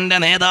അറിവിൻ്റെ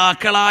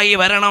നേതാക്കളായി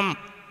വരണം.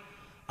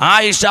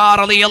 ആയിഷ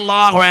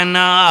റളിയല്ലാഹു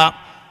അൻഹാ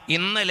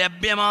ഇന്ന്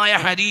ലഭ്യമായ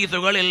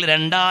ഹദീസുകളിൽ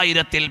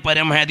 2000-ൽ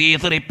പരം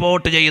ഹദീസ്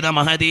റിപ്പോർട്ട് ചെയ്ത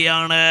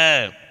മഹദിയാണ്.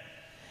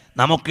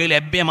 നമുക്ക്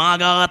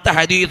ലഭ്യമാകാത്ത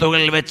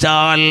ഹദീസുകൾ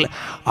വെച്ചാൽ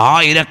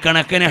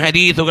ആയിരക്കണക്കിന്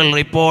ഹദീസുകൾ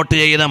റിപ്പോർട്ട്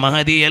ചെയ്ത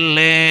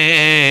മഹദിയല്ലേ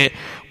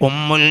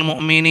ഉമ്മുൽ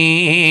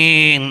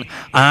മുഅ്മിനീൻ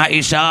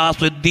ആയിഷ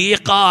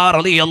സിദ്ദീഖ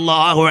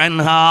റളിയല്ലാഹു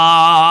അൻഹാ.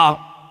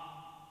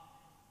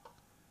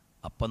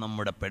 അപ്പം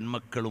നമ്മുടെ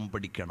പെൺമക്കളും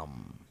പഠിക്കണം.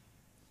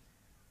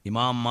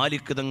 ഇമാം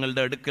മാലിക്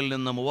തങ്ങളുടെ അടുക്കൽ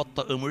നിന്ന് മുവത്ത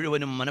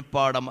മുഴുവനും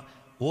മനപ്പാഠം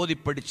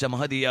ഓതിപ്പടിച്ച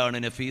മഹദിയാണ്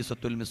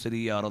നഫീസത്തുൽ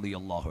മിസ്രിയ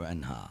റളിയല്ലാഹു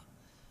അൻഹാ.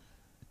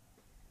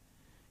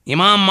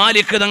 ഇമാം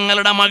മാലിക്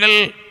തങ്ങളുടെ മകൾ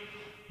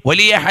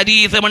വലിയ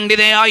ഹദീസ്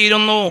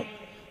പണ്ഡിതയായിരുന്നു.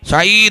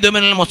 സഈദ്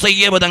ബിൻ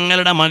മുസയ്യബ്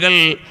തങ്ങളുടെ മകൾ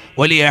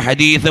വലിയ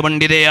ഹദീസ്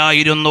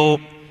പണ്ഡിതയായിരുന്നു.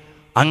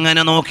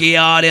 അങ്ങനെ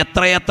നോക്കിയാൽ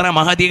എത്രയെത്ര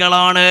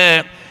മഹദികളാണ്.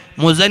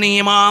 മുസനി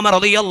ഇമാം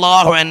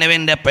റളിയല്ലാഹു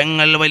അൻഹുവിൻ്റെ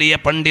പെങ്ങൾ വലിയ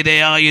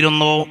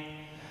പണ്ഡിതയായിരുന്നു.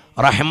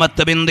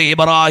 റഹ്മത്ത് ബിന്ത്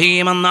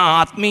ഇബ്രാഹിം എന്ന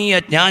ആത്മീയ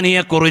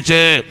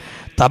ജ്ഞാനിയെക്കുറിച്ച്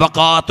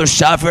തബഖാത്തു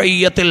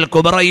ശാഫിഇയ്യത്തുൽ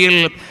കുബ്രയിൽ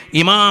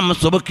ഇമാം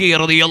സുബ്കി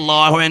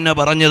റളിയല്ലാഹു അൻഹു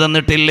പറഞ്ഞു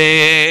തന്നിട്ടില്ലേ?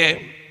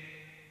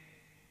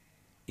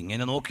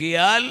 ഇങ്ങനെ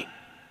നോക്കിയാൽ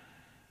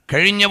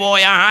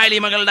കഴിഞ്ഞുപോയ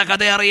ആലിമകളുടെ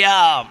കഥ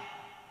അറിയാം.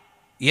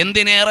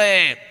 എന്തിനേറെ,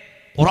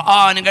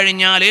 ഖുർആൻ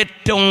കഴിഞ്ഞാൽ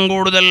ഏറ്റവും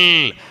കൂടുതൽ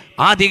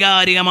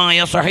ആധികാരികമായ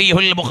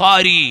സഹീഹുൽ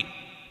ബുഖാരി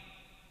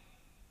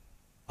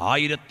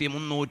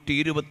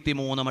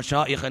 1323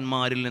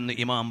 മശായിഖന്മാരിൽ നിന്ന്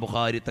ഇമാം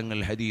ബുഖാരി തങ്ങൾ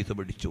ഹദീസ്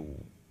പഠിച്ചു.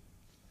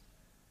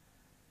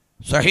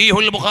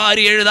 സഹീഹുൽ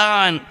ബുഖാരി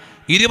എഴുതാൻ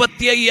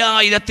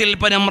 25,000-ൽ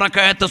പരം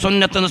റക്അത്ത്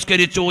സുന്നത്ത്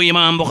നിസ്കരിച്ചു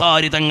ഇമാം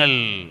ബുഖാരി തങ്ങൾ.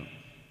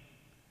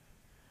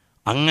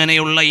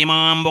 അങ്ങനെയുള്ള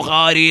ഇമാം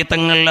ബുഖാരി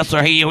തങ്ങളുടെ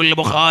സഹീഹുൽ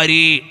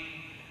ബുഖാരി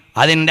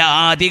അതിൻ്റെ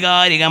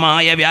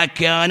ആധികാരികമായ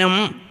വ്യാഖ്യാനം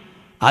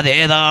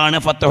അതേതാണ്?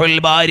 ഫത്ഹുൽ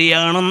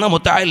ബാരിയാണെന്ന്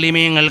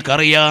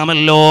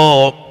മുത്തഅല്ലിമീങ്ങൾക്കറിയാമല്ലോ.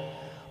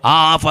 ആ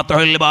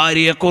ഫത്ഹുൽ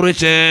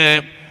ബാരിയെക്കുറിച്ച്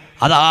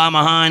അതാ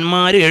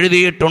മഹാന്മാർ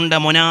എഴുതിയിട്ടുണ്ട്.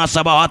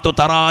 മുനാസബാത്തു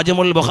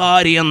തറാജുമുൽ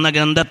ബുഖാരി എന്ന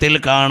ഗ്രന്ഥത്തിൽ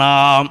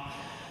കാണാം.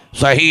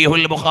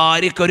 സഹീഹുൽ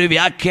ബുഖാരിക്കൊരു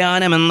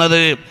വ്യാഖ്യാനം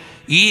എന്നത്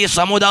ഈ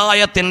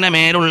സമുദായത്തിൻ്റെ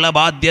മേലുള്ള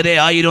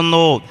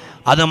ബാധ്യതയായിരുന്നു.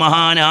 അത്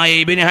മഹാനായ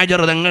ഇബ്നു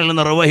ഹജർ തങ്ങൾ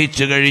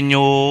നിർവഹിച്ചു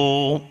കഴിഞ്ഞു.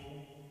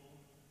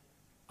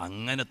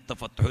 അങ്ങനത്തെ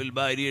ഫത്ഹുൽ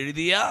ബാരി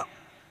എഴുതിയ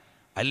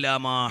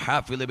അല്ലാമ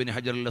ഹാഫിദ് ഇബ്നു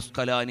ഹജർ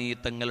അസ്ഖലാനി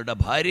തങ്ങളുടെ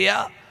ഭാര്യ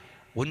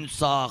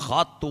ഉൻസാ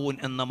ഖാത്തൂൻ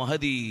എന്ന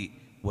മഹദി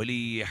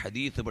വലിയ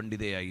ഹദീസ്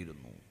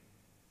പണ്ഡിതയായിരുന്നു.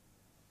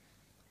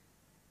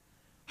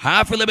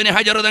 ഹാഫിദ് ഇബ്നു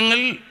ഹജർ തങ്ങൾ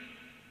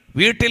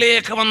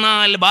വീട്ടിലേക്ക്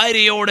വന്നാൽ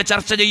ഭാര്യയോട്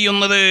ചർച്ച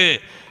ചെയ്യുന്നത്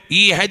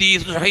ഈ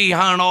ഹദീസ്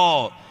സഹീഹാണോ,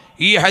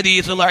 ഈ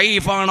ഹദീസ്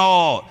ലഈഫാണോ,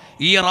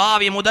 ഈ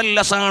റാവി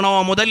മുദല്ലസാണോ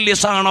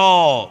മുദല്ലിസാണോ,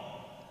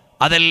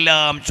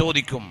 അതെല്ലാം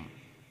ചോദിക്കും.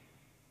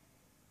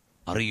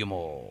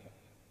 അറിയുമോ?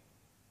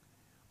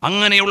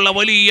 അങ്ങനെയുള്ള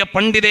വലിയ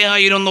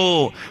പണ്ഡിതയായിരുന്നു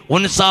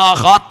ഉൻസാ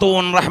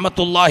ഖാത്തൂൻ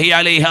റഹ്മത്തുള്ളാഹി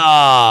അലൈഹാ.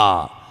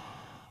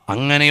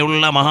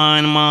 അങ്ങനെയുള്ള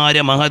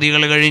മഹാന്മാര്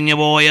മഹദികൾ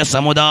കഴിഞ്ഞുപോയ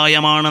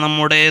സമുദായമാണ്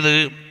നമ്മുടേത്.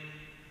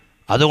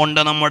 അതുകൊണ്ട്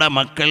നമ്മുടെ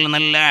മക്കൾ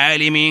നല്ല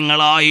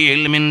ആലിമീങ്ങളായി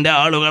ഇൽമിൻ്റെ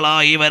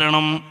ആളുകളായി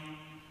വരണം.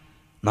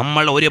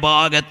 നമ്മൾ ഒരു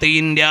ഭാഗത്ത്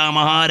ഇന്ത്യ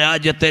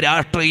മഹാരാജ്യത്ത്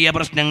രാഷ്ട്രീയ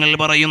പ്രശ്നങ്ങൾ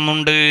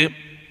പറയുന്നുണ്ട്.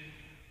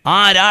 ആ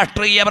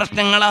രാഷ്ട്രീയ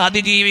പ്രശ്നങ്ങളെ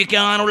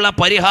അതിജീവിക്കാനുള്ള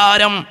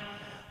പരിഹാരം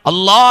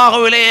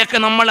അള്ളാഹുവിലേക്ക്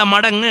നമ്മൾ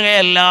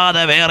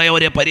മടങ്ങുകയല്ലാതെ വേറെ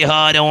ഒരു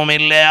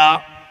പരിഹാരവുമില്ല.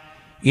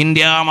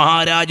 ഇന്ത്യ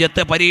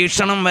മഹാരാജ്യത്ത്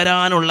പരീക്ഷണം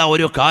വരാനുള്ള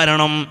ഒരു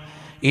കാരണം,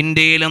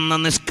 ഇന്ത്യയിൽ നിന്ന്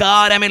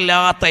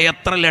നിസ്കാരമില്ലാത്ത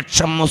എത്ര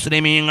ലക്ഷം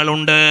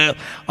മുസ്ലിമീങ്ങളുണ്ട്.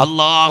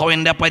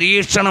 അള്ളാഹുവിൻ്റെ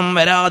പരീക്ഷണം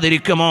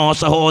വരാതിരിക്കുമോ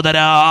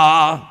സഹോദരാ?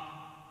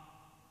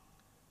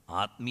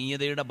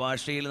 ആത്മീയതയുടെ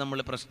ഭാഷയിൽ നമ്മൾ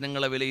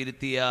പ്രശ്നങ്ങളെ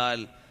വിലയിരുത്തിയാൽ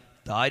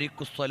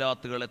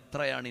താരിഖുസ്വലാത്തുകൾ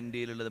എത്രയാണ്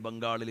ഇന്ത്യയിലുള്ളത്?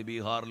 ബംഗാളിൽ,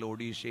 ബീഹാറിൽ,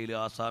 ഒഡീഷയിൽ,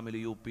 ആസാമിൽ,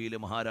 യു പിയിൽ,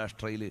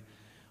 മഹാരാഷ്ട്രയിൽ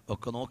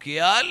ഒക്കെ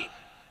നോക്കിയാൽ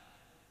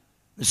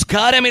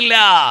നിസ്കാരമില്ല,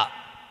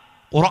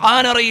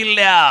 ഖുർആൻ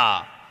അറിയില്ല,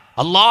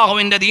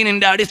 അള്ളാഹുവിൻ്റെ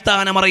ദീനിൻ്റെ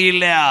അടിസ്ഥാനം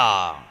അറിയില്ല.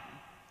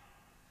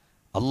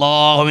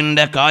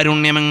 അള്ളാഹുവിൻ്റെ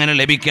കാരുണ്യം എങ്ങനെ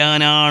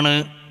ലഭിക്കാനാണ്?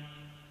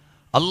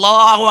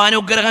 അള്ളാഹു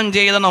അനുഗ്രഹം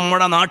ചെയ്ത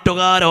നമ്മുടെ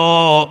നാട്ടുകാരോ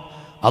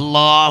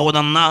അള്ളാഹു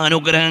തന്ന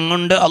അനുഗ്രഹം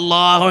കൊണ്ട്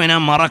അള്ളാഹുവിനെ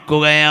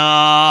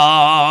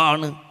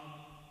മറക്കുകയാണ്.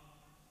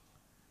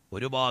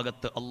 ഒരു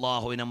ഭാഗത്ത്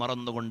അള്ളാഹുവിനെ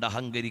മറന്നുകൊണ്ട്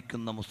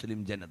അഹങ്കരിക്കുന്ന മുസ്ലിം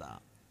ജനത,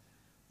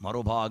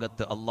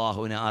 മറുഭാഗത്ത്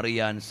അള്ളാഹുവിനെ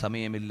അറിയാൻ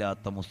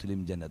സമയമില്ലാത്ത മുസ്ലിം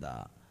ജനത.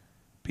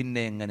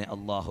 പിന്നെ എങ്ങനെ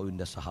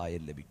അള്ളാഹുവിൻ്റെ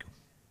സഹായം ലഭിക്കും?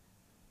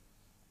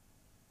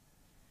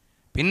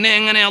 പിന്നെ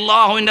എങ്ങനെ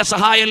അള്ളാഹുവിൻ്റെ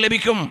സഹായം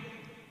ലഭിക്കും?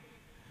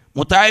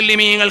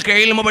 മുതഅല്ലിമീങ്ങൾക്ക്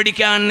ഇൽമു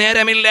പഠിക്കാൻ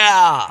നേരമില്ല.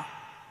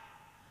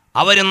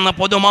 അവരിന്ന്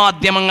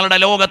പൊതുമാധ്യമങ്ങളുടെ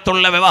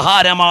ലോകത്തുള്ള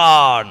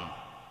വ്യവഹാരമാണ്.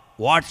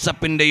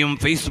 വാട്സപ്പിൻ്റെയും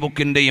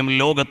ഫേസ്ബുക്കിൻ്റെയും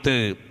ലോകത്ത്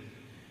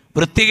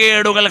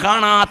വൃത്തികേടുകൾ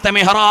കാണാത്ത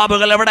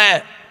മിഹ്റാബുകൾ എവിടെ?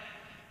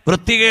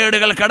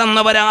 വൃത്തികേടുകൾ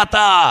കടന്നു വരാത്ത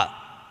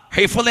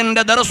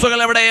ഹിഫ്ളിന്റെ ദർസുകൾ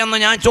എവിടെയെന്ന്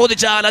ഞാൻ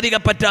ചോദിച്ചാൽ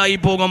അധികപ്പറ്റായി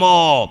പോകുമോ?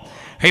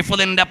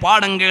 ഹിഫ്ളിന്റെ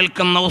പാഠം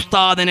കേൾക്കുന്ന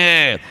ഉസ്താദിന്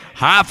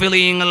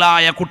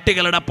ഹാഫിളീങ്ങളായ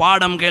കുട്ടികളുടെ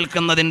പാഠം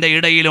കേൾക്കുന്നതിൻ്റെ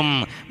ഇടയിലും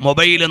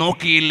മൊബൈൽ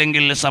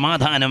നോക്കിയില്ലെങ്കിൽ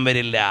സമാധാനം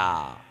വരില്ല.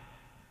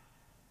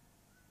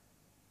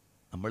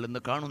 നമ്മൾ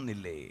ഇന്ന്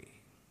കാണുന്നില്ലേ?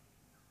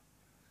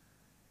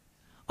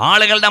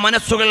 ആളുകളുടെ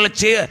മനസ്സുകൾ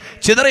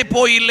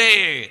ചിതറിപ്പോയില്ലേ?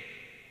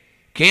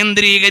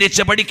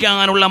 കേന്ദ്രീകരിച്ച്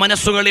പഠിക്കാനുള്ള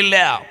മനസ്സുകളില്ല.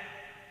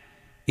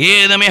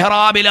 ഏത്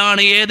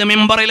മിഹ്റാബിലാണ്, ഏത്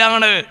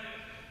മിമ്പറിലാണ്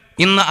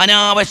ഇന്ന്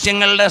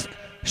അനാവശ്യങ്ങളുടെ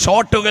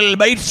ഷോട്ടുകൾ,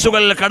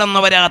 ബൈറ്റ്സുകൾ കടന്നു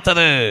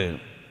വരാത്തത്?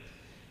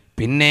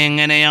 പിന്നെ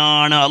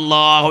എങ്ങനെയാണ്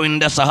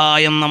അള്ളാഹുവിൻ്റെ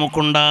സഹായം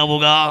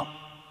നമുക്കുണ്ടാവുക?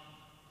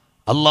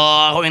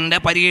 അള്ളാഹുവിൻ്റെ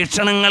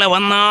പരീക്ഷണങ്ങൾ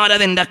വന്നാൽ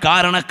അതിൻ്റെ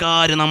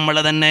കാരണക്കാർ നമ്മൾ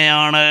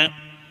തന്നെയാണ്.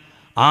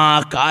 ആ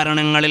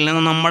കാരണങ്ങളിൽ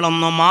നിന്ന്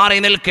നമ്മളൊന്ന് മാറി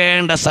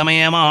നിൽക്കേണ്ട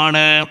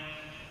സമയമാണ്.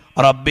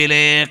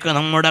 റബ്ബിലേക്ക്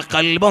നമ്മുടെ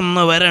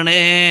ഖൽബൊന്ന്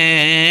വരണേ.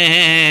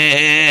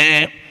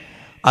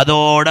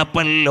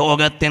 അതോടൊപ്പം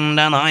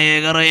ലോകത്തിൻ്റെ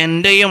നായകർ,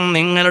 എൻ്റെയും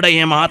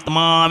നിങ്ങളുടെയും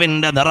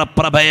ആത്മാവിൻ്റെ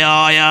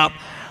നിറപ്രഭയായ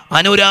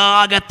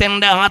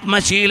അനുരാഗത്തിൻ്റെ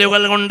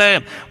ആത്മശീലുകൾ കൊണ്ട്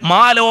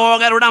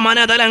മാലോകരുടെ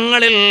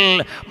മനതലങ്ങളിൽ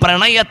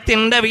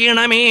പ്രണയത്തിൻ്റെ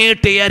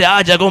വീണമീട്ടിയ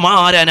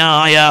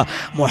രാജകുമാരനായ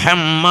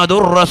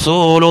മുഹമ്മദുർ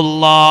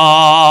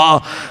റസൂലുള്ളാഹ്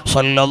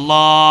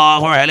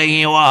സ്വല്ലല്ലാഹു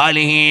അലൈഹി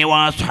വഅലിഹി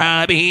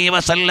വഅസ്ഹാബിഹി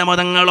വസല്ലമ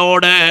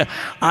തങ്ങളോട്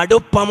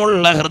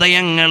അടുപ്പമുള്ള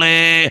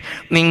ഹൃദയങ്ങളെ,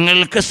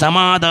 നിങ്ങൾക്ക്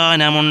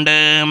സമാധാനമുണ്ട്.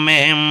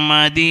 മേം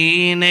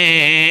മദീനേ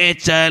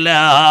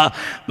ചലാ,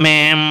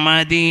 മേം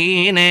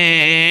മദീനേ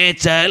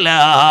ചലാ,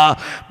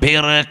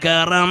 फिर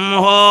करम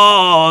हो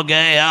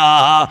गया,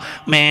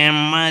 मैं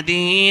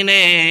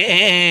मदीने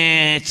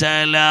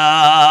चला,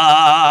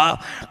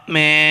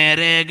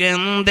 मेरे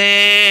गंदे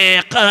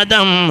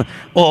कदम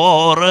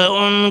और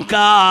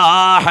उनका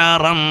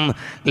हरम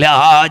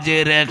लाज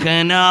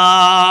रखना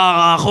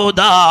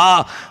खुदा,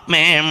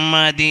 मैं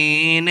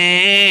मदीने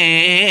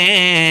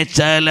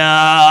चला.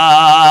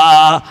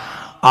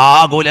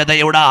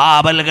 ആകുലതയുടെ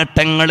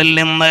ആപൽഘട്ടങ്ങളിൽ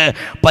നിന്ന്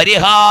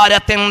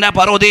പരിഹാരത്തിൻ്റെ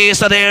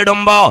പറുദീസ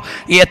തേടുമ്പോൾ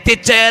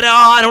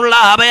എത്തിച്ചേരാനുള്ള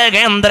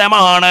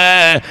അഭയകേന്ദ്രമാണ്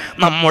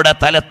നമ്മുടെ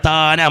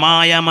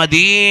തലസ്ഥാനമായ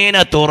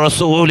മദീനത്തു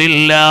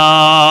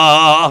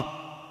റസൂലില്ലാഹ്.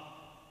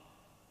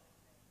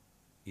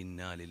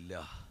 ഇന്നാ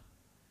ലില്ലാഹ്.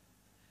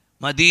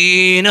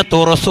 മദീനത്തു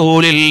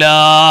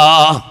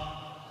റസൂലില്ലാഹ്.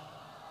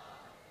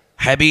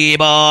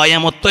 ഹബീബായ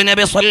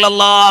മുത്തുനബി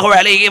സല്ലല്ലാഹു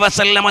അലൈഹി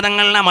വസല്ലം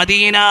തങ്ങളുടെ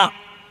മദീന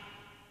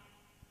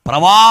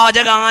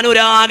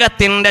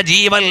പ്രവാചകാനുരാഗത്തിൻ്റെ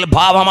ജീവൽ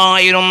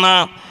ഭാവമായിരുന്ന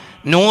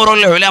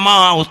നൂറുൽ ഉലമാ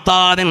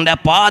ഉസ്താദിൻ്റെ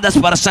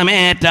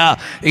പാദസ്പർശമേറ്റ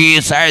ഈ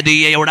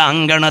സഅദിയയുടെ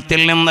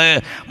അങ്കണത്തിൽ നിന്ന്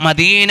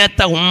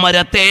മദീനത്തെ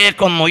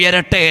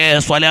ഉമ്മരത്തേക്കൊന്നുയരട്ടെ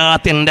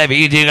സ്വലാത്തിൻ്റെ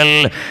വീജികൾ.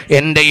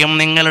 എൻ്റെയും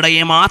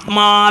നിങ്ങളുടെയും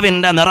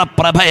ആത്മാവിൻ്റെ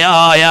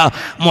നിറപ്രഭയായ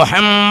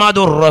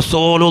മുഹമ്മദുർ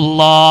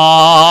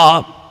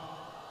റസൂലുള്ളാഹ്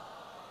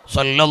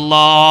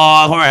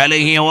സ്വല്ലല്ലാഹു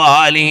അലൈഹി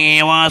വഅലിഹി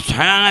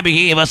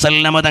വഅസ്ഹാബിഹി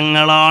വസല്ലമ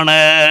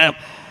തങ്ങളാണ്.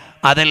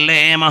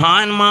 അതല്ലേ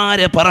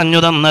മഹാന്മാര് പറഞ്ഞു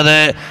തന്നത്,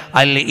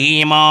 അൽ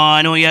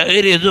ഈമാനു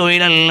യഅ്രിസു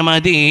ഇലൽ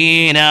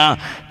മദീന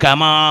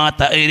കമാ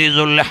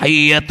തഅ്രിസുൽ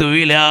ഹയ്യതു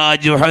ഇലാ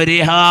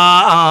ജുഹരിഹാ.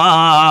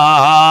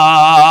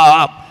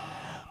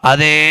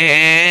 അതേ,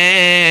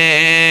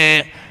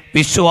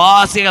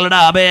 വിശ്വാസികളുടെ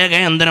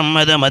അഭയകേന്ദ്രം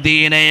അത്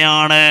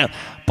മദീനയാണ്.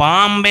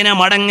 പാമ്പിനെ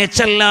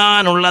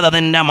മടങ്ങിച്ചെല്ലാനുള്ളത്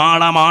അതിൻ്റെ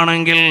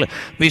മാളമാണെങ്കിൽ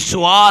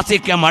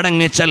വിശ്വാസിക്ക്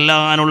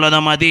മടങ്ങിച്ചെല്ലാനുള്ളത്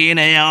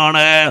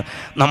മദീനയാണ്.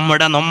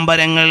 നമ്മുടെ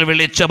നൊമ്പരങ്ങൾ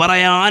വിളിച്ചു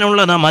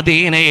പറയാനുള്ളത്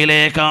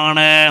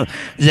മദീനയിലേക്കാണ്.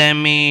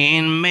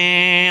 ജമീൻ മേ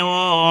ഓ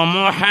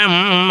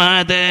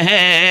മുഹമ്മദ്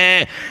ഹേ,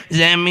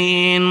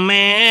 ജമീൻ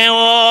മേ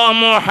ഓ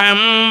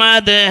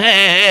മുഹമ്മദ് ഹേ,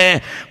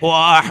 ഓ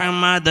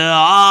അഹ്മദ്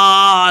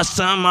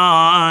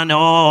ആസമാനോं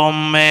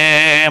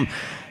में,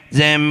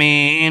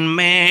 ज़मीन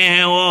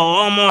में वो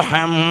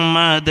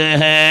मोहम्मद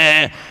है,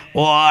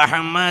 वो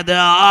अहमद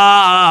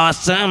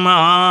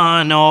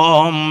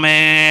आसमानों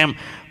में,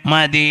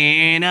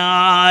 मदीना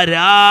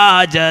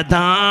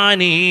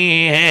राजधानी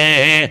है,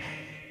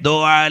 दो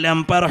आलम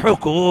पर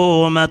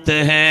हुकूमत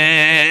है.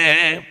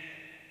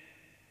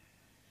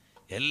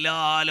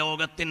 എല്ലാ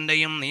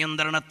ലോകത്തിൻ്റെയും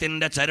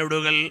നിയന്ത്രണത്തിൻ്റെ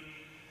ചരടുകൾ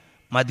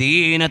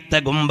മദീനത്തെ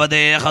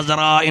ഗുംബദേ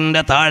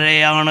ഖസ്റാഇൻ്റെ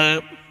താഴെയാണ്.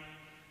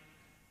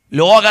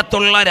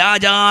 ലോകത്തുള്ള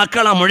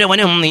രാജാക്കളെ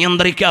മുഴുവനും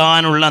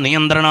നിയന്ത്രിക്കാനുള്ള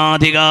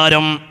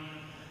നിയന്ത്രണാധികാരം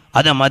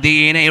അത്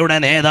മദീനയുടെ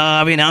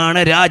നേതാവിനാണ്,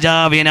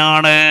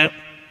 രാജാവിനാണ്.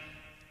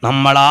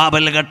 നമ്മൾ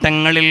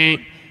ആപൽഘട്ടങ്ങളിൽ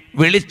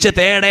വിളിച്ചു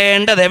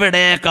തേടേണ്ടത്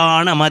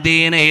എവിടേക്കാണ്?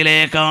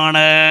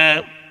 മദീനയിലേക്കാണ്.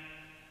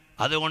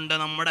 അതുകൊണ്ട്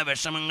നമ്മുടെ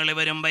വിഷമങ്ങൾ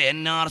വരുമ്പോൾ,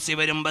 NRC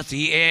വരുമ്പോൾ,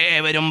 CAA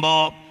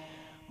വരുമ്പോൾ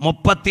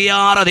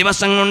 36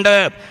 ദിവസം കൊണ്ട്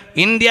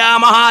ഇന്ത്യ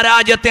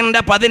മഹാരാജ്യത്തിൻ്റെ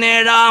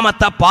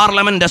 17ാമത്തെ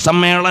പാർലമെന്റ്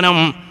സമ്മേളനം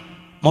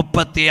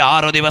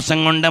 36 ദിവസം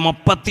കൊണ്ട്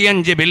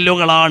 35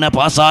 ബില്ലുകളാണ്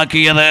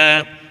പാസാക്കിയത്.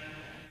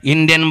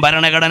 ഇന്ത്യൻ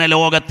ഭരണഘടന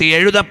ലോകത്ത്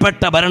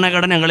എഴുതപ്പെട്ട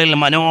ഭരണഘടനകളിൽ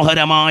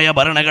മനോഹരമായ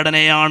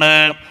ഭരണഘടനയാണ്.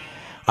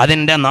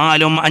 അതിൻ്റെ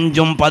 4ഉം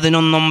 5ഉം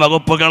 11ഉം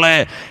വകുപ്പുകളെ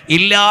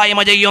ഇല്ലായ്മ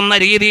ചെയ്യുന്ന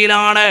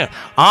രീതിയിലാണ്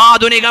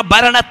ആധുനിക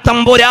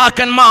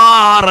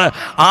ഭരണത്തമ്പുരാക്കന്മാർ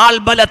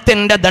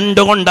ആൾബലത്തിൻ്റെ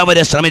ദണ്ടുകൊണ്ട് അവർ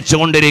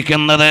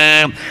ശ്രമിച്ചുകൊണ്ടിരിക്കുന്നത്.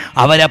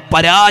 അവരെ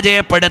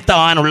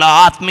പരാജയപ്പെടുത്താനുള്ള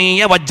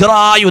ആത്മീയ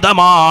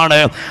വജ്രായുധമാണ്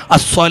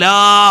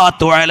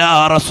അസ്സലാത്തു അലാ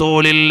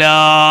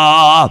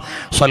റസൂലില്ലാഹ്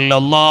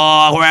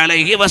സ്വല്ലല്ലാഹു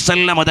അലൈഹി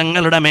വസല്ലം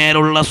തങ്ങളുടെ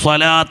മേലുള്ള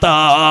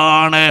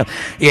സ്വലാത്താണ്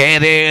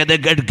ഏതേത്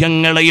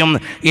ഖഡ്ഗങ്ങളെയും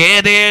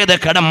ഏതേത്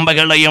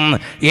കടമ്പകളെയും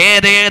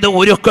ഏതേത്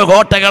ഉരുക്ക്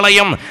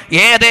കോട്ടകളെയും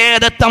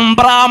ഏതേത്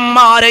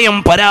തമ്പ്രാന്മാരെയും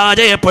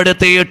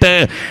പരാജയപ്പെടുത്തിയിട്ട്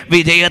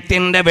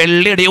വിജയത്തിൻ്റെ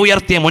വെള്ളിടി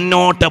ഉയർത്തി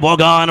മുന്നോട്ട്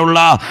പോകാനുള്ള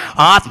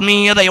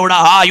ആത്മീയതയുടെ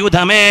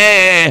ആയുധമേ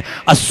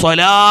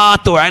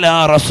അസ്സലാത്തു അലാ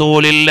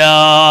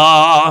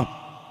റസൂലില്ലാഹ്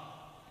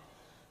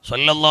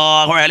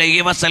സ്വല്ലല്ലാഹു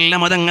അലൈഹി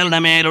വസല്ലം തങ്ങളുടെ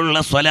മേലുള്ള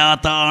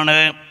സ്വലാത്താണ്.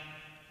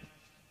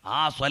 ആ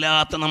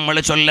സ്വലാത്ത് നമ്മൾ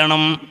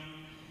ചൊല്ലണം.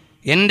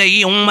 എൻ്റെ ഈ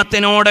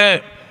ഉമ്മത്തിനോട്,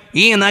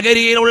 ഈ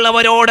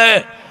നഗരിയിലുള്ളവരോട്,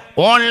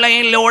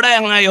 ഓൺലൈനിലൂടെ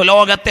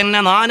ലോകത്തിൻ്റെ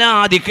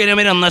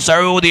നാനാദിക്കിലുമിരുന്ന്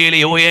സൗദിയിൽ,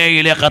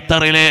 UAE,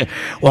 ഖത്തറിൽ,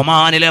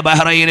 ഒമാനിൽ,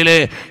 ബഹ്റൈനിൽ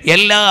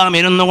എല്ലാം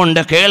ഇരുന്നു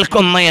കൊണ്ട്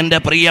കേൾക്കുന്ന എൻ്റെ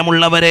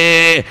പ്രിയമുള്ളവരെ,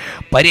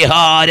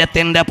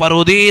 പരിഹാരത്തിൻ്റെ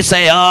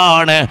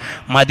പറുദീസയാണ്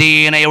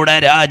മദീനയുടെ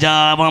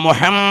രാജാവ്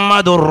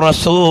മുഹമ്മദുർ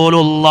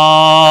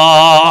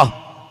റസൂലുള്ളാഹ്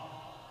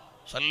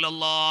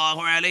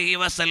സല്ലല്ലാഹു അലൈഹി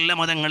വസല്ലം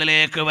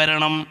തങ്ങളിലേക്ക്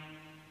വരണം.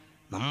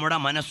 നമ്മുടെ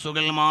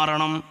മനസ്സുകൾ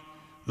മാറണം,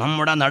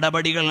 നമ്മുടെ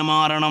നടപടികൾ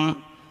മാറണം,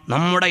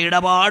 നമ്മുടെ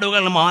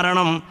ഇടപാടുകൾ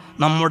മാറണം,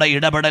 നമ്മുടെ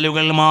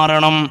ഇടപെടലുകൾ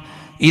മാറണം.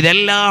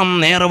 ഇതെല്ലാം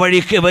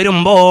നേർവഴിക്ക്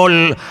വരുമ്പോൾ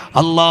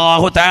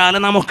അല്ലാഹു തആല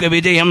നമുക്ക്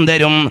വിജയം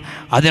തരും.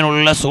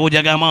 അതിനുള്ള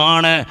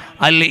സൂചകമാണ്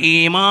അൽ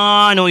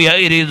ഈമാനു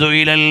യരിദു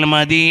ഇലൽ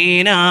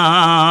മദീന.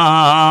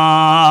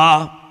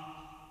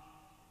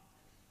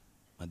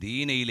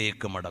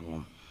 മദീനയിലേക്ക്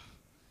മടങ്ങും.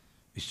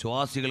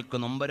 വിശ്വാസികൾക്ക്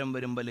നൊമ്പരം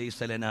വരുമ്പോൾ ലൈസ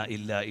ലനാ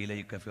ഇല്ലാ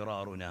ഇലൈക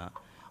ഫിറാറുന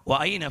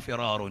വഅൈന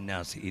ഫിറാറുൻ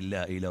നാസി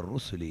ഇല്ലാ ഇലർ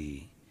റുസുലി.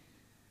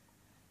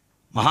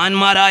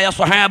 മഹാന്മാരായ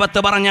സ്വഹാബത്ത്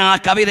പറഞ്ഞ ആ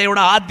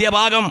കവിതയുടെ ആദ്യ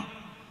ഭാഗം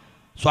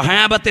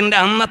സ്വഹാബത്തിൻ്റെ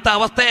അന്നത്തെ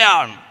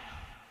അവസ്ഥയാണ്.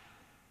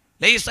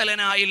 ലൈസ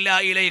ലനാ ഇല്ലാ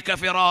ഇലൈക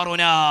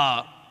ഫിറാറുന,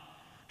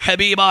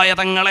 ഹബീബായ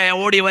തങ്ങളെ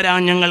ഓടി വരാൻ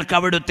ഞങ്ങൾക്ക്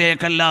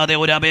അവിടുത്തേക്കല്ലാതെ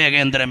ഒരു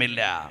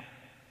അഭയകേന്ദ്രമില്ല.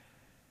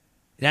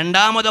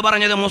 രണ്ടാമത്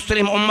പറഞ്ഞത്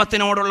മുസ്ലിം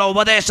ഉമ്മത്തിനോടുള്ള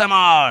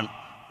ഉപദേശമാണ്.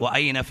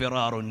 വഅൈന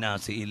ഫിറാറുൻ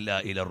നാസി ഇല്ലാ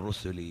ഇലർ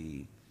റുസുലി.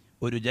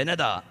 ഒരു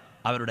ജനത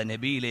അവരുടെ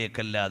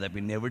നബിയിലേക്കല്ലാതെ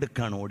പിന്നെ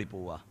എവിടേക്കാണ്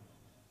ഓടിപ്പോവുക?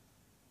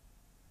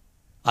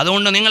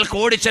 അതുകൊണ്ട് നിങ്ങൾക്ക്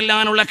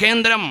ഓടിച്ചെല്ലാനുള്ള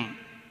കേന്ദ്രം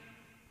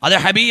അത്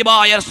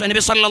ഹബീബായ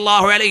നബി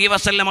സല്ലല്ലാഹു അലൈഹി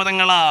വസല്ലം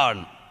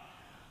തങ്ങളാണ്.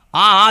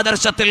 ആ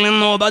ആദർശത്തിൽ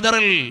നിന്നോ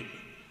ബദറിൽ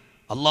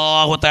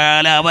അല്ലാഹു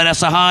തആല അവരെ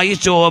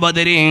സഹായിച്ചു.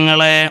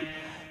 ബദരീങ്ങളെ,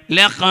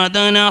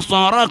 ലഖദ്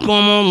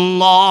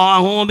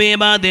നസറകുമുല്ലാഹു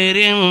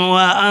ബിബദരിൻ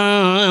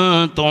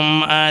വഅൻതും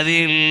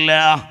അദില്ല.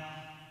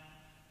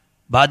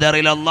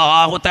 ബദറിൽ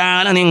അല്ലാഹു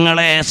തആല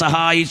നിങ്ങളെ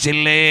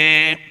സഹായിച്ചില്ലേ?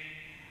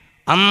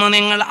 അന്ന്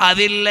നിങ്ങൾ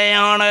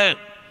അതില്ലയാണ്,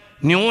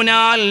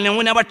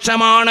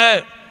 ന്യൂനപക്ഷമാണ്.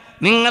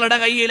 നിങ്ങളുടെ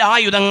കയ്യിൽ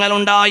ആയുധങ്ങൾ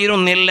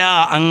ഉണ്ടായിരുന്നില്ല,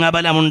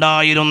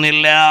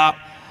 അംഗബലമുണ്ടായിരുന്നില്ല,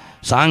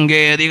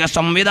 സാങ്കേതിക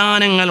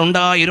സംവിധാനങ്ങൾ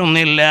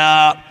ഉണ്ടായിരുന്നില്ല.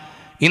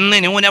 ഇന്ന്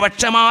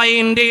ന്യൂനപക്ഷമായ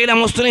ഇന്ത്യയിലെ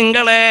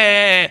മുസ്ലിങ്ങളെ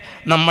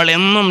നമ്മൾ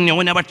എന്നും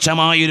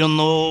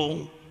ന്യൂനപക്ഷമായിരുന്നു.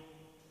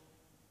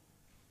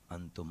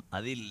 അന്തും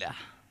അതില്ല.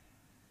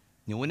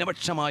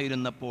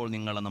 ന്യൂനപക്ഷമായിരുന്നപ്പോൾ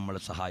നിങ്ങളെ നമ്മൾ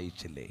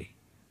സഹായിച്ചില്ലേ?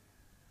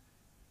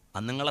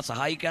 അന്ന് നിങ്ങളെ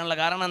സഹായിക്കാനുള്ള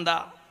കാരണം എന്താ?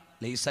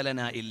 ലൈസ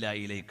ലനാ ഇല്ലാ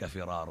ഇലൈക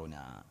ഫിറാറുന,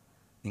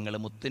 നിങ്ങൾ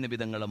മുത്തുനബി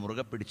തങ്ങളെ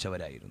മുറുകെ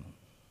പിടിച്ചവരായിരുന്നു.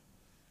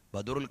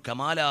 ബദറുൽ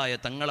കമാലായ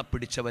തങ്ങളെ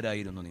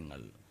പിടിച്ചവരായിരുന്നു നിങ്ങൾ.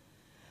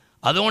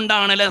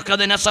 അതുകൊണ്ടാണ്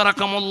ലഖദ്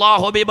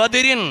നസറക്കമുല്ലാഹു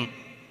ബിബദരിൻ,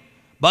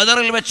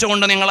 ബദറിൽ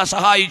വെച്ചുകൊണ്ട് നിങ്ങളെ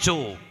സഹായിച്ചു.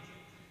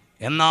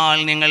 എന്നാൽ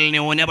നിങ്ങൾ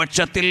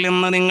ന്യൂനപക്ഷത്തിൽ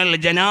നിന്ന് നിങ്ങൾ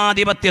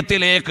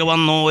ജനാധിപത്യത്തിലേക്ക്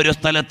വന്നു. ഒരു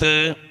സ്ഥലത്ത്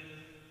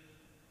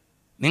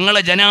നിങ്ങൾ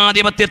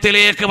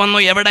ജനാധിപത്യത്തിലേക്ക് വന്നു.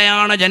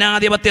 എവിടെയാണ്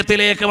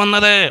ജനാധിപത്യത്തിലേക്ക്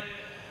വന്നത്?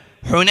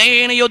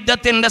 ഹുനൈൻ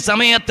യുദ്ധത്തിൻ്റെ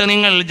സമയത്ത്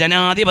നിങ്ങൾ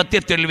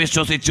ജനാധിപത്യത്തിൽ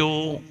വിശ്വസിച്ചു.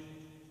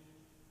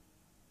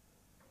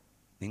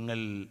 നിങ്ങൾ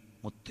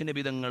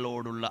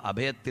മുത്തുനബിതങ്ങളോടുള്ള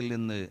അഭയത്തിൽ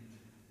നിന്ന്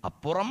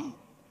അപ്പുറം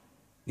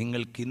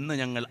നിങ്ങൾക്കിന്ന്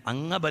ഞങ്ങൾ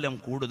അംഗബലം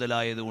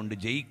കൂടുതലായതുകൊണ്ട്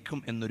ജയിക്കും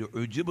എന്നൊരു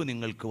ഉജ്ബ്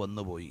നിങ്ങൾക്ക്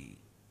വന്നുപോയി.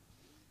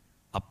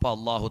 അപ്പം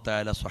അല്ലാഹു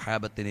തആല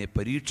സ്വഹാബത്തിനെ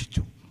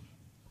പരീക്ഷിച്ചു.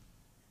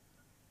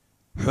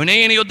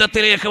 ഹുനൈൻ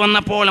യുദ്ധത്തിലേക്ക്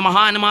വന്നപ്പോൾ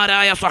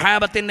മഹാന്മാരായ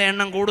സ്വഹാബത്തിൻ്റെ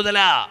എണ്ണം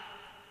കൂടുതലാ.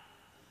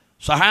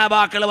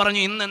 സ്വഹാബാക്കൾ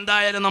പറഞ്ഞു, ഇന്ന്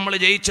എന്തായാലും നമ്മൾ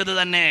ജയിച്ചത്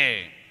തന്നെ.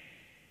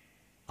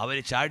 അവർ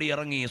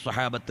ചാടിയിറങ്ങി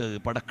സ്വഹാബത്ത്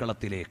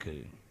പടക്കളത്തിലേക്ക്.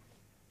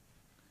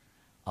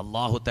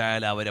 അല്ലാഹു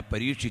തആല അവരെ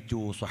പരീക്ഷിച്ചു.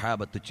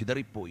 സ്വഹാബത്ത്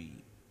ചിതറിപ്പോയി.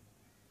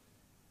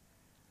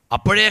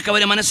 അപ്പോഴേക്ക്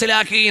അവർ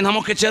മനസ്സിലാക്കി,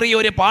 നമുക്ക്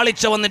ചെറിയൊരു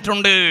പാളിച്ച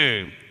വന്നിട്ടുണ്ട്.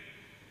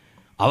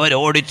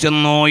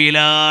 അവരോടിച്ചെന്നു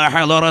ഇലാ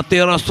ഹളറത്തി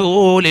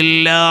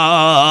റസൂലില്ലാഹ്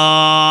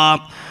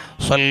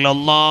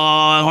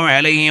സല്ലല്ലാഹു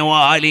അലൈഹി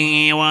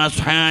വആലിഹി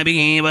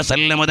വഅസ്ഹാബിഹി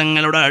വസല്ലം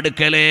തങ്ങളുടെ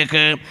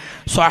അടുക്കലേക്ക്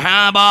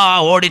സ്വഹാബ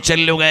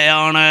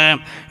ഓടിച്ചെല്ലുകയാണ്.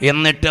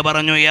 എന്നിട്ട്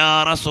പറഞ്ഞു, യാ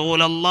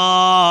റസൂലല്ലാഹ്,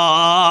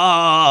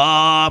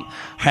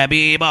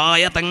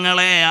 ഹബീബായ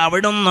തങ്ങളെ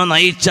അവിടുന്ന്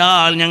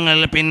നയിച്ചാൽ ഞങ്ങൾ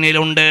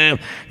പിന്നിലുണ്ട്,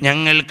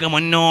 ഞങ്ങൾക്ക്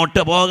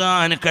മുന്നോട്ട്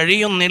പോകാൻ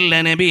കഴിയുന്നില്ല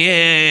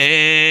നബിയേ.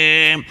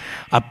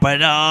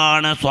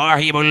 അപ്പോഴാണ്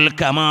സാഹിബുൽ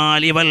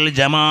കമാലി വൽ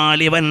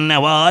ജമാലി വൻ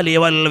നവാലി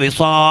വൽ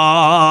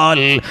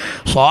വിസാൽ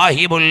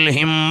സാഹിബുൽ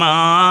ഹിമ്മ,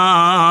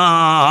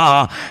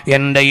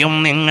 എൻ്റെയും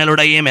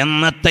നിങ്ങളുടെയും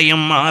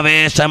എന്നത്തെയും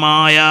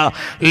ആവേശമായ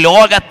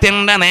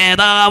ലോകത്തിൻ്റെ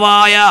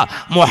നേതാവായ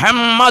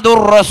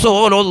മുഹമ്മദുർ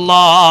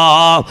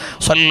റസൂലുള്ളാഹ്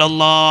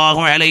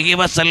സ്വല്ലല്ലാഹു അലൈഹി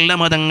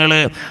വസല്ലം തങ്ങൾ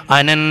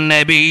അനൻ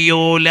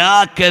നബിയു ലാ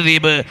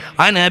കദിബ്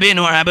അന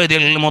ബിനു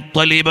അബ്ദുൽ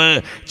മുത്തലിബ്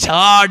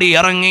ചാടി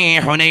ഇറങ്ങി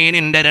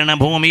ഹുനൈനിൻ്റെ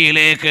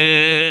രണഭൂമിയിലേക്ക്.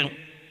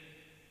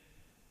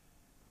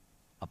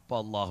 അപ്പോൾ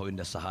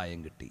അല്ലാഹുവിൻ്റെ സഹായം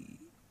കിട്ടി.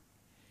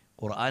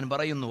 ഖുർആൻ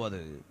പറയുന്നു,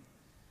 അത്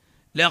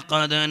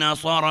ലഖദ്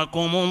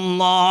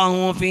നസറകുമുല്ലാഹു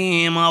ഫീ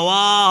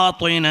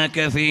മവാത്തിന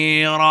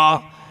കസീറ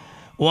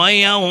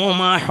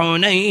വയൗമ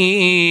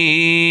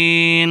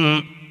ഹുനൈൻ.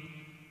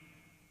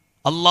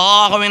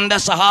 അല്ലാഹുവിൻ്റെ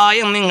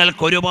സഹായം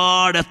നിങ്ങൾക്ക്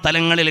ഒരുപാട്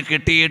സ്ഥലങ്ങളിൽ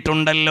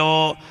കിട്ടിയിട്ടുണ്ടല്ലോ.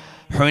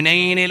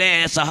 ഹുനൈനിലെ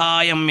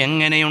സഹായം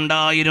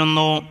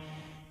എങ്ങനെയുണ്ടായിരുന്നു?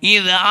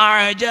 ഇദ്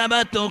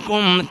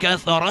അഅജബതുകും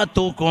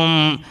കസറതുകും,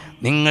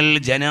 നിങ്ങൾ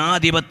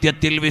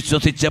ജനാധിപത്യത്തിൽ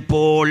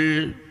വിശ്വസിച്ചപ്പോൾ,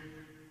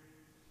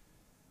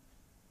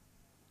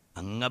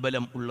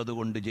 അംഗബലം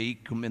ഉള്ളതുകൊണ്ട്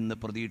ജയിക്കും എന്ന്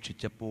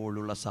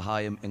പ്രതീക്ഷിച്ചപ്പോഴുള്ള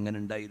സഹായം എങ്ങനെ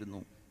ഉണ്ടായിരുന്നു?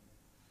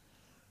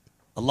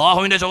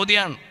 അള്ളാഹുവിൻ്റെ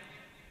ചോദ്യമാണ്.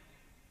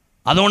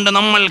 അതുകൊണ്ട്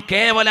നമ്മൾ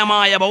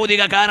കേവലമായ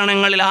ഭൗതിക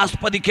കാരണങ്ങളിൽ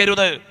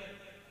ആസ്പദിക്കരുത്.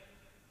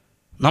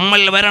 നമ്മൾ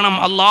വരണം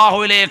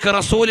അള്ളാഹുവിലേക്ക്,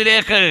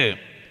 റസൂലിലേക്ക്.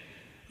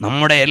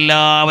 നമ്മുടെ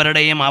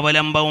എല്ലാവരുടെയും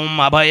അവലംബവും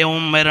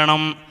അഭയവും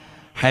വരണം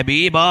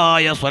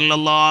ഹബീബായ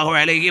സ്വല്ലല്ലാഹു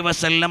അലൈഹി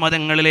വസല്ലം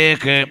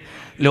തങ്ങളിലേക്ക്.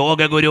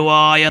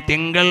 ലോകഗുരുവായ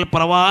തിങ്കൾ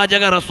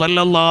പ്രവാചകർ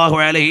സ്വല്ലല്ലാഹു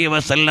അലൈഹി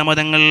വസല്ലം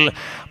തങ്ങൾ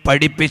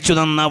പഠിപ്പിച്ചു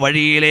തന്ന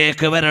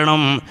വഴിയിലേക്ക്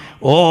വരണം.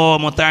 ഓ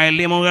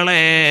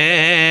മുതഅല്ലിമുകളെ,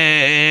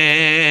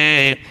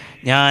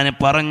 ഞാൻ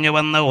പറഞ്ഞു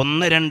വന്ന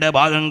 1-2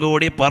 ഭാഗം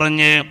കൂടി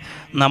പറഞ്ഞ്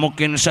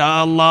നമുക്ക് ഇൻഷാ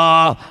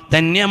അല്ലാഹ്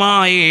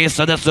ധന്യമായി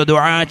സദസ്സ്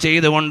ദുആ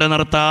ചെയ്തുകൊണ്ട്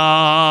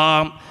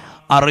നിർത്താം.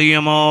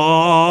 അറിയുമോ,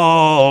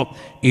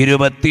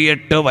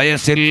 28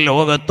 വയസ്സിൽ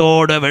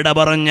ലോകത്തോട് വിട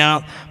പറഞ്ഞ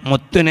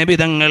മുത്തുനബി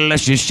തങ്ങളുടെ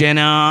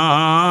ശിഷ്യനാണ്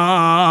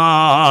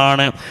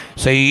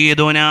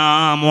സയ്യിദുനാ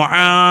മുആദ്.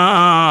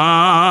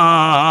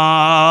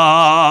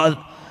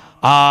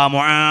 ആ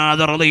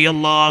മുആദ്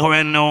റളിയല്ലാഹു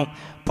അൻഹു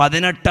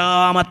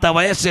 18-ാമത്തെ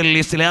വയസ്സിൽ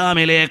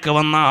ഇസ്ലാമിലേക്ക്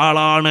വന്ന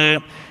ആളാണ്.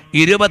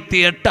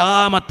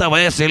 28-ാമത്തെ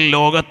വയസ്സിൽ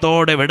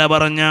ലോകത്തോട് വിട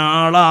പറഞ്ഞ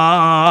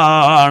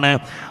ആളാണ്.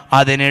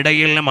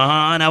 അതിനിടയിൽ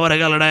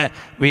മഹാനവറുകളുടെ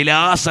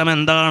വിലാസം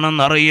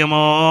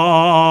എന്താണെന്നറിയുമോ?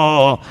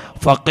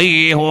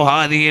 ഫഖീഹു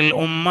ഹാദിഹിൽ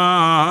ഉമ്മ.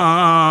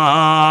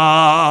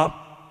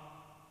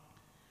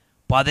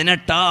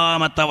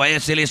 18-ാമത്തെ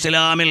വയസ്സിൽ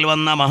ഇസ്ലാമിൽ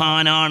വന്ന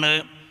മഹാനാണ്.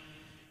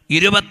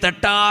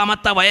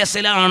 28-ാമത്തെ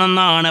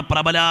വയസ്സിലാണെന്നാണ്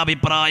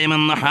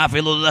പ്രബലാഭിപ്രായമെന്ന്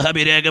ഹാഫിദുൽ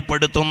ദഹബി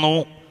രേഖപ്പെടുത്തുന്നു.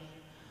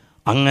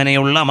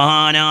 അങ്ങനെയുള്ള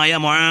മഹാനായ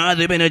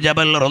മുആദ് ഇബ്നു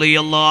ജബൽ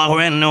റളിയല്ലാഹു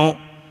അൻഹു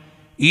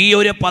ഈ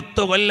ഒരു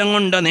 10 കൊല്ലം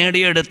കൊണ്ട്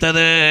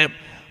നേടിയെടുത്തത്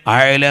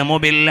അഅലമു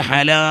ബിൽ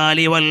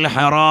ഹലാലി വൽ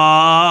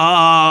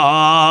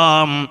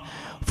ഹറാം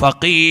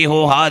ഫഖീഹു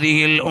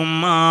ഹാദിഹിൽ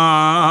ഉമ്മ.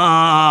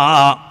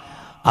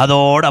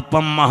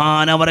 അതോടൊപ്പം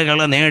മഹാനവറുകൾ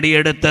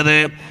നേടിയെടുത്തത്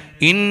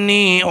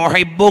ഇന്നി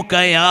ഉഹിബ്ബുക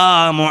യാ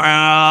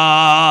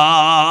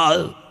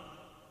മുആദ്.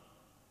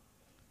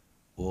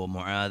 ഓ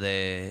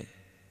മുആദേ,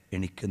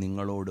 എനിക്ക്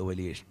നിങ്ങളോട്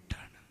വലിയ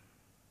ഇഷ്ടമാണ്.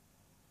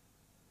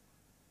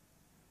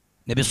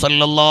 നബി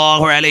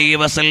സല്ലല്ലാഹു അലൈഹി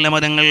വസല്ലം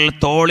തങ്ങൾ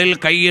തോളിൽ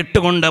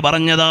കൈയിട്ടുകൊണ്ട്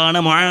പറഞ്ഞതാണ്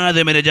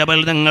മുആദ് ബിൻ ജബൽ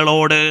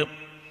തങ്ങളോട്.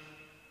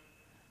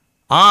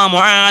 ആ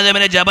മുആദ്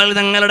ബിൻ ജബൽ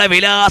തങ്ങളുടെ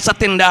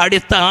വിലാസത്തിൻ്റെ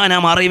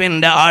അടിസ്ഥാനം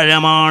അറിവിൻ്റെ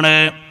ആഴമാണ്,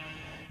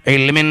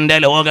 ഇൽമിൻ്റെ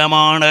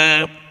ലോകമാണ്.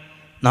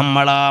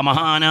 നമ്മൾ ആ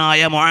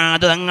മഹാനായ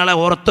മുആദ് തങ്ങളെ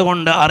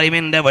ഓർത്തുകൊണ്ട്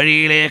അറിവിൻ്റെ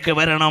വഴിയിലേക്ക്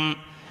വരണം.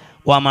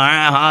 വമഅ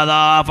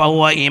ഹാദാ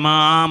ഫഹുവ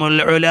ഇമാമുൽ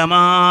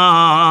ഉലമാ.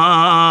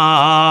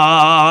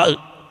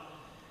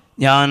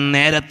 ഞാൻ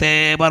നേരത്തെ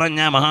പറഞ്ഞ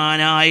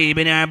മഹാനായ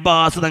ഇബ്നു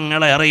അബ്ബാസ്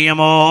തങ്ങളെ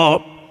അറിയുമോ?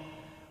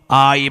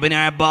 ആ ഇബ്നു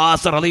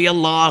അബ്ബാസ്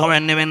റളിയല്ലാഹു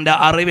അൻഹുവിൻ്റെ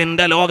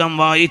അറിവിൻ്റെ ലോകം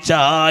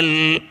വായിച്ചാൽ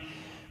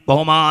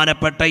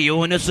ബഹുമാനപ്പെട്ട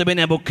യൂനുസ് ബിൻ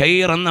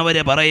ബുഖൈർ എന്നവർ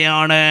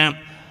പറയാണ്,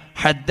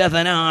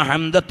 ഹദ്ദസനാ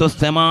ഹംദത്തു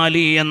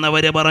സമാലി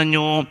എന്നവർ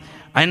പറഞ്ഞു,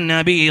 അൻ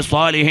നബി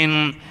സ്വാലിഹിൻ,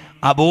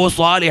 അബൂ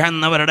സ്വാലിഹ്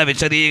എന്നവരുടെ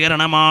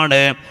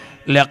വിശദീകരണമാണ്.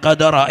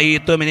 ലഖദ്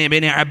റഅയ്തു മിൻ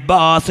ഇബ്നു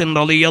അബ്ബാസ്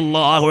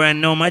റളിയല്ലാഹു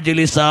അൻഹു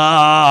മജ്ലിസാ.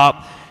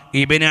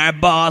 ഇബ്നു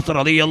അബ്ബാസ്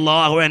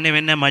റളിയല്ലാഹു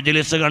അൻഹുവിൻ്റെ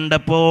മജ്ലിസ്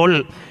കണ്ടപ്പോൾ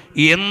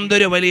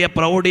എന്തൊരു വലിയ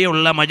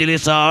പ്രൗഢിയുള്ള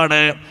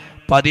മജ്ലിസാണ്.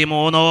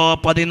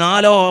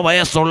 13-14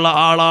 വയസ്സുള്ള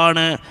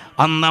ആളാണ്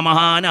അന്ന്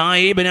മഹാനായ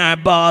ഇബ്നു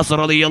അബ്ബാസ്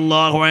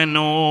റളിയല്ലാഹു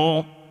അൻഹു.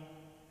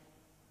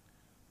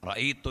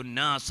 റഅയ്തു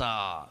الناس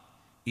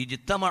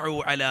اجتمعوا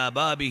على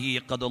بابه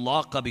قد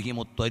لاق بهم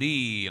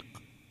الطريق.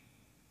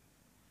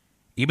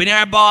 ഇബ്നു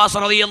അബ്ബാസ്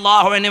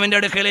റളിയല്ലാഹു അൻഹുവിൻ്റെ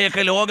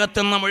അടുക്കലേക്ക്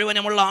ലോകത്തുനിന്ന്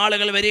മുഴുവനുമുള്ള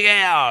ആളുകൾ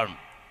വരികയാണ്.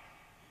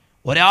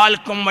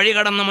 ഒരാൾക്കും വഴി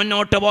കടന്ന്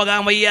മുന്നോട്ട്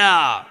പോകാൻ വയ്യ.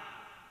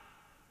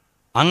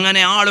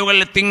 അങ്ങനെ ആളുകൾ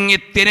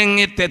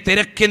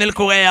തിരക്കി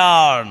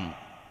നിൽക്കുകയാണ്.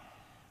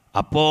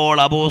 അപ്പോൾ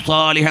അബൂ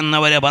സാലിഹ്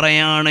എന്നവരെ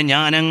പറയാണ്,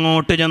 ഞാൻ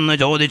അങ്ങോട്ട് ചെന്ന്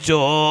ചോദിച്ചു,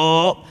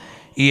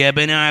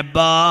 ഇബ്നു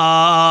അബ്ബാസ്,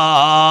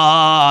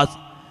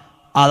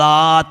 അതാ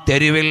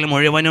തെരുവിൽ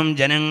മുഴുവനും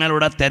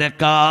ജനങ്ങളുടെ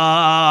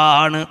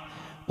തിരക്കാണ്,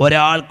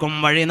 ഒരാൾക്കും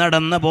വഴി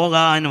നടന്നു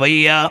പോകാൻ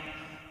വയ്യ,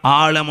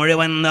 ആള്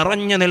മുഴുവൻ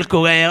നിറഞ്ഞു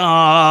നിൽക്കുകയാണ്.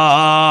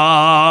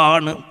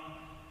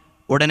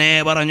 ഉടനെ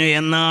പറഞ്ഞു,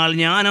 എന്നാൽ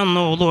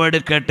ഞാനൊന്ന് ഉളു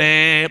എടുക്കട്ടെ.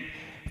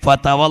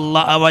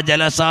 ഫതവല്ലഅ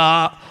വജലസ.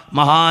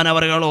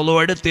 മഹാനവറുകൾ ഉളു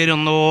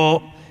എടുത്തിരുന്നു.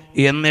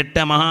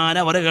 എന്നിട്ട്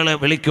മഹാനവറുകൾ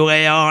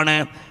വിളിക്കുകയാണ്,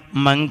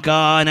 മൻ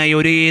കാന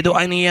യുരീദു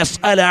അൻ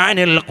യസ്അല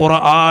അനിൽ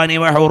ഖുർആനി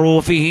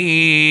വഹുറൂഫിഹി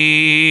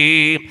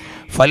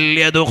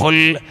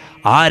ഫല്യദ്ഖുൽ.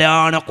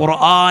 ആരാണ്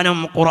ഖുർആനും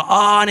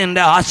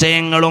ഖുർആനിൻ്റെ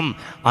ആശയങ്ങളും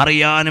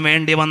അറിയാൻ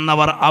വേണ്ടി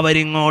വന്നവർ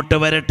അവരിങ്ങോട്ട്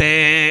വരട്ടെ.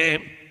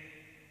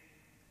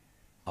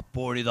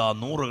 അപ്പോഴിതാ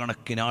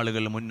നൂറുകണക്കിന്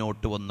ആളുകൾ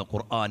മുന്നോട്ട് വന്ന്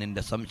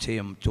ഖുർആനിൻ്റെ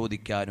സംശയം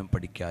ചോദിക്കാനും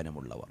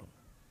പഠിക്കാനുമുള്ളവർ.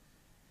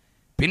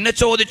 പിന്നെ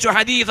ചോദിച്ചു,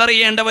 ഹദീസ്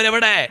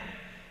അറിയേണ്ടവരെവിടെ?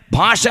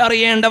 ഭാഷ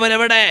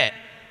അറിയേണ്ടവരെവിടെ?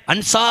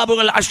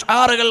 അൻസാബുകൾ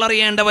അഷ്ആറുകൾ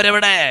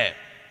അറിയേണ്ടവരെവിടെ?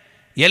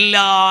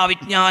 എല്ലാ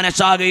വിജ്ഞാന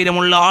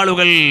ശാഖയിലുമുള്ള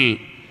ആളുകൾ,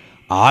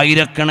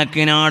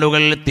 ആയിരക്കണക്കിന്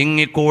ആളുകൾ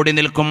തിങ്ങിക്കൂടി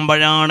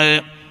നിൽക്കുമ്പോഴാണ്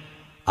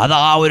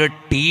അതാ ഒരു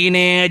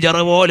ടീനേജർ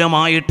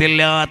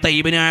പോലുമായിട്ടില്ലാത്ത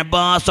ഇബ്നു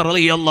അബ്ബാസ്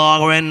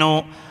റളിയല്ലാഹു അൻഹു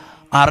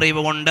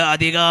അറിവ് കൊണ്ട്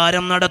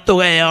അധികാരം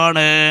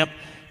നടത്തുകയാണ്.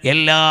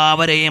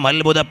 എല്ലാവരെയും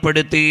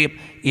അത്ഭുതപ്പെടുത്തി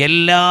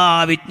എല്ലാ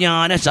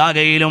വിജ്ഞാന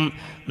ശാഖയിലും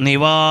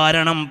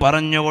നിവാരണം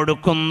പറഞ്ഞു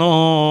കൊടുക്കുന്നു.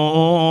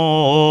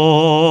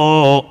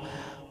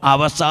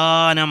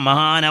 അവസാനം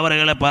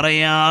മഹാനവറുകൾ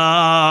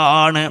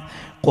പറയാണ്,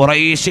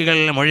 ഖുറൈശികൾ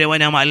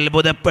മുഴുവനും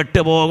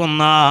അത്ഭുതപ്പെട്ടു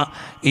പോകുന്ന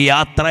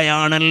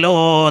യാത്രയാണല്ലോ,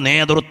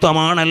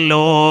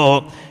 നേതൃത്വമാണല്ലോ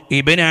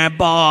ഇബ്നു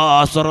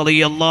അബ്ബാസ്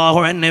റളിയല്ലാഹു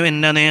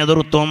അൻഹുവിൻ്റെ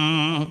നേതൃത്വം.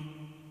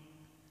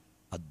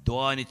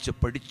 അധ്വാനിച്ച്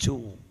പഠിച്ചു.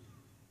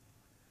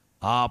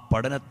 ആ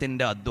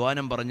പഠനത്തിൻ്റെ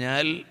അധ്വാനം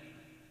പറഞ്ഞാൽ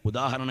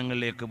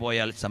ഉദാഹരണങ്ങളിലേക്ക്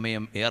പോയാൽ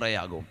സമയം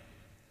ഏറെയാകും.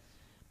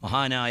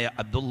 മഹാനായ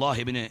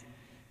അബ്ദുല്ലാഹിബ്ന്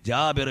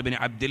ജാബിർ ബിൻ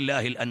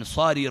അബ്ദുല്ലാഹിൽ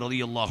അൻസാരി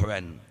റളിയല്ലാഹു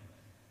അൻഹു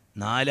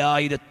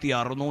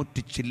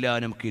 4600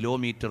 ചില്ലാനും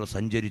കിലോമീറ്റർ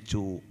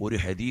സഞ്ചരിച്ചു ഒരു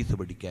ഹദീസ്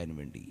പഠിക്കാൻ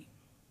വേണ്ടി.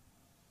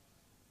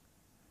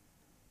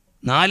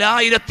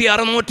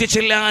 4600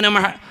 ചില്ലാനും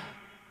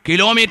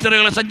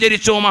കിലോമീറ്ററുകൾ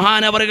സഞ്ചരിച്ചു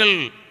മഹാനവറുകൾ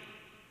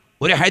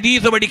ഒരു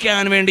ഹദീസ്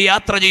പഠിക്കാൻ വേണ്ടി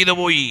യാത്ര ചെയ്തു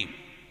പോയി.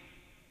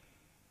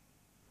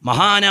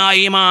 മഹാനായ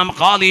ഇമാം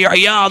ഖാദി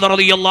ഇയാദ്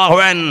റളിയല്ലാഹു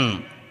അൻഹു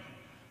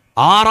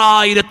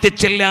 6000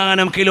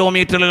 ചില്ലാനും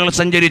കിലോമീറ്ററുകൾ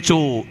സഞ്ചരിച്ചു.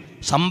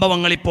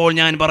 സംഭവങ്ങൾ ഇപ്പോൾ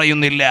ഞാൻ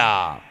പറയുന്നില്ല.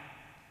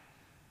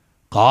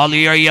 ഖാദി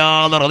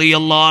ഇയാദ്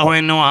റളിയല്ലാഹു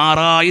അൻഹു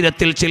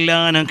 6000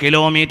 ചില്ലാനും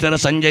കിലോമീറ്റർ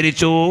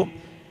സഞ്ചരിച്ചു.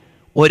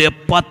 ഒരു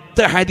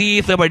 10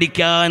 ഹദീസ്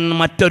പഠിക്കാൻ,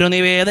 മറ്റൊരു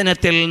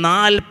നിവേദനത്തിൽ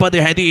 40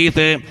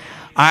 ഹദീസ്,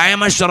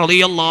 അയ്മശ്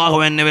റളിയല്ലാഹു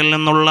അൻഹുവിൽ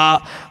നിന്നുള്ള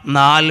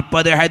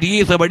 40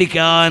 ഹദീസ്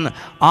പഠിക്കാൻ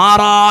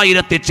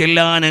 6000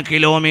 ചില്ലാനും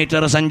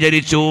കിലോമീറ്റർ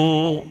സഞ്ചരിച്ചു.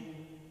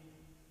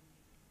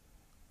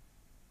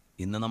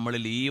 ഇന്ന് നമ്മൾ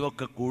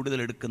ലീവൊക്കെ കൂടുതൽ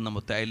എടുക്കുന്ന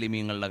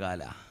മുത്തഅല്ലിമീങ്ങളുടെ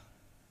കാല.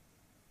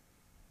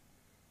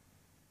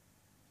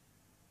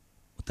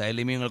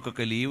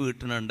 മുത്തഅല്ലിമീങ്ങൾക്കൊക്കെ ലീവ്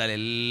കിട്ടണുണ്ടാൽ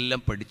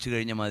എല്ലാം പഠിച്ചു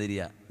കഴിഞ്ഞ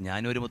മാതിരിയാ.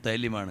 ഞാനൊരു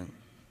മുത്തഅല്ലിമാണ്,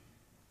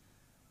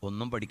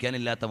 ഒന്നും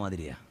പഠിക്കാനില്ലാത്ത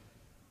മാതിരിയാ.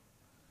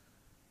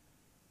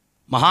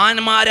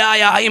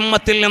 മഹാന്മാരായ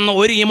അയിമ്മത്തിൽ നിന്ന്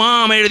ഒരു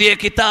ഇമാം എഴുതിയ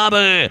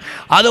കിതാബ്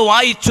അത്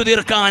വായിച്ചു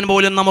തീർക്കാൻ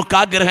പോലും നമുക്ക്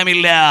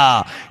ആഗ്രഹമില്ല.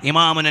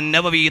 ഇമാമുൻ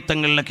നവവി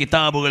തങ്ങളുടെ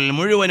കിതാബുകൾ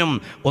മുഴുവനും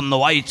ഒന്ന്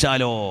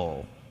വായിച്ചാലോ.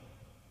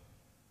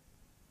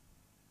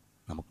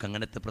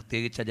 നമുക്കങ്ങനത്തെ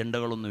പ്രത്യേകിച്ച്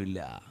അജണ്ടകളൊന്നുമില്ല.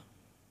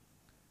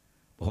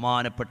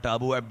 ബഹുമാനപ്പെട്ട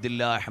Abu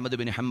Abdillah Ahmad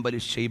bin Hanbal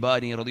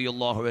Shaibani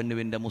റളിയല്ലാഹു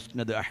അൻഹുവിൻ്റെ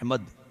മുസ്നദ്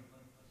അഹ്മദ്,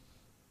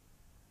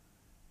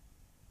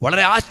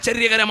 വളരെ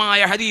ആശ്ചര്യകരമായ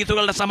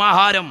ഹദീസുകളുടെ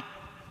സമാഹാരം.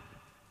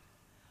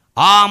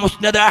 ആ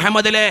മുസ്നദ്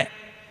അഹ്മദിലെ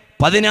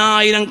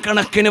 10,000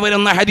 കണക്കിന്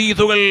വരുന്ന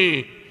ഹദീസുകൾ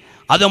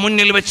അത്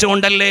മുന്നിൽ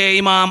വെച്ചുകൊണ്ടല്ലേ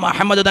ഇമാം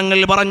അഹ്മദ് തങ്ങൾ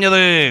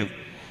പറഞ്ഞത്,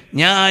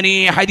 ഞാൻ ഈ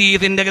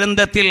ഹദീസിൻ്റെ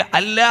ഗ്രന്ഥത്തിൽ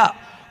അല്ല,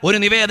 ഒരു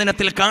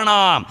നിവേദനത്തിൽ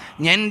കാണാം,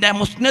 എൻ്റെ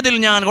മുസ്നദിൽ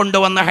ഞാൻ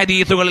കൊണ്ടുവന്ന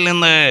ഹദീസുകളിൽ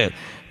നിന്ന്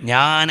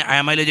ഞാൻ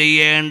അമല്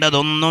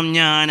ചെയ്യേണ്ടതൊന്നും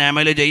ഞാൻ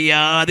അമല്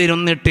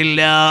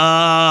ചെയ്യാതിരുന്നിട്ടില്ല.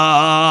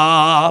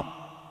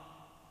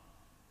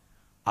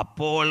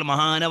 അപ്പോൾ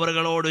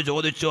മഹാനവറുകളോട്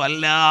ചോദിച്ചു,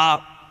 അല്ല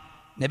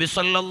നബി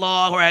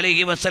സല്ലല്ലാഹു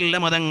അലൈഹി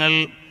വസല്ലം തങ്ങൾ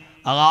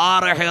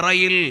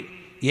ഹിറയിൽ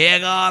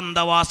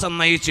ഏകാന്തവാസം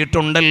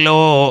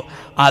നയിച്ചിട്ടുണ്ടല്ലോ,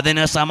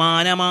 അതിന്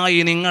സമാനമായി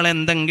നിങ്ങൾ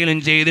എന്തെങ്കിലും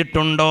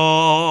ചെയ്തിട്ടുണ്ടോ?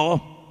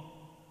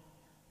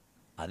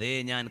 അതേ,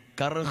 ഞാൻ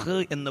കർഹ്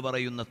എന്ന്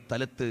പറയുന്ന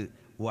സ്ഥലത്ത്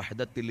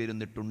വഹദത്തിൽ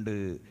ഇരുന്നിട്ടുണ്ട്,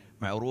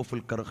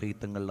 മഅറൂഫുൽ കർഹി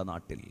തങ്ങളുടെ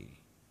നാട്ടിൽ.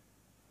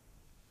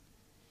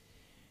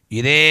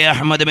 ഇതേ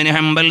അഹ്മദ് ബിൻ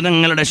ഹംബൽ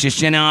തങ്ങളുടെ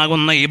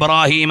ശിഷ്യനാകുന്ന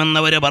ഇബ്രാഹിം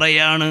എന്നവർ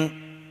പറയാണ്,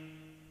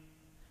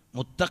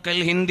 മുത്തഖൽ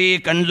ഹിന്ദി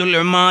കൻസുൽ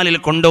ഉമ്മാലിൽ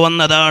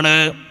കൊണ്ടുവന്നതാണ്.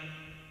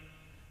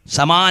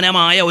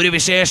 സമാനമായ ഒരു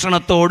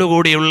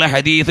വിശേഷണത്തോടുകൂടിയുള്ള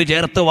ഹദീസ്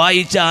ചേർത്ത്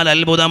വായിച്ചാൽ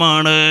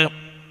അത്ഭുതമാണ്.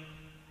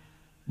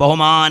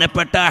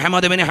 ബഹുമാനപ്പെട്ട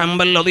അഹ്മദ് ബിൻ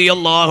ഹംബൽ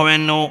റളിയല്ലാഹു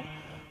അൻഹു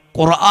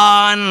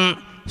ഖുർആൻ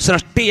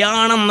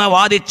സൃഷ്ടിയാണെന്ന്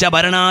വാദിച്ച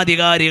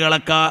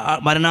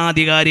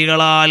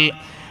ഭരണാധികാരികളാൽ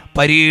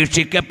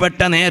പരീക്ഷിക്കപ്പെട്ട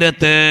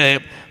നേരത്ത്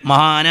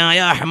മഹാനായ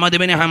അഹ്മദ്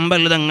ബിൻ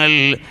ഹംബൽ തങ്ങൾ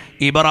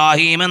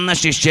ഇബ്രാഹിം എന്ന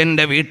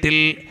ശിഷ്യൻ്റെ വീട്ടിൽ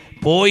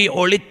പോയി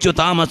ഒളിച്ചു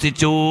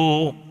താമസിച്ചു.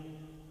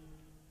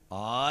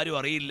 ആരും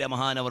അറിയില്ല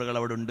മഹാനവറുകൾ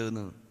അവിടെ ഉണ്ട്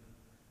എന്ന്.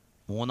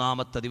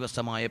 3-ാമത്തെ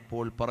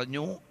ദിവസമായപ്പോൾ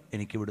പറഞ്ഞു,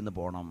 എനിക്കിവിടുന്ന്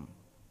പോകണം.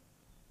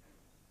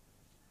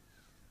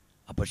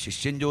 അപ്പോൾ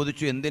ശിഷ്യൻ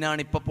ചോദിച്ചു,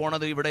 എന്തിനാണിപ്പോൾ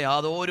പോണത്? ഇവിടെ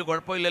യാതൊരു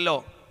കുഴപ്പമില്ലല്ലോ,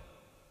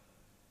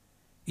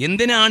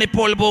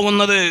 എന്തിനാണിപ്പോൾ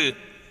പോകുന്നത്?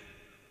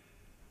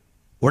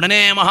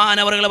 ഉടനെ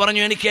മഹാനവറുകൾ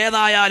പറഞ്ഞു, എനിക്ക്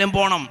ഏതായാലും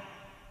പോണം.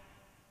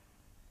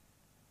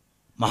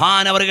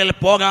 മഹാനവറുകൾ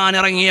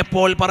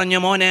പോകാനിറങ്ങിയപ്പോൾ പറഞ്ഞു,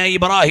 മോനെ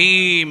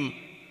ഇബ്രാഹിം,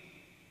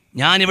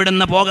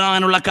 ഞാനിവിടുന്ന്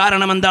പോകാനുള്ള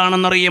കാരണം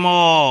എന്താണെന്നറിയുമോ?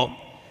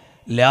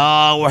 ലാ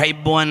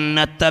ഉഹിബ്ബു അൻ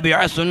അത്തബിഅ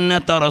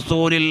സുന്നത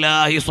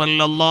റസൂലില്ലാഹി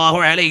സ്വല്ലല്ലാഹു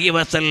അലൈഹി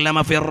വസല്ലമ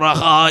ഫിർ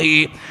റഖാഇ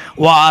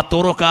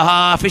വഅതുർകഹാ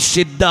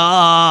ഫിശ്ശിദ്ദാ.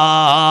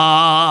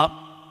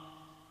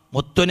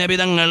 മുത്തുനബി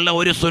തങ്ങളുടെ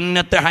ഒരു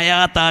സുന്നത്ത്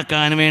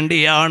ഹയാത്താക്കാൻ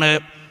വേണ്ടിയാണ്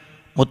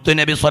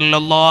മുത്തുനബി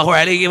സ്വല്ലല്ലാഹു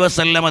അലൈഹി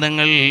വസല്ലമ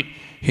തങ്ങൾ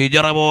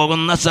ഹിജ്റ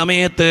പോകുന്ന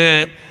സമയത്ത്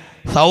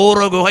സൗർ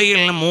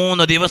ഗുഹയിൽ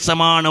 3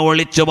 ദിവസമാണ്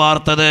ഒളിച്ചു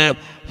പാർത്തത്.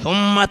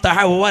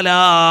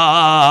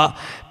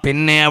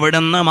 പിന്നെ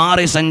അവിടുന്ന്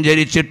മാറി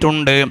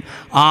സഞ്ചരിച്ചിട്ടുണ്ട്.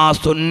 ആ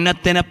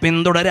സുന്നത്തിനെ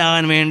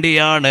പിന്തുടരാൻ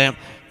വേണ്ടിയാണ്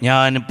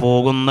ഞാൻ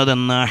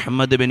പോകുന്നതെന്ന്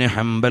അഹ്മദ് ബിൻ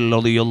ഹംബൽ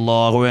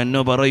റളിയല്ലാഹു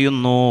അൻഹു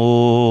പറയുന്നു.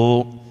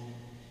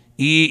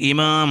 ഈ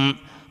ഇമാം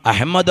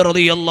അഹ്മദ്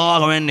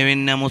റളിയല്ലാഹു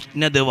അൻഹുവിൻ്റെ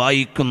മുസ്നദ്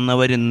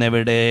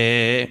വായിക്കുന്നവരിന്നെവിടെ?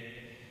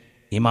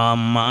 ഇമാം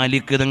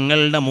മാലിക്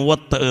തങ്ങളുടെ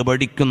മുവത്ത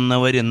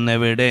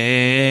പഠിക്കുന്നവരിന്നെവിടെ?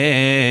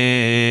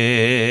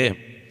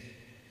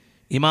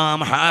 ഇമാം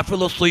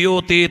ഹാഫിള്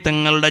സുയൂത്തി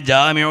തങ്ങളുടെ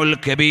ജാമിഉൽ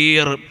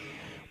കബീർ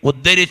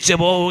ഉദ്ധരിച്ചു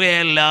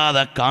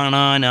പോവുകയല്ലാതെ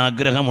കാണാൻ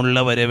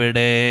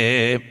ആഗ്രഹമുള്ളവരെവിടെ?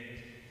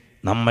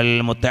 നമ്മൾ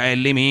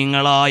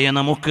മുത്തഅല്ലിമീങ്ങളായ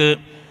നമുക്ക്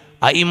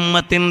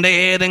അയിമ്മത്തിൻ്റെ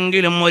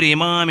ഏതെങ്കിലും ഒരു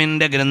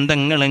ഇമാമിൻ്റെ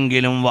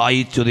ഗ്രന്ഥങ്ങളെങ്കിലും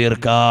വായിച്ചു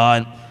തീർക്കാൻ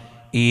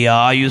ഈ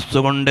ആയുസ്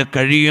കൊണ്ട്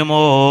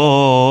കഴിയുമോ?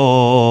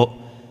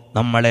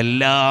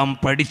 നമ്മളെല്ലാം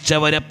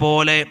പഠിച്ചവരെ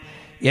പോലെ,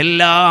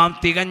 എല്ലാം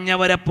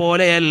തികഞ്ഞവരെ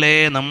പോലെയല്ലേ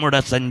നമ്മുടെ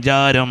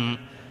സഞ്ചാരം.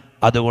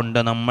 അതുകൊണ്ട്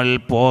നമ്മൾ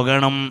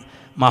പോകണം.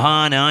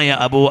 മഹാനായ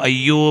അബൂ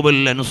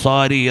അയ്യൂബുൽ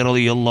അൻസാരി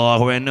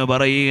റളിയല്ലാഹു അൻഹു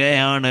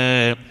പറയുകയാണ്,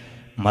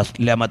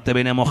 മസ്ലമത്ത്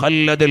ബിൻ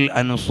മുഖല്ലദുൽ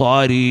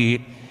അൻസാരി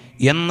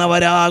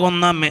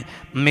എന്നവരാകുന്ന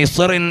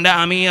മിസ്റിൻ്റെ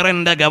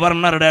അമീറിൻ്റെ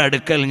ഗവർണറുടെ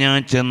അടുക്കൽ ഞാൻ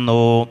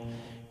ചെന്നു.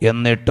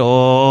 എന്നിട്ടോ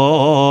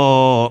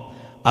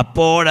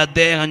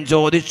അപ്പോഴദ്ദേഹം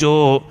ചോദിച്ചു,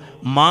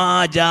 മാ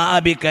ജാഅ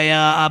ബിക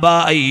യാ അബാ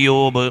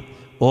അയ്യൂബ്,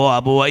 ഓ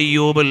അബൂ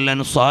അയ്യൂബുൽ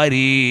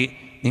അൻസാരി,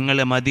 നിങ്ങൾ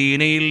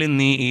മദീനയിൽ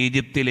നിന്ന്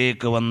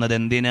ഈജിപ്തിലേക്ക്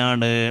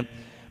വന്നതെന്തിനാണ്?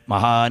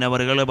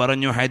 മഹാനവറുകൾ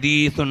പറഞ്ഞു,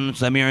 ഹദീസുൻ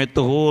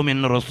സമിഅ്തുഹു മിൻ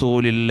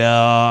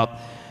റസൂലില്ലാഹ്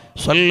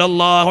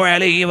സ്വല്ലല്ലാഹു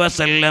അലൈഹി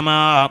വസല്ലമ,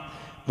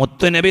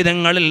 മുത്തുനബി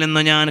തങ്ങളിൽ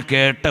നിന്ന് ഞാൻ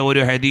കേട്ട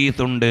ഒരു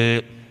ഹദീസുണ്ട്.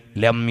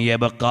 ലം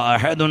യബ്ഖ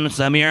അഹദുൻ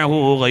സമിഅഹു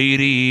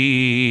ഗൈരി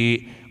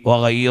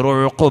വഗൈറു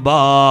ഉഖബാ.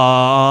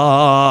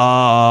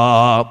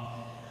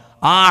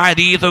 ആ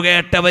ഹദീസ്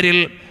കേട്ടവരിൽ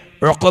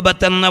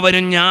ഉഖബത്ത്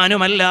എന്നവരും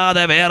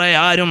ഞാനുമല്ലാതെ വേറെ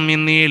ആരും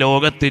ഇന്ന് ഈ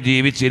ലോകത്ത്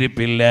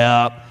ജീവിച്ചിരിപ്പില്ല.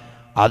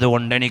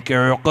 അതുകൊണ്ട് എനിക്ക്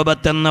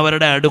ഉഖബത്ത്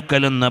എന്നവരുടെ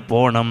അടുക്കലൊന്ന്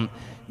പോണം.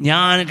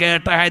 ഞാൻ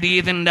കേട്ട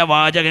ഹദീസിൻ്റെ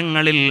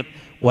വാചകങ്ങളിൽ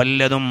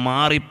വല്ലതും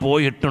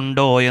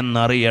മാറിപ്പോയിട്ടുണ്ടോ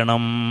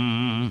എന്നറിയണം.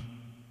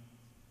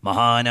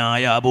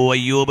 മഹാനായ അബൂ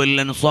അയ്യൂബുൽ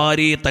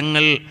അൻസാരി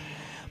തങ്ങൾ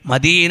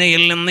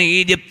മദീനയിൽ നിന്ന്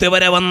ഈജിപ്ത്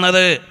വരെ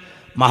വന്നത്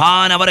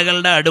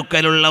മഹാനവറുകളുടെ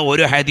അടുക്കലുള്ള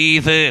ഒരു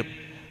ഹദീസ്,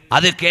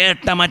 അത്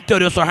കേട്ട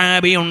മറ്റൊരു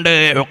സ്വഹാബിയുണ്ട്,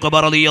 ഉഖബ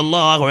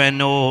റളിയല്ലാഹു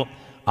അൻഹു.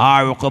 ആ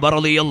ഉഖബ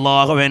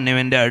റളിയല്ലാഹു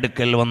അൻഹുവിൻ്റെ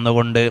അടുക്കൽ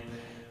വന്നുകൊണ്ട്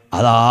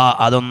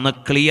അതൊന്ന്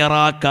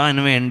ക്ലിയറാക്കാൻ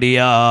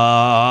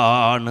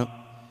വേണ്ടിയാണ്.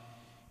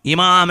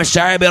 ഇമാം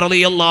ശഅബി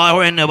റളിയല്ലാഹു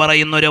അൻഹു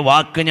പറയുന്നൊരു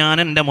വാക്ക് ഞാൻ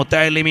എൻ്റെ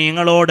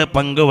മുത്തഅല്ലിമീങ്ങളോട്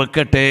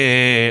പങ്കുവെക്കട്ടെ.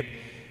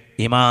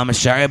 ഇമാം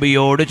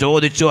ശഅബിയോട്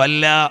ചോദിച്ചു,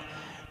 അല്ല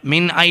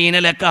മിൻ ഐന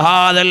ലക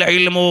ഹാദൽ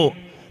ഇൽമു,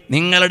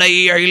 നിങ്ങളുടെ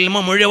ഈ ഇൽമു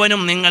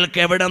മുഴുവനും നിങ്ങൾക്ക്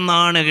എവിടെ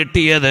നിന്നാണ്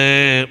കിട്ടിയത്?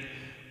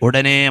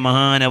 ഉടനെ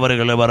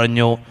മഹാനവറുകൾ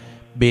പറഞ്ഞു,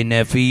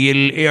 ബിനഫിയിൽ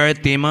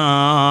ഇഅ്തിമാദ്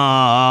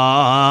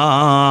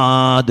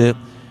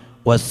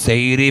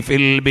വസ്സൈരി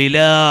ഫിൽ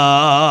ബിലാദ്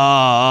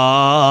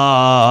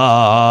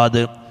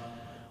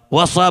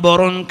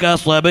വസബ്റുൻ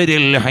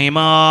കസബ്രിൽ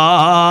ഹിമാർ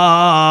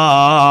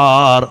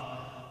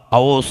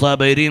ഔ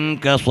സബ്രിൻ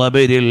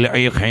കസബ്രിൽ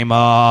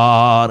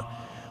ഹിമാർ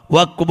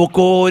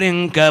വക്ബുകൂരിൻ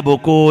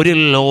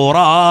കബുകൂരിൽ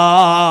ഖുറാബ്.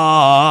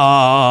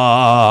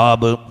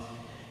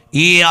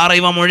 ഈ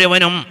അറിവ്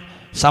മുഴുവനും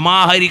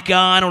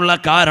സമാഹരിക്കാനുള്ള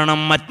കാരണം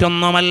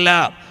മറ്റൊന്നുമല്ല,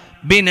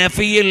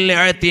 ബിനഫിയിൽ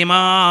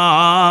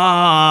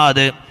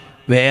ഇഅ്തിമാദ്,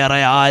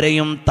 വേറെ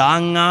ആരെയും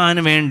താങ്ങാൻ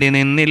വേണ്ടി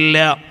നിന്നില്ല.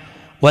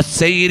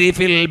 വസ്സൈരി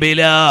ഫിൽ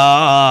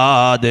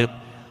ബിലാദ്,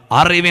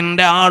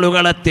 അറിവിൻ്റെ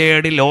ആളുകളെ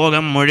തേടി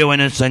ലോകം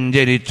മുഴുവനും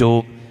സഞ്ചരിച്ചു.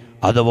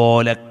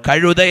 അതുപോലെ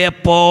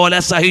കഴുതയെപ്പോലെ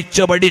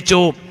സഹിച്ചു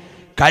പഠിച്ചു,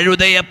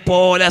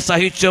 കഴുതയെപ്പോലെ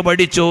സഹിച്ചു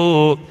പഠിച്ചു,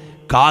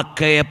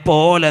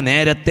 കാക്കയെപ്പോലെ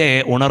നേരത്തെ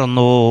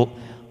ഉണർന്നു.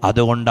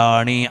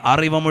 അതുകൊണ്ടാണ് ഈ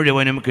അറിവ്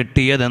മുഴുവനും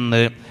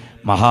കിട്ടിയതെന്ന്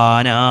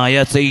മഹാനായ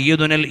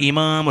സയ്യിദുനൽ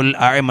ഇമാമുൽ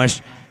അഅ്മശ്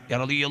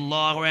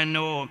റളിയല്ലാഹു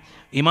അൻഹു,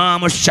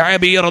 ഇമാമു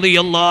ശഅബി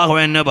റളിയല്ലാഹു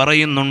അൻഹു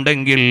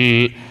പറയുന്നുണ്ടെങ്കിൽ,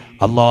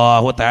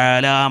 അല്ലാഹു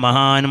തആല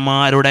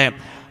മഹാന്മാരുടെ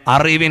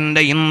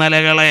അറിവിൻ്റെ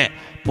ഇന്നലകളെ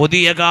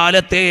പുതിയ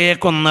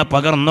കാലത്തേക്കൊന്ന്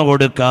പകർന്നു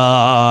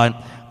കൊടുക്കാൻ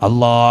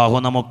അല്ലാഹു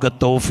നമുക്ക്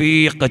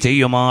തൗഫീഖ്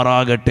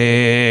ചെയ്യുമാറാകട്ടെ.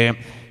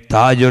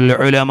 താജുൽ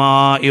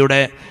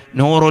ഉലമായുടെ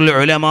നൂറുൽ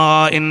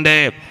ഉലമാഇൻ്റെ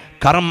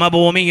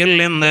കർമ്മഭൂമിയിൽ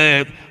നിന്ന്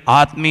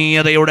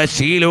ആത്മീയതയുടെ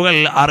ശീലുകൾ,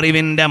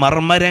 അറിവിൻ്റെ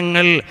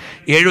മർമ്മരങ്ങൾ,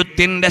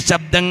 എഴുത്തിൻ്റെ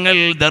ശബ്ദങ്ങൾ,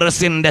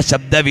 ദർസിൻ്റെ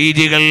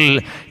ശബ്ദവീജികൾ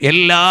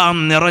എല്ലാം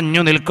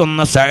നിറഞ്ഞു നിൽക്കുന്ന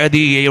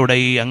സഅദിയയുടെ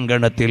ഈ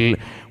അങ്കണത്തിൽ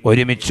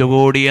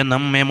ഒരുമിച്ചുകൂടിയ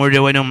നമ്മെ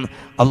മുഴുവനും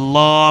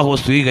അല്ലാഹു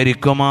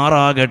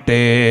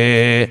സ്വീകരിക്കുമാറാകട്ടെ.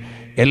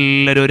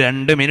 എല്ലാവരും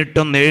 2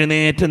 മിനിറ്റൊന്ന്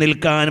എഴുന്നേറ്റ്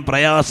നിൽക്കാൻ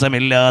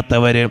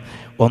പ്രയാസമില്ലാത്തവർ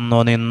ഒന്നു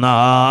നിന്നാൽ.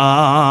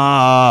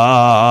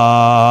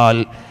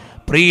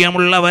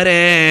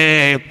 പ്രിയമുള്ളവരെ,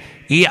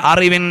 ഈ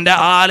അറിവിൻ്റെ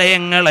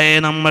ആലയങ്ങളെ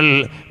നമ്മൾ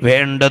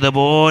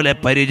വേണ്ടതുപോലെ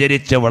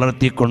പരിചരിച്ച്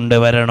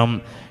വളർത്തിക്കൊണ്ടുവരണം.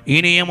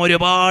 ഇനിയും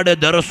ഒരുപാട്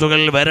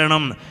ദർസുകൾ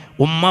വരണം.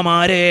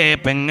 ഉമ്മമാരെ,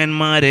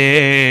 പെങ്ങന്മാരെ,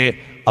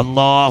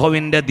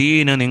 അള്ളാഹുവിൻ്റെ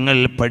ദീന് നിങ്ങൾ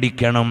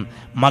പഠിക്കണം.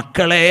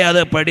 മക്കളെ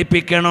അത്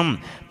പഠിപ്പിക്കണം.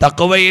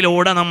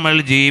 തഖ്വയിലൂടെ നമ്മൾ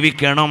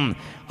ജീവിക്കണം.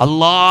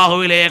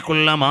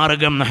 അള്ളാഹുവിലേക്കുള്ള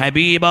മാർഗം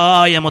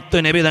ഹബീബായ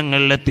മുത്തുനബി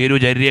തങ്ങളുടെ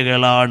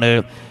തിരുചര്യകളാണ്.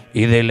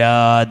 ഇതിലാ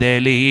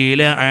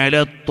ദലീല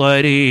അലാ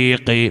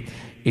ത്വരീഖി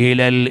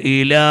ഇലൽ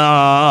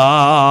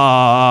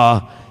ഇലാഹ്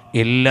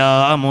ഇല്ലാ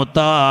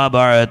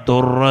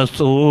മുതാബഅത്തുർ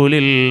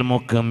റസൂലിൽ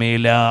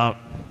മുക്മില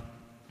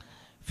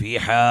ഫി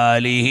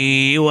ഹാലിഹി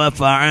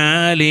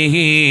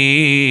വഫആലിഹി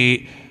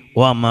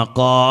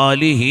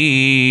വമഖാലിഹി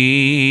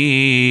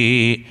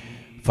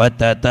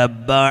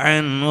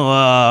ഫതതബ്ബഅൻ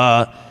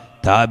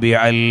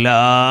വതാബിഅൻ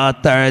ലാ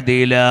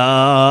തഅദിലാ.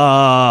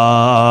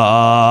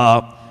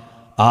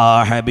 ആ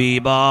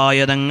ഹബീബായ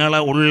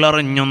തങ്ങളെ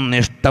ഉള്ളറിഞ്ഞൊന്ന്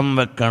ഇഷ്ടം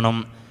വെക്കണം.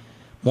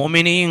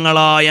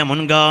 മുഅ്മിനീങ്ങളായ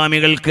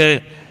മുൻഗാമികൾക്ക്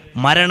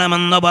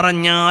മരണമെന്ന്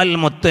പറഞ്ഞാൽ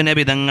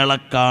മുത്തുനബി തങ്ങളെ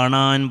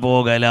കാണാൻ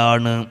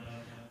പോകലാണ്.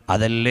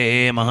 അതല്ലേ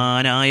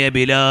മഹാനായ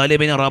ബിലാൽ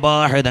ഇബ്നു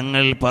റബാഹ്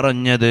തങ്ങൾ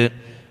പറഞ്ഞത്,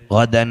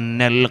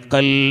 വദന്നൽ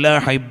ഖല്ല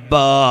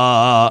ഹിബ്ബാ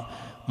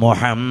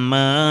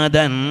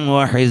മുഹമ്മദൻ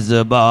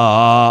വഹിസ്ബാ,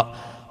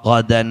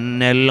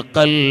 വദന്നൽ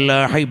ഖല്ല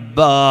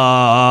ഹിബ്ബാ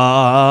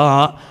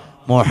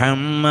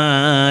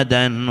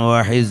മുഹമ്മദൻ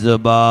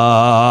വഹിസ്ബാ.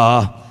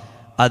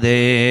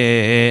 അതേ,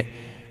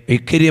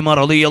 ഇക്രിമ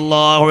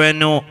റളിയല്ലാഹു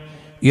അൻഹു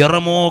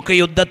യർമൂക്ക്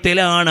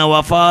യുദ്ധത്തിലാണ്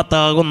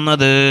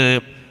വഫാത്താകുന്നത്.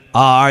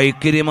 ആ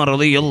ഇക്രിമ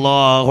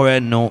റളിയല്ലാഹു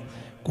അൻഹു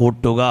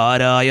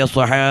കൂട്ടുകാരായ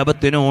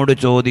സ്വഹാബത്തിനോട്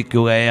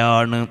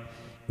ചോദിക്കുകയാണ്,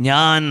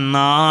 ഞാൻ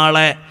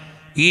നാളെ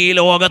ഈ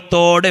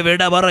ലോകത്തോട്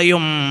വിട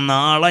പറയും,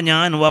 നാളെ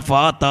ഞാൻ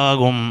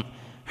വഫാത്താകും.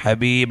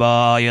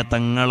 ഹബീബായ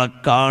തങ്ങളെ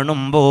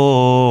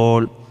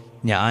കാണുമ്പോൾ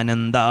ഞാൻ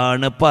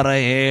എന്താണ്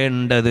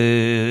പറയേണ്ടത്?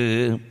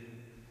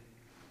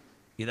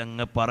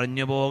 ഇതങ്ങ്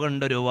പറഞ്ഞു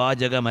പോകേണ്ട ഒരു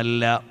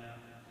വാചകമല്ല.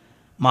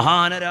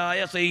 മഹാനരായ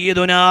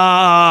സയ്യിദുനാ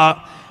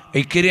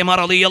ഇക്രിമ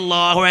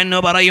റളിയല്ലാഹു അൻഹു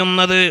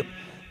പറയുന്നത്,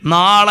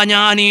 നാളെ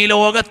ഞാൻ ഈ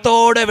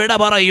ലോകത്തോട് വിട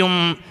പറയും.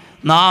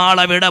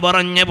 നാളെ വിട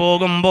പറഞ്ഞു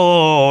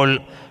പോകുമ്പോൾ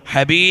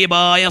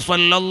ഹബീബായ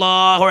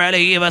സ്വല്ലല്ലാഹു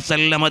അലൈഹി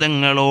വസല്ലമ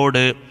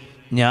തങ്ങളോട്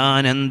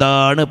ഞാൻ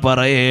എന്താണ്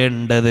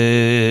പറയേണ്ടത്?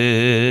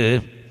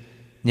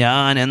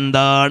 ഞാൻ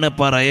എന്താണ്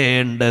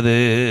പറയേണ്ടത്?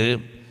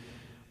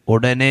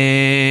 ഉടനെ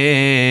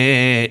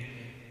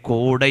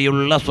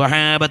കൂടെയുള്ള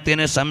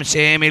സ്വഹാബത്തിന്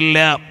സംശയമില്ല,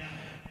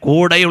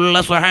 കൂടെയുള്ള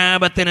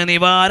സ്വഹാബത്തിന്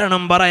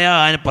നിവാരണം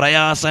പറയാൻ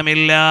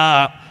പ്രയാസമില്ല.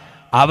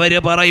 അവർ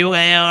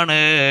പറയുകയാണ്,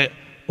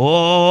 ഓ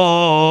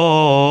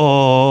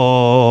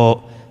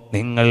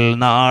നിങ്ങൾ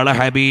നാളെ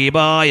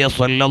ഹബീബായ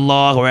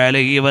സ്വല്ലല്ലാഹു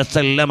അലൈഹി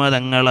വസല്ലമ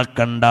തങ്ങളെ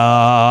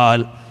കണ്ടാൽ,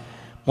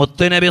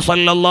 മുത്തുനബി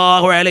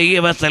സ്വല്ലല്ലാഹു അലൈഹി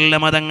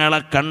വസല്ലമ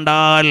തങ്ങളെ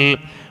കണ്ടാൽ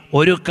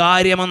ഒരു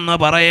കാര്യമെന്ന്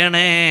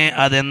പറയണേ.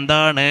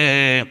 അതെന്താണ്?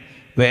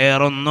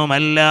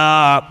 വേറൊന്നുമല്ല,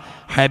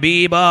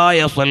 ഹബീബായ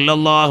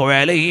സ്വല്ലല്ലാഹു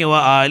അലൈഹി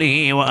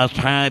വആലിഹി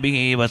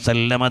വഅസ്ഹാബിഹി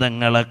വസല്ലമ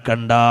തങ്ങളെ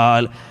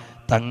കണ്ടാൽ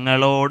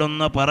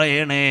തങ്ങളോടൊന്ന്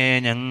പറയണേ,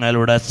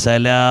 ഞങ്ങളുടെ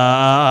സലാം,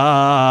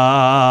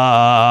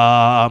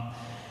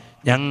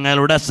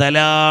 ഞങ്ങളുടെ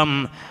സലാം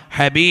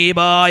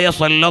ഹബീബായ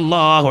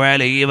സ്വല്ലല്ലാഹു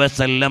അലൈഹി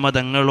വസല്ലമ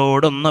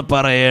തങ്ങളോടൊന്ന്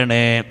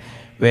പറയണേ.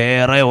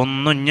 വേറെ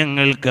ഒന്നും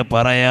ഞങ്ങൾക്ക്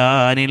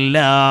പറയാനില്ല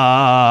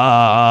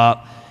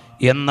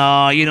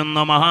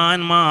എന്നായിരുന്നു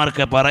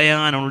മഹാന്മാർക്ക്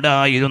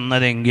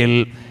പറയാനുണ്ടായിരുന്നതെങ്കിൽ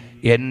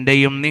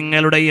എൻ്റെയും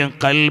നിങ്ങളുടെയും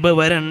ഖൽബ്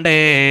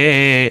വരണ്ടേ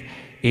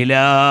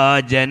ഇലാ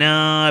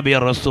ജനാബി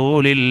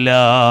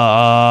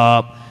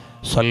റസൂലില്ലാഹ്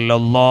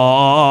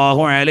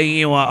സല്ലല്ലാഹു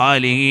അലൈഹി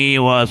വആലിഹി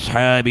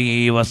വഅസ്ഹാബിഹി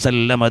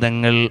വസല്ലമ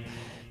തങ്ങൾ.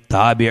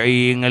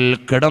 താബിഈങ്ങൾ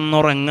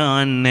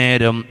കിടന്നുറങ്ങാൻ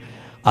നേരം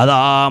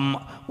അതാ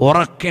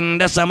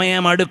ഉറക്കിൻ്റെ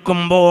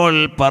സമയമടുക്കുമ്പോൾ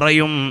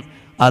പറയും,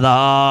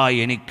 അതാ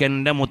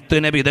എനിക്കെൻ്റെ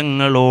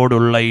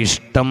മുത്തുനബിതങ്ങളോടുള്ള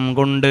ഇഷ്ടം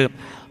കൊണ്ട്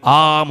ആ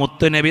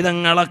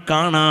മുത്തുനബിതങ്ങളെ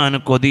കാണാൻ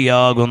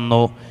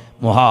കൊതിയാകുന്നു.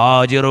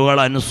 മുഹാജിറുകൾ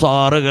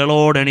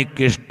അൻസാറുകളോട്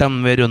എനിക്കിഷ്ടം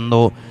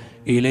വരുന്നു.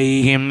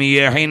 ഇലൈഹിം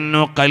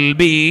യഹിന്നു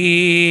ഖൽബി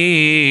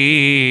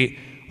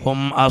ഹും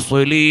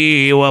അസ്ലി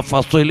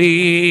വഫസ്ലി,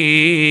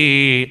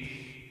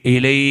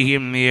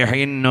 ഇലൈഹിം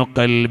യഹിന്നു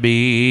ഖൽബി.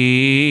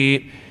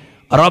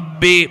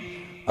 റബ്ബി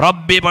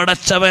റബ്ബി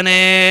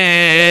പടച്ചവനെ,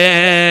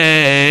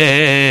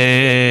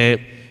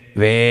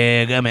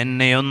 വേഗം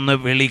എന്നെയൊന്ന്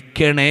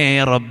വിളിക്കണേ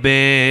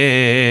റബ്ബേ,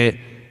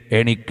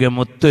 എനിക്ക്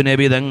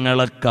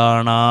മുത്തുനബിതങ്ങളെ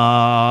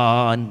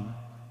കാണാൻ.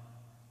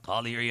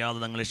 ഖാദി ഇയാദ്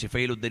തങ്ങൾ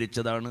ശിഫയിൽ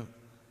ഉദ്ധരിച്ചതാണ്.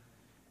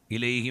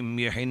 ഇലൈഹിം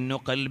യഹിന്നു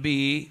ഖൽബി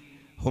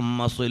ഹും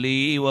അസ്ലി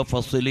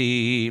വഫസ്ലി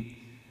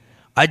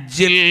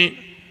അജ്ജിൽ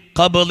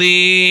ഖബ്ദി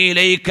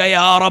ഇലൈക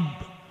യാ റബ്ബ്.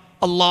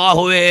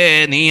 അല്ലാഹുവേ,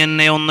 നീ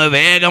എന്നെ ഒന്ന്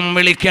വേഗം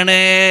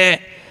വിളിക്കണേ,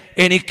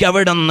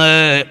 എനിക്കവിടുന്ന്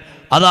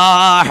അതാ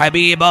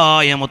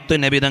ഹബീബായ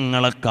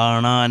മുത്തുനബിതങ്ങളെ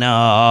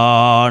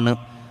കാണാനാണ്.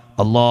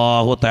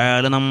 അല്ലാഹു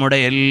തആല നമ്മുടെ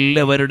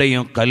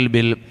എല്ലാവരുടെയും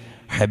ഖൽബിൽ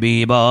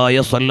ഹബീബായ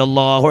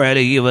സല്ലല്ലാഹു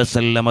അലൈഹി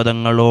വസല്ലമ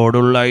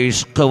തങ്ങളോടുള്ള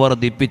ഇഷ്ഖ്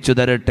വർദ്ധിപ്പിച്ചു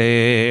തരട്ടെ.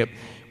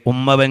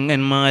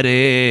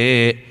 ഉമ്മവെങ്ങന്മാരെ,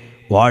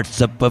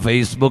 വാട്സപ്പ്,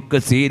 ഫേസ്ബുക്ക്,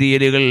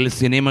 സീരിയലുകൾ,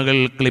 സിനിമകൾ,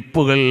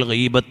 ക്ലിപ്പുകൾ,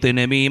 ഗീബത്ത്,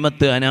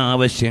 നമീമത്ത്,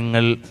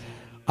 അനാവശ്യങ്ങൾ,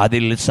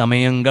 അതിൽ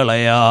സമയം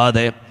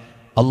കളയാതെ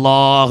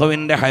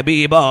അള്ളാഹുവിൻ്റെ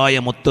ഹബീബായ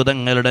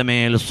മുത്തുതങ്ങളുടെ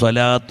മേൽ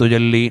സ്വലാത്തു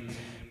ചൊല്ലി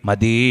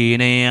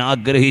മദീനയെ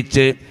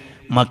ആഗ്രഹിച്ച്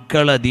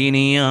മക്കളെ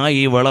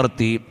ദീനിയായി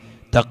വളർത്തി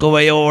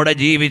തഖ്വയോടെ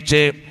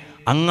ജീവിച്ച്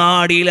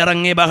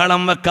അങ്ങാടിയിലിറങ്ങി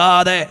ബഹളം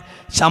വെക്കാതെ,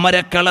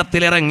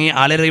 സമരക്കളത്തിലിറങ്ങി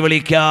അലറി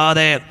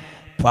വിളിക്കാതെ,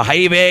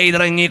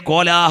 ഹൈവേയിലിറങ്ങി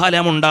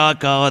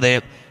കോലാഹലമുണ്ടാക്കാതെ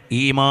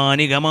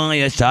ഈമാനികമായ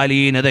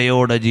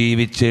ശാലീനതയോടെ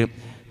ജീവിച്ച്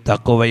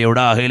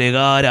തഖ്വയുടെ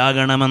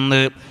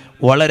അഹ്ലുകാരാകണമെന്ന്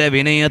വളരെ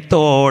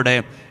വിനയത്തോടെ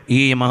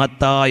ഈ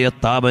മഹത്തായ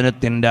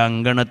സ്ഥാപനത്തിൻ്റെ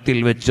അങ്കണത്തിൽ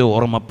വെച്ച്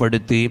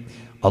ഓർമ്മപ്പെടുത്തി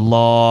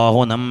അല്ലാഹു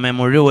നമ്മെ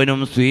മുഴുവനും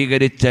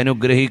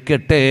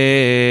സ്വീകരിച്ചനുഗ്രഹിക്കട്ടെ.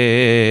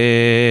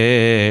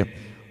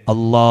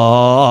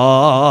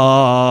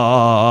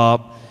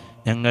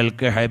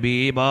 ഞങ്ങൾക്ക്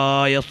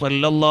ഹബീബായ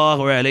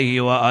സല്ലല്ലാഹു അലൈഹി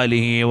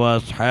വആലിഹി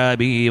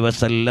വഅസ്ഹാബിഹി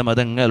വസല്ലമ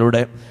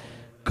തങ്ങളുടെ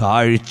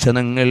കാഴ്ച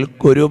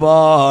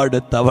ഞങ്ങൾക്കൊരുപാട്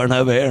തവണ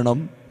വേണം.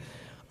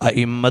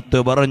 അയിമ്മത്ത്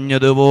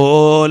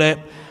പറഞ്ഞതുപോലെ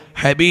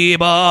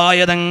ഹബീബായ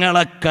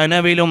തങ്ങളെ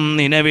കനവിലും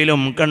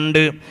നിലവിലും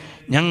കണ്ട്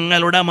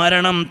ഞങ്ങളുടെ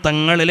മരണം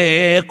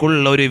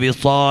തങ്ങളിലേക്കുള്ള ഒരു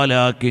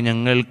വിസാലാക്കി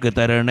ഞങ്ങൾക്ക്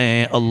തരണേ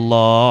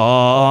അല്ലാ.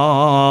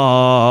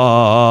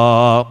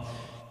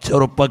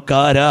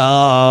 ചെറുപ്പക്കാരാ,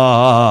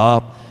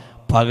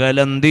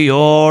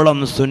 പകലന്തിയോളം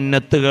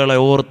സുന്നത്തുകളെ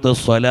ഓർത്ത്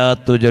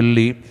സ്വലാത്തു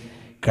ചൊല്ലി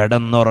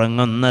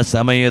കിടന്നുറങ്ങുന്ന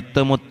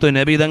സമയത്ത്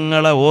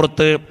മുത്തുനബിതങ്ങളെ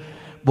ഓർത്ത്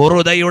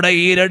ബുറുദയുടെ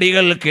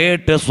ഈരടികൾ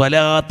കേട്ട്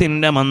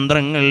സ്വലാത്തിൻ്റെ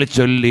മന്ത്രങ്ങൾ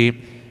ചൊല്ലി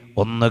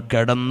ഒന്ന്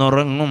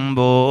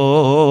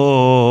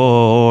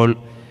കിടന്നുറങ്ങുമ്പോൾ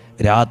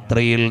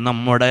രാത്രിയിൽ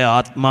നമ്മുടെ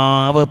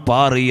ആത്മാവ്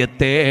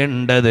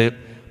പാറിയെത്തേണ്ടത്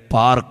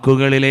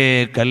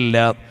പാർക്കുകളിലേക്കല്ല,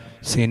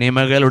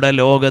 സിനിമകളുടെ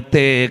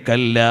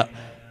ലോകത്തേക്കല്ല,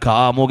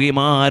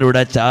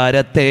 കാമുകിമാരുടെ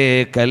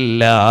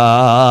ചാരത്തേക്കല്ല,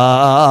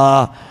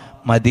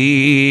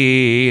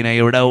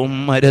 മദീനയുടെ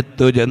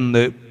ഉമ്മരത്തു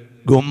ചെന്ന്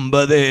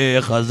ഗുംബദേ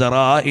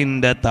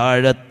ഖസറാഇൻ്റെ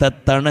താഴത്തെ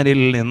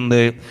തണലിൽ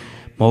നിന്ന്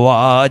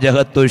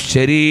മുവാജഹത്തു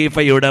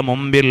ഷരീഫയുടെ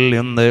മുമ്പിൽ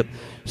നിന്ന്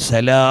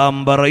സലാം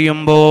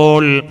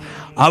പറയുമ്പോൾ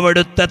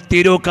അവിടുത്തെ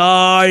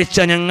തിരുകാഴ്ച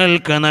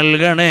ഞങ്ങൾക്ക്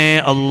നൽകണേ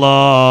അല്ലാ.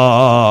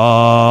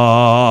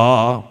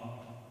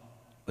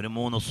 ഒരു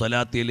 3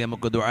 സ്വലാത്തിൽ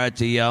നമുക്ക് ദുആ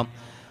ചെയ്യാം.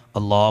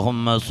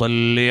 اللهم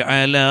صل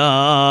على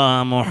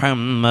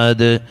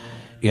محمد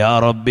يا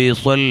ربي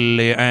صل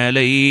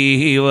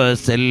عليه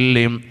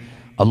وسلم.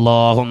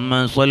 اللهم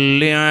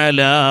صل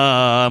على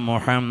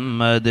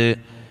محمد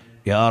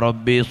يا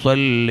ربي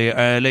صل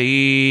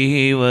عليه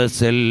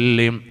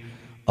وسلم.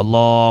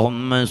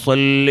 اللهم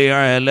صل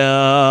على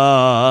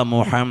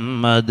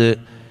محمد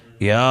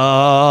يا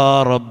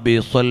رب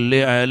صل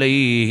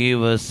عليه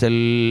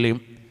وسلم.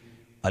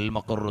 അൽ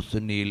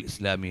മഖറുസുന്നിയിൽ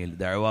ഇസ്ലാമിയിൽ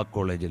ദഅവാ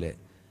കോളേജിലെ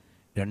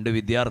 2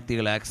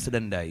 വിദ്യാർത്ഥികൾ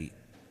ആക്സിഡൻ്റായി.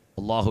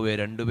 അള്ളാഹുവെ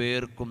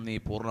രണ്ടുപേർക്കും നീ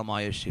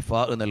പൂർണ്ണമായ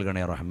ഷിഫാ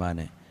നൽകണേ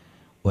റഹ്മാനെ.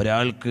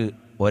 ഒരാൾക്ക്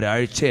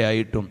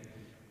ഒരാഴ്ചയായിട്ടും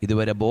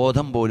ഇതുവരെ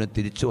ബോധം പോലും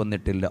തിരിച്ചു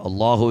വന്നിട്ടില്ല.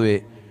 അള്ളാഹുവെ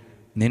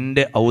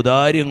നിൻ്റെ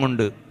ഔദാര്യം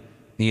കൊണ്ട്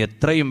നീ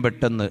എത്രയും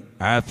പെട്ടെന്ന്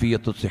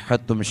ആഫിയത്തും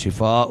സിഹത്തും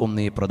ഷിഫാവും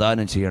നീ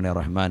പ്രദാനം ചെയ്യണേ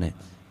റഹ്മാനെ.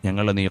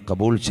 ഞങ്ങളെ നീ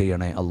കബൂൽ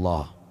ചെയ്യണേ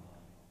അള്ളാഹ്.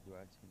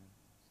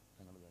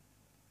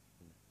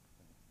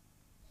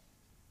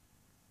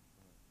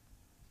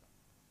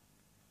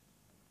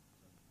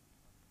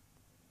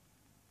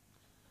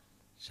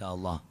 ഇൻഷാ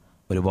അല്ലാഹ്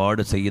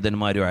ഒരുപാട്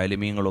സയ്യിദന്മാരും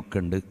ആലിമീങ്ങളൊക്കെ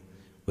ഉണ്ട്.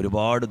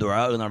 ഒരുപാട്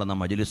ദുആ നടന്ന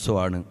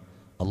മജ്ലിസുമാണ്.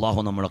 അള്ളാഹു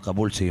നമ്മളെ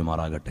കബൂൽ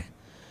ചെയ്യുമാറാകട്ടെ.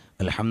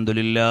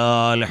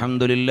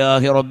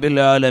 അൽഹംദുലില്ലാഹി റബ്ബിൽ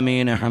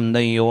ആലമീൻ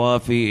ഹംദൻ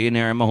യുവാഫി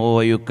നിഅമഹു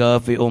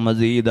വയുകാഫിഉ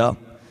മസീദാ.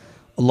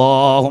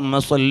 اللهم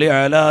صل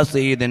على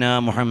سيدنا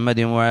محمد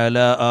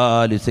وعلى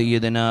آل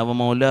سيدنا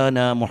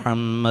ومولانا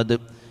محمد.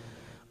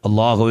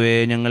 അള്ളാഹുവേ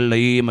ഞങ്ങളുടെ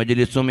ഈ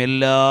മജ്ലിസും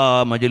എല്ലാ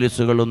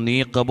മജ്ലിസുകളും നീ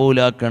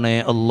കബൂലാക്കണേ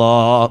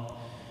അല്ലാഹ്.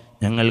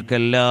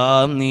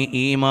 ഞങ്ങൾക്കെല്ലാം നീ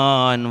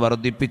ഈമാൻ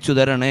വർദ്ധിപ്പിച്ചു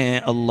തരണേ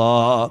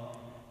അല്ലാഹ്.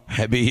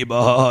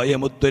 ഹബീബായ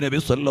മുത്തുനബി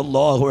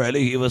സല്ലല്ലാഹു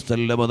അലൈഹി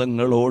വസല്ലം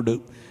തങ്ങളോട്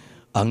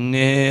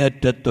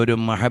അങ്ങേയറ്റത്തൊരു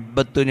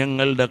മഹബ്ബത്ത്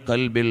ഞങ്ങളുടെ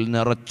കൽബിൽ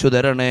നിറച്ചു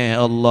തരണേ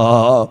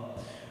അല്ലാഹ്.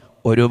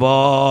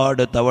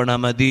 ഒരുപാട് തവണ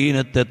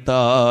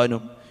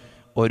മദീനത്തെത്താനും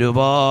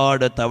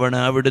ഒരുപാട് തവണ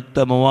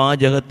അവിടുത്തെ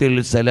മുവാജഹത്തിൽ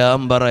സലാം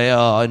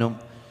പറയാനും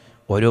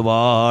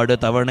ഒരുപാട്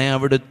തവണ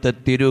അവിടുത്തെ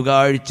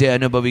തിരുകാഴ്ച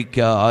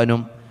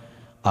അനുഭവിക്കാനും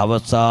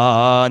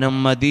അവസാനം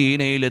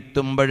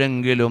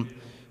മദീനയിലെത്തുമ്പോഴെങ്കിലും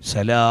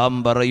സലാം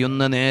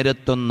പറയുന്ന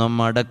നേരത്തൊന്നും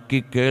അടക്കി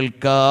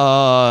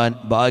കേൾക്കാൻ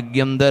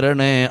ഭാഗ്യം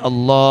തരണേ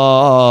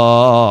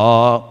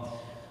അല്ലാഹ്.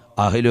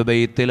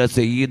 അഹ്ലുബൈത്തിലെ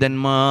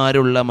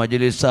സയ്യിദന്മാരുള്ള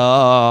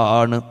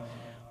മജ്ലിസാണ്.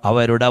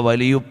 അവരുടെ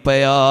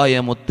വലിയുപ്പയായ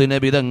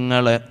മുത്തുനബി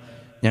തങ്ങളെ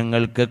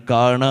ഞങ്ങൾക്ക്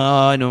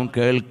കാണാനും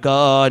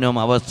കേൾക്കാനും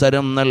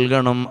അവസരം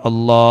നൽകണം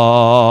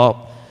അല്ലാഹ്.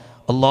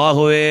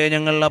 അല്ലാഹുവേ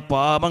ഞങ്ങളുടെ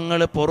പാപങ്ങൾ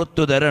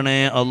പുറത്തു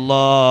തരണേ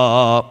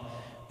അല്ലാഹ്.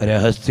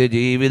 രഹസ്യ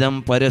ജീവിതം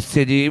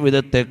പരസ്യ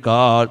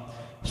ജീവിതത്തെക്കാൾ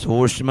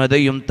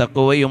സൂക്ഷ്മതയും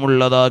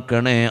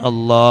തഖ്വയുമുള്ളതാക്കണേ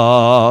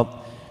അല്ലാഹ്.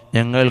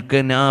 ഞങ്ങൾക്ക്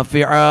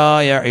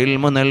നാഫിആയ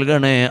ഇൽമു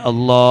നൽകണേ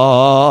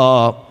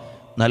അല്ലാഹ്.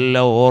 നല്ല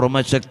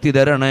ഓർമ്മശക്തി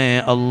തരണേ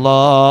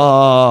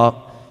അല്ലാഹ്.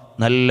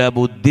 നല്ല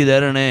ബുദ്ധി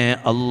തരണേ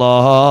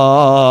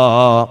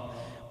അല്ലാഹ്.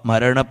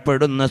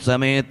 മരണപ്പെടുന്ന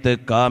സമയത്ത്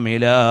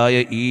കാമിലായ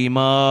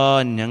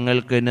ഈമാൻ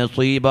ഞങ്ങൾക്ക്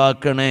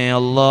നസീബാക്കണേ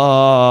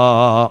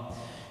അല്ലാഹ്.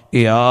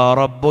 യാ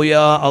റബ്ബു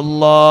യാ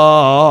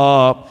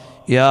അല്ലാഹ്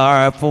യാ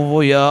അഫൂ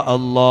യാ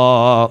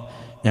അല്ലാഹ്.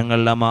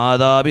 ഞങ്ങളുടെ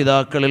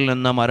മാതാപിതാക്കളിൽ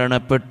നിന്ന്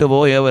മരണപ്പെട്ടു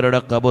പോയവരുടെ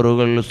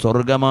ഖബറുകൾ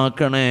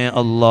സ്വർഗമാക്കണേ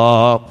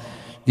അല്ലാഹ്.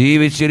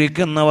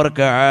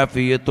 ജീവിച്ചിരിക്കുന്നവർക്ക്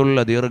ആഫിയത്തുള്ള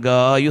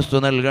ദീർഘായുസ്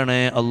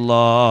നൽകണേ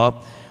അല്ലാഹ്.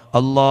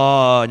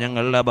 അല്ലാഹ്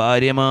ഞങ്ങളുടെ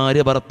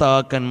ഭാര്യമാര്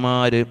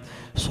ഭർത്താക്കന്മാര്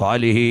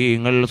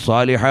സ്വാലിഹീങ്ങൾ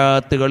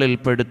സ്വാലിഹാത്തുകളിൽ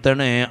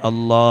പെടുത്തണേ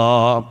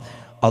അല്ലാഹ്.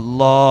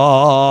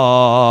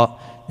 അല്ലാഹ്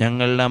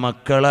ഞങ്ങളുടെ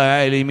മക്കളെ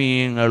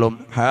ആലിമീങ്ങളും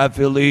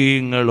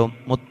ഹാഫിളീങ്ങളും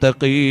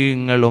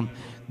മുത്തഖീങ്ങളും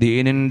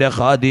ദീനിൻ്റെ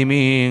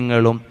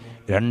ഖാദിമീങ്ങളും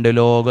 2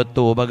 ലോകത്ത്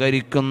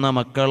ഉപകരിക്കുന്ന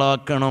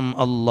മക്കളാക്കണം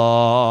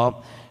അല്ലാഹ്.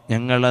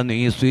 ഞങ്ങളെ നീ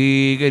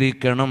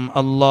സ്വീകരിക്കണം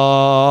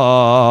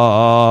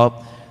അല്ലാഹ്.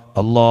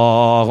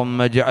 اللهم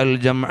اجعل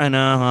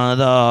جمعنا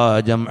هذا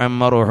جمعا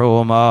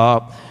مرحوما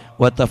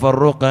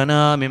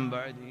وتفرقنا من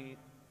بعده.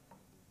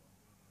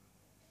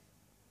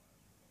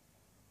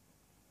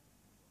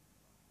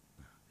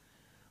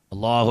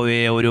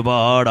 അല്ലാഹുവേ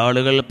ഒരുപാട്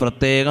ആളുകൾ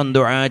പ്രത്യേകം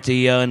ദുആ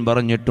ചെയ്യാൻ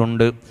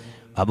പറഞ്ഞിട്ടുണ്ട്.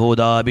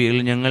 അബൂദാബിയിൽ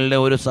ഞങ്ങളുടെ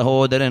ഒരു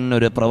സഹോദരൻ,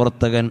 ഒരു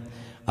പ്രവർത്തകൻ,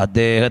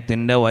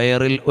 അദ്ദേഹത്തിൻ്റെ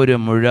വയറിൽ ഒരു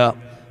മുഴ,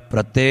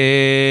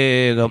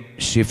 പ്രത്യേകം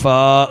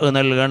ശിഫാ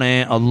നൽകണേ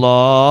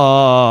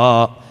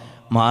അല്ലാഹ്.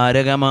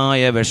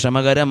 മാരകമായ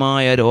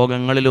വിഷമകരമായ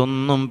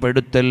രോഗങ്ങളിലൊന്നും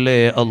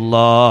പെടുത്തല്ലേ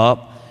അല്ലാഹ്.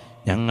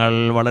 ഞങ്ങൾ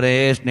വളരെ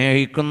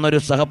സ്നേഹിക്കുന്നൊരു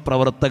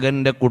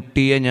സഹപ്രവർത്തകൻ്റെ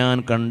കുട്ടിയെ ഞാൻ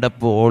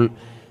കണ്ടപ്പോൾ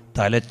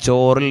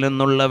തലച്ചോറിൽ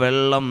നിന്നുള്ള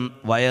വെള്ളം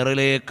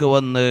വയറിലേക്ക്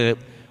വന്ന്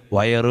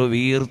വയറ്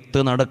വീർത്ത്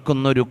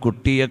നടക്കുന്നൊരു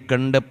കുട്ടിയെ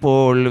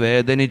കണ്ടപ്പോൾ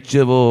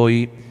വേദനിച്ചു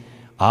പോയി.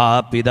 ആ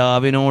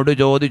പിതാവിനോട്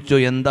ചോദിച്ചു,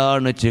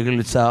 എന്താണ്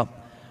ചികിത്സ?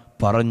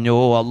 പറഞ്ഞു,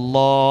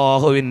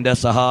 അല്ലാഹുവിൻ്റെ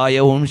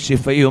സഹായവും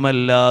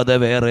ശിഫയുമല്ലാതെ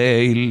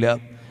വേറെയില്ല.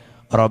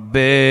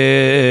 റബ്ബേ,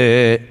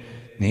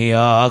 നീ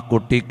ആ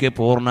കുട്ടിക്ക്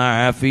പൂർണ്ണ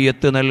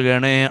ആഫിയത്ത്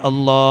നൽകണേ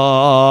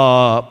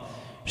അല്ലാഹ്.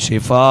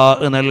 ഷിഫാ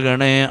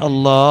നൽകണേ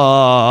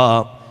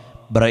അല്ലാഹ്.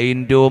 ബ്രെയിൻ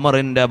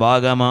ട്യൂമറിൻ്റെ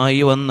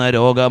ഭാഗമായി വന്ന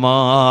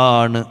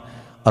രോഗമാണ്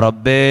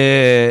റബ്ബേ.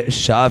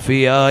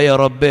 ഷാഫിയായ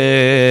റബ്ബേ,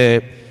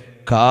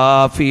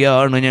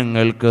 കാഫിയാണ്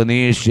ഞങ്ങൾക്ക്, നീ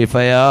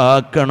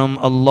ഷിഫയാക്കണം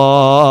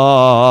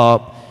അല്ലാഹ്.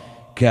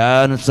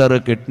 ക്യാൻസർ,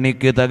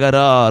 കിഡ്നിക്ക്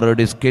തകരാറ്,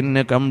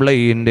 ഡിസ്കിന്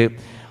കംപ്ലൈൻറ്റ്,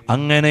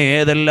 അങ്ങനെ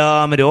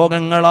ഏതെല്ലാം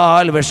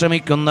രോഗങ്ങളാൽ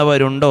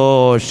വിഷമിക്കുന്നവരുണ്ടോ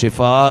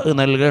ഷിഫാ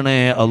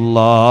നൽകണേ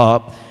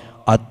അല്ലാഹ്.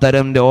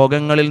 അത്തരം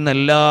രോഗങ്ങളിൽ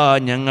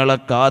നിന്നെല്ലാം ഞങ്ങളെ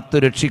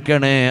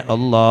കാത്തുരക്ഷിക്കണേ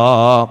അല്ലാ.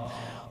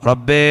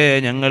 റബ്ബേ,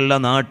 ഞങ്ങളുടെ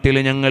നാട്ടിൽ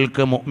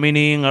ഞങ്ങൾക്ക്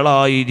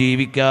മുഅ്മിനീങ്ങളായി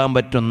ജീവിക്കാൻ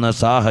പറ്റുന്ന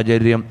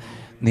സാഹചര്യം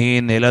നീ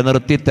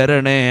നിലനിർത്തി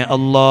തരണേ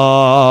അല്ലാ.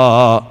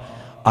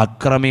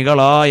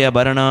 അക്രമികളായ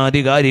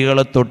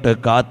ഭരണാധികാരികളെ തൊട്ട്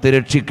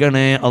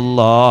കാത്തുരക്ഷിക്കണേ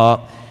അല്ലാ.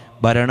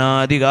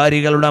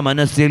 ഭരണാധികാരികളുടെ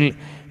മനസ്സിൽ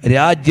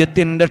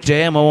രാജ്യത്തിൻ്റെ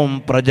ക്ഷേമവും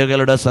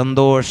പ്രജകളുടെ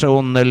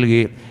സന്തോഷവും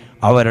നൽകി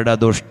അവരുടെ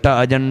ദുഷ്ട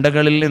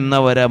അജണ്ടകളിൽ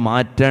നിന്നവരെ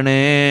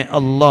മാറ്റണേ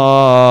അല്ലാ.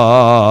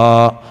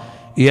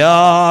 യാ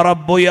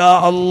റബ്ബു യാ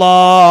അല്ലാ,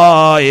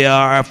 യാ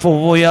അഫൂ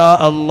യാ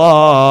അല്ലാ,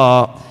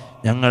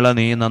 ഞങ്ങളെ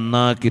നീ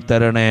നന്നാക്കി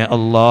തരണേ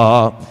അല്ലാ.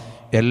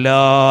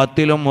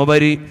 എല്ലാത്തിലും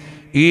ഉപരി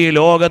ഈ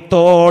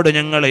ലോകത്തോട്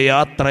ഞങ്ങൾ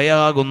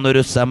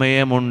യാത്രയാകുന്നൊരു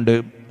സമയമുണ്ട്.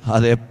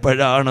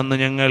 അതെപ്പോഴാണെന്ന്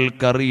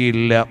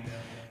ഞങ്ങൾക്കറിയില്ല.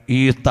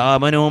 ഈ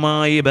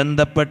സ്ഥാപനവുമായി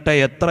ബന്ധപ്പെട്ട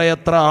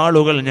എത്രയെത്ര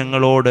ആളുകൾ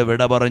ഞങ്ങളോട്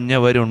വിട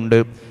പറഞ്ഞവരുണ്ട്.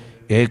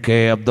 AK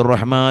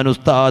അബ്ദുറഹ്മാൻ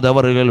ഉസ്താദ്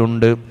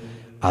അവറുകളുണ്ട്.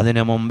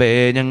 അതിനു മുമ്പേ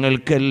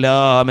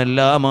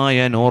ഞങ്ങൾക്കെല്ലാമെല്ലാമായ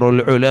നൂറുൽ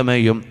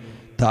ഉലമയും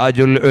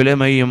താജുൽ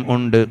ഉലമയും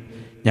ഉണ്ട്.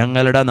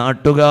 ഞങ്ങളുടെ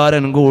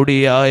നാട്ടുകാരൻ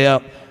കൂടിയായ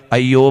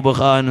അയ്യൂബ്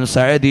ഖാൻ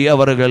സഅദി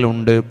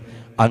അവറുകളുണ്ട്.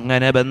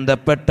 അങ്ങനെ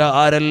ബന്ധപ്പെട്ട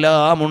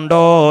ആരെല്ലാം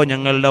ഉണ്ടോ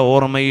ഞങ്ങളുടെ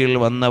ഓർമ്മയിൽ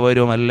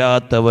വന്നവരും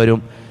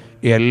അല്ലാത്തവരും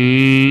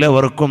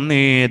എല്ലാവർക്കും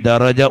നീ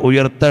ദറജ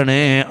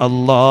ഉയർത്തണേ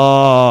അല്ലാ.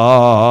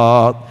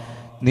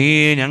 നീ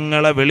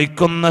ഞങ്ങളെ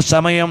വിളിക്കുന്ന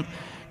സമയം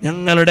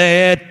ഞങ്ങളുടെ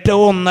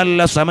ഏറ്റവും നല്ല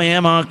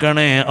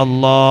സമയമാക്കണേ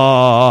അല്ലാ.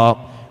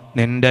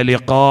 നിന്റെ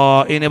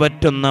ലിഖാഇന്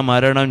പറ്റുന്ന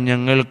മരണം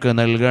ഞങ്ങൾക്ക്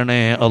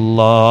നൽകണേ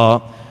അല്ലാ.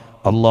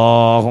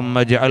 اللهم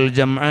اجعل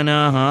جمعنا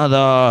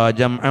هذا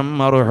جمعا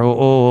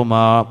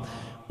مرحوما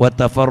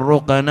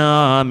وتفرقنا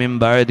من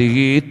بعده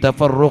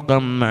تفرقا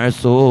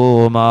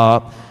معصوما.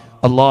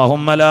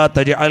 اللهم لا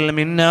تجعل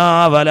منا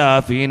ولا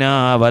فينا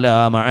ولا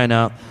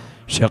معنا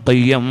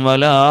شقيا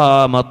ولا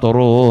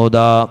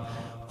مطرودا.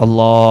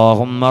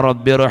 اللهم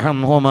رب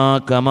ارحمهما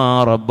كما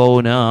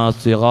ربونا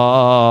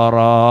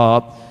صغارا.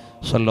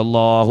 صلى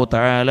الله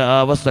تعالى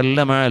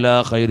وسلم على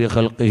خير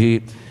خلقه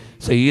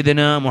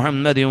سيدنا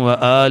محمد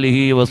وآله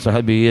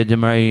وصحبه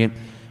أجمعين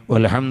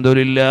والحمد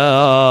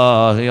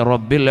لله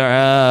رب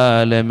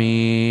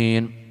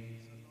العالمين.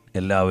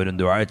 എല്ലാവരും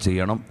ദുആ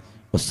ചെയ്യണം.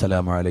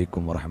 അസ്സലാമു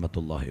അലൈക്കും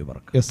വറഹ്മത്തുള്ളാഹി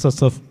വബറകാതുഹു.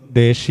 SSF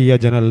ദേശീയ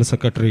general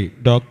secretary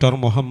doctor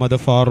Muhammad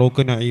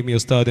Farooq Naeemi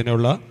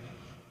ഉസ്താദിനുള്ള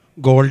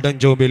golden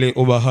jubilee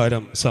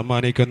ഉപഹാരം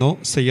സമ്മാനിക്കുന്നു.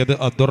 സയ്യിദ്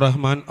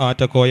അബ്ദുറഹ്മാൻ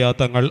ആറ്റക്കോയ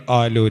തങ്ങൾ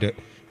ആലൂര്.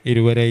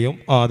 ഇരുവരെയും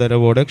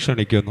ആദരവോടെ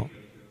ക്ഷണിക്കുന്നു.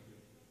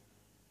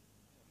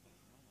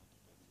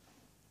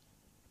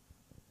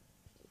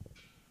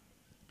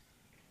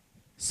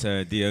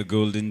 Sa-adiya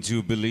Golden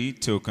Jubilee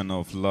token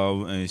of love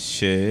is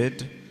shared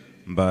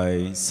by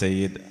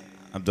Sayyid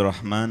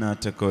Abdurrahman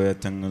Atakoya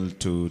Tangal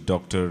to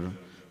Dr.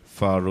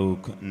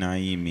 Farooq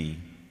Naeemi.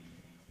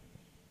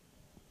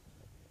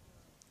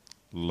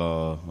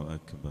 Allahu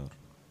Akbar.